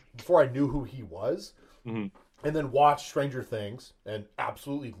I knew who he was, Mhm. and then watched Stranger Things and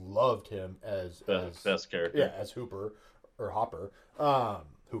absolutely loved him as Best character. yeah, as Hooper or Hopper.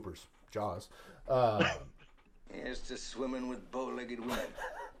 Hooper's Jaws. Here's to swimming with bow-legged women.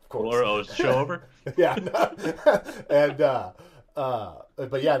 Of course. Or is the show over? Yeah. And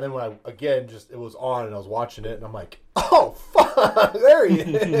but yeah, then when I again just it was on and I was watching it and I'm like, oh fuck, there he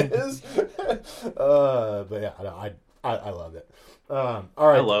is. But yeah, I love it. All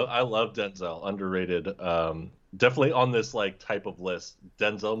right. I love Denzel. Underrated. Definitely on this like type of list.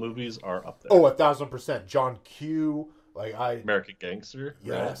 Denzel movies are up there. Oh, 1,000%. John Q. Like American Gangster.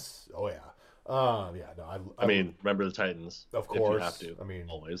 Yes. Right? Oh yeah. Yeah. No. I mean, Remember the Titans. Of If course. you have to. I mean,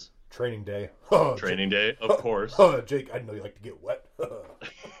 always. Training Day. Training Day, of course. Jake, I know you like to get wet.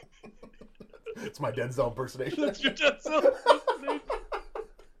 It's my Denzel impersonation. That's your Denzel impersonation.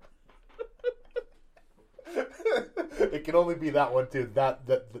 It can only be that one too. That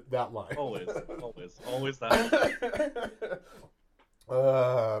line. Always that.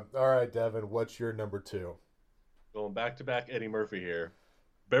 All right, Devin. What's your number 2? Going back to back Eddie Murphy here.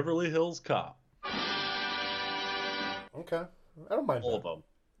 Beverly Hills Cop. Okay, I don't mind All that. of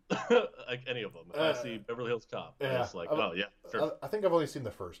them. Like any of them. I see Beverly Hills Cop. Yeah, I'm just like, oh yeah, sure. I think I've only seen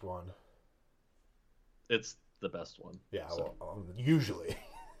the first one. It's the best one. Yeah, So, well, usually.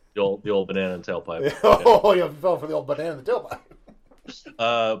 the old banana and tailpipe. Oh, you fell for the old banana in the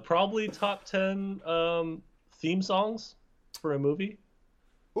tailpipe. Probably top 10 theme songs for a movie.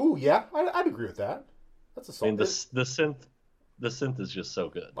 Ooh, yeah, I'd agree with that. That's a I song. mean, the synth is just so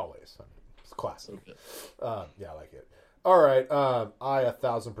good. Always. I mean, it's classic. So good. Yeah, I like it. All right, I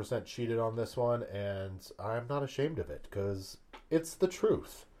 1,000% cheated on this one, and I'm not ashamed of it because it's the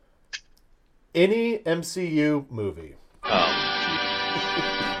truth. Any MCU movie. Oh,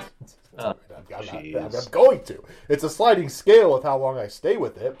 I'm jeez. going to. It's a sliding scale with how long I stay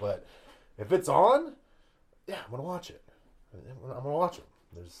with it, but if it's on, yeah, I'm gonna watch it. I'm gonna watch it.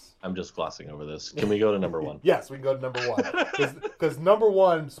 I'm just glossing over this. Can we go to number 1? Yes, we can go to number 1 because number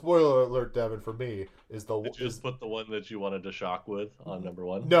 1, spoiler alert, Devin, for me is the. Did you just put the one that you wanted to shock with on number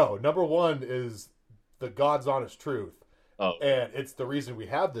 1? No, number 1 is the God's honest truth. Oh, And it's the reason we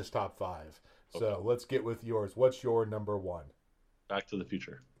have this top 5. So Okay. let's get with yours. What's your number 1? Back to the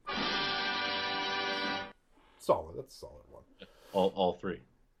Future. Solid. That's a solid one. All 3.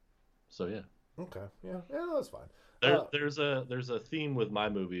 So yeah. Okay. Yeah, that's fine. There's a theme with my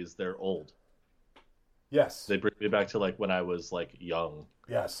movies. They're old. Yes. They bring me back to like when I was like young.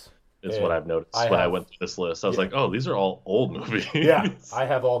 Yes. Is And what I've noticed I when I have- went through this list. I was Yeah. like, oh, these are all old movies. Yeah, I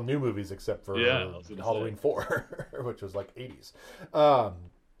have all new movies except for Yeah, I was gonna Halloween say. 4, which was like 80s.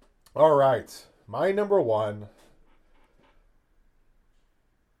 All right. My number 1,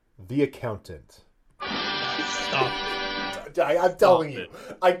 The Accountant. Stop. I'm telling you, it.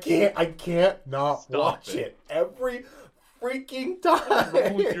 I can't not Stop watch it. it every freaking What's wrong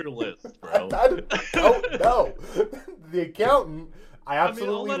time. with your list, bro? I don't know. The Accountant, I I mean,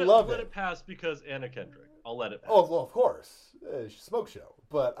 absolutely I'll love let it. it pass because Anna Kendrick. I'll let it pass. Oh, well, of course. Smoke show.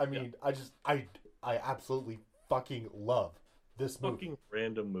 But, I mean, I absolutely fucking love this movie. Fucking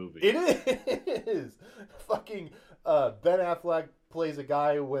random movie. It is. Fucking Ben Affleck plays a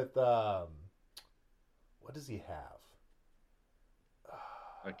guy with, what does he have?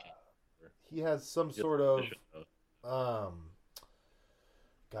 I can't. He has some sort of, God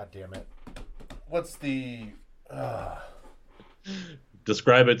damn it. What's the,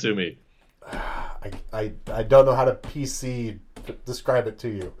 Describe it to me. I don't know how to describe it to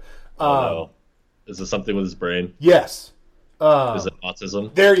you. Oh, no. Is it something with his brain? Yes. Is it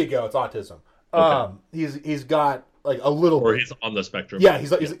autism? There you go. It's autism. Okay. He's got like a little Or bit. he's on the spectrum? Yeah,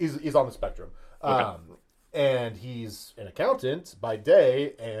 he's on the spectrum. Okay. And he's an accountant by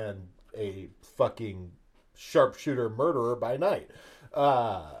day and a fucking sharpshooter murderer by night.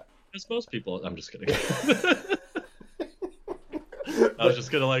 As most people. I'm just kidding. I was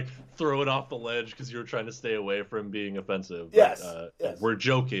just gonna like throw it off the ledge because you were trying to stay away from being offensive. But, Yes. We're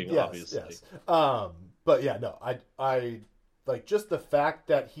joking, Yes, obviously. yes. But yeah, no, I like just the fact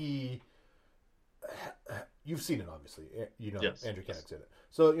that you've seen it, obviously. You know, Yes. Andrew Kennick's in it.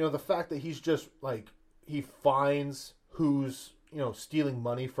 So, the fact that he's just like, he finds who's, stealing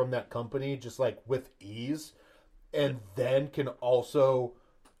money from that company just like with ease, and then can also,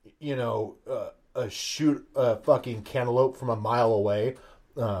 shoot a fucking cantaloupe from a mile away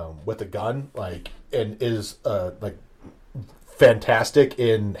with a gun, like, and is like fantastic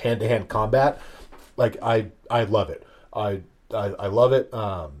in hand-to-hand combat. Like, I love it. I love it.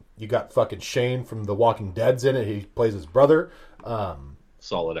 You got fucking Shane from The Walking Dead's in it. He plays his brother.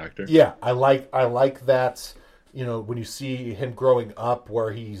 Solid actor. Yeah, I like that. You know, when you see him growing up,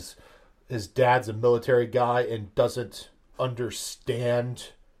 where his dad's a military guy and doesn't understand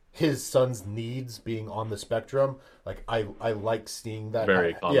his son's needs being on the spectrum. Like, I like seeing that.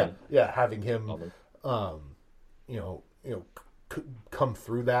 Very common. Yeah, having him, come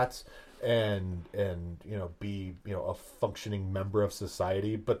through that and be a functioning member of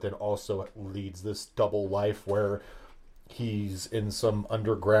society, but then also leads this double life where he's in some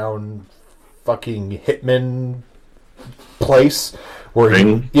underground fucking hitman place where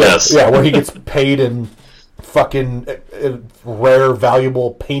where he gets paid in fucking rare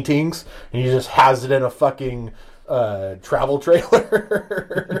valuable paintings, and he just has it in a fucking travel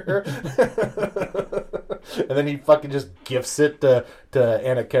trailer. And then he fucking just gifts it to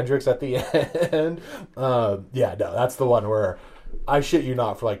Anna Kendricks at the end. That's the one where, I shit you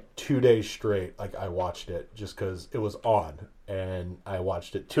not, for like 2 days straight, like, I watched it just because it was on, and I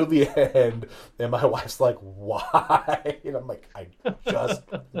watched it till the end, and my wife's like, why? And I'm like, I just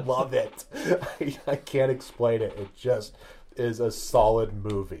love it. I can't explain it. It just is a solid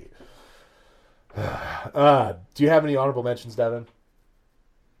movie. Do you have any honorable mentions, Devin?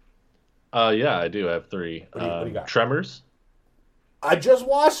 Yeah, I do. I have 3. What do you got? Tremors. I just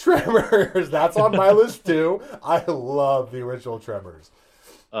watched Tremors. That's on my list too. I love the original Tremors.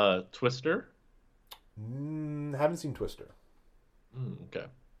 Twister. Haven't seen Twister. Okay.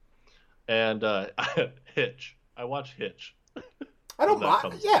 And Hitch. I watch Hitch. I don't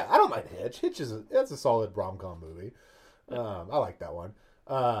mind. Yeah, I don't mind Hitch. Hitch that's a solid rom-com movie. I like that one.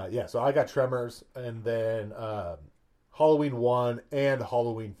 So I got Tremors, and then Halloween 1 and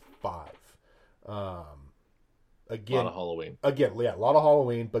Halloween 5. Again, a lot of Halloween. Again, yeah, a lot of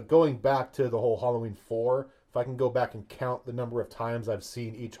Halloween. But going back to the whole Halloween 4, if I can go back and count the number of times I've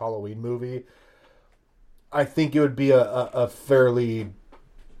seen each Halloween movie, I think it would be a fairly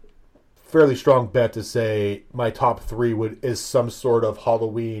strong bet to say my top 3 is some sort of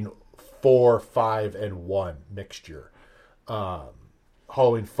Halloween 4, 5, and 1 mixture.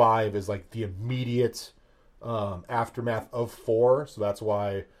 Halloween 5 is like the immediate aftermath of 4, so that's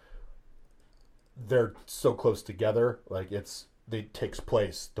why they're so close together. Like, it takes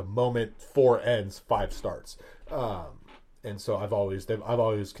place the moment 4 ends, 5 starts, and so I've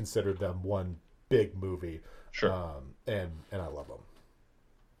always considered them one big movie. Sure. And I love them.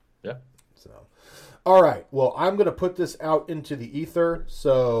 Yeah. So, all right. Well, I'm gonna put this out into the ether,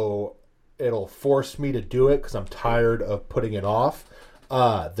 so it'll force me to do it because I'm tired of putting it off.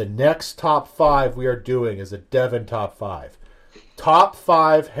 The next top 5 we are doing is a Devin top 5. Top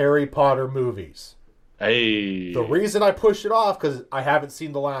 5 Harry Potter movies. Hey. The reason I pushed it off because I haven't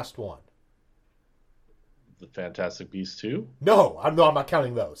seen the last one. The Fantastic Beasts 2? No, I'm not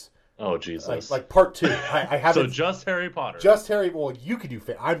counting those. Oh, Jesus. Like part 2. I haven't. So just Harry Potter. Just Harry. Well, you could do.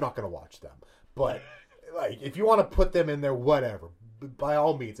 I'm not going to watch them, but like, if you want to put them in there, whatever. By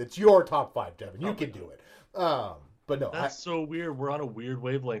all means, it's your top 5, Devin. You can do it. But no, that's so weird. We're on a weird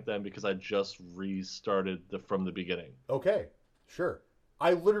wavelength then, because I just restarted from the beginning. Okay, sure.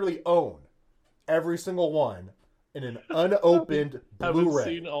 I literally own every single one in an unopened Blu-ray. I haven't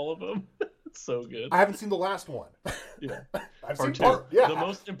seen all of them. It's so good. I haven't seen the last one. Yeah. I've part seen part 2. Yeah, the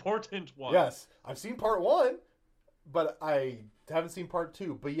most important one. Yes, I've seen part 1, but I haven't seen part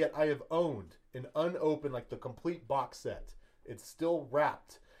 2. But yet I have owned an unopened, like the complete box set. It's still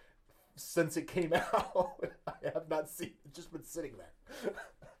wrapped since it came out. I have not seen it. It's just been sitting there.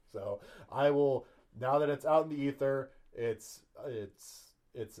 So I will, now that it's out in the ether, it's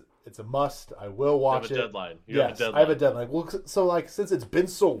a must. I will watch it. You have a deadline. I have a deadline. Well, so like, since it's been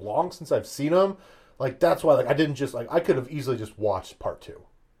so long since I've seen them, like, that's why, like, I didn't just, like, I could have easily just watched part 2.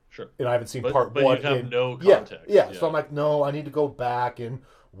 Sure. And I haven't seen part 1. But you have no context. Yeah. So I'm like, no, I need to go back and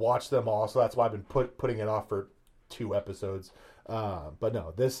watch them all. So that's why I've been putting it off for 2 episodes. But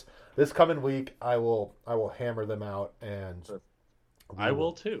no, this coming week I will hammer them out, and I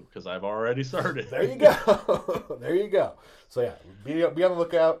will too, because I've already started. There you go. There you go. So yeah, be on the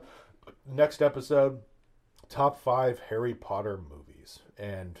lookout. Next episode, top 5 Harry Potter movies.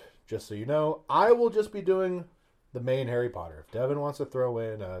 And just so you know, I will just be doing the main Harry Potter. If Devin wants to throw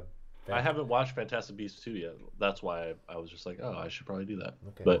in I haven't watched Fantastic Beasts 2 yet. That's why I was just like, oh, I should probably do that.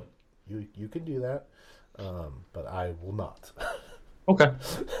 Okay, but you can do that, but I will not. Okay.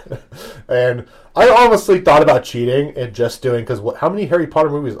 And I honestly thought about cheating and just doing, because how many Harry Potter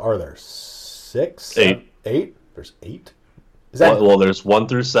movies are there? 6? 8. 8? There's 8? Is that Well, there's 1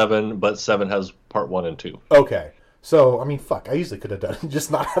 through 7, but 7 has part 1 and 2. okay? So I mean, fuck. I easily could have done it,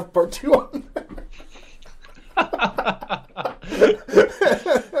 just not have part 2 on there.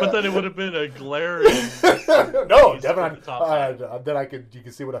 But then it would have been a glaring. No, piece Devin. at the top half. Then you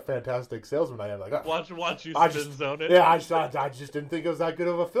can see what a fantastic salesman I am. Like, oh, Watch you I spin just, zone it. yeah, I just didn't think it was that good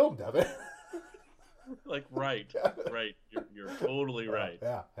of a film, Devin. Like right. You're totally right.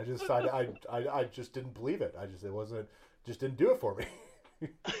 Yeah, I just didn't believe it. Just didn't do it for me.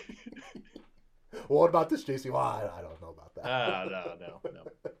 Well, what about this, JC? Well, I don't know about that.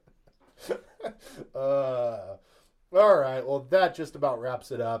 No. All right. Well, that just about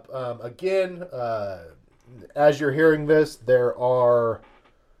wraps it up. Again, as you're hearing this, there are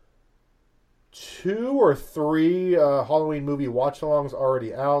 2 or 3 Halloween movie watch-alongs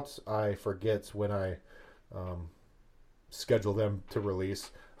already out. I forget when I schedule them to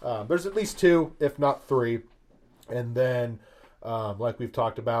release. There's at least 2, if not 3. And then, like we've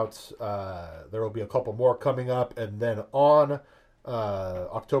talked about, there will be a couple more coming up. And then on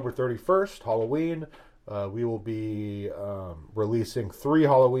October 31st, Halloween, we will be releasing 3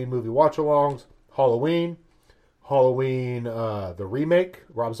 Halloween movie watch-alongs. Halloween, the remake,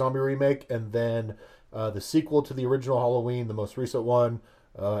 Rob Zombie remake, and then the sequel to the original Halloween, the most recent one,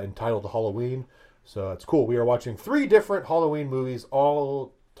 entitled Halloween. So it's cool. We are watching 3 different Halloween movies,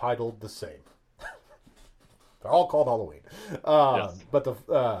 all titled the same. They're all called Halloween. Yes. But the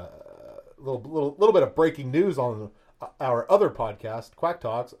little bit of breaking news on our other podcast, Quack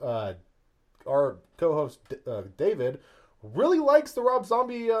Talks. Our co-host David really likes the Rob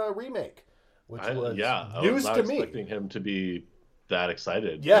Zombie remake, which was news I was not to me. expecting him to be that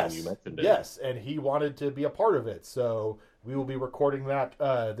excited Yes, when you mentioned it. yes, and he wanted to be a part of it. So we will be recording that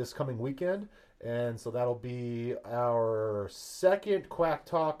this coming weekend, and so that'll be our second Quack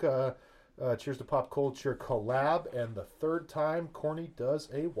Talk Cheers to Pop Culture collab, and the 3rd time Corny does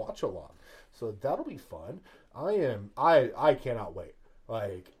a watch along. So that'll be fun. I cannot wait.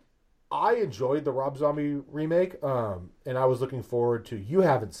 Like, I enjoyed the Rob Zombie remake, and I was looking forward to. You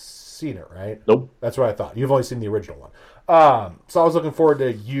haven't seen it, right? Nope. That's what I thought. You've only seen the original one. So I was looking forward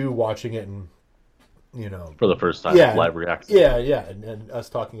to you watching it and, For the first time, live reaction. Yeah, and us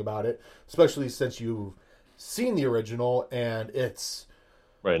talking about it, especially since you've seen the original and it's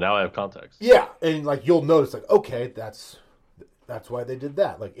Right, now I have context. yeah, and like you'll notice like okay, that's why they did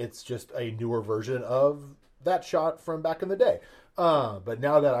that. Like it's just a newer version of that shot from back in the day. But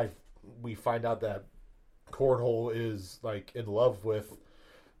now that we find out that Cornhole is like in love with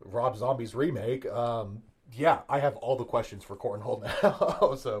Rob Zombie's remake, yeah, I have all the questions for Cornhole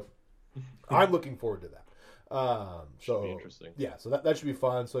now. So I'm looking forward to that. Should be interesting. Yeah, so that should be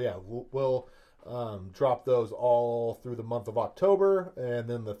fun. So yeah, we'll drop those all through the month of October, and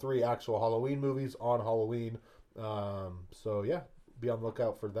then the 3 actual Halloween movies on Halloween. So yeah, be on the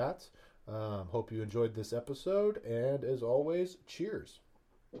lookout for that. Hope you enjoyed this episode, and as always, cheers.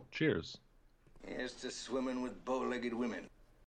 Cheers. Here's to swimming with bow-legged women.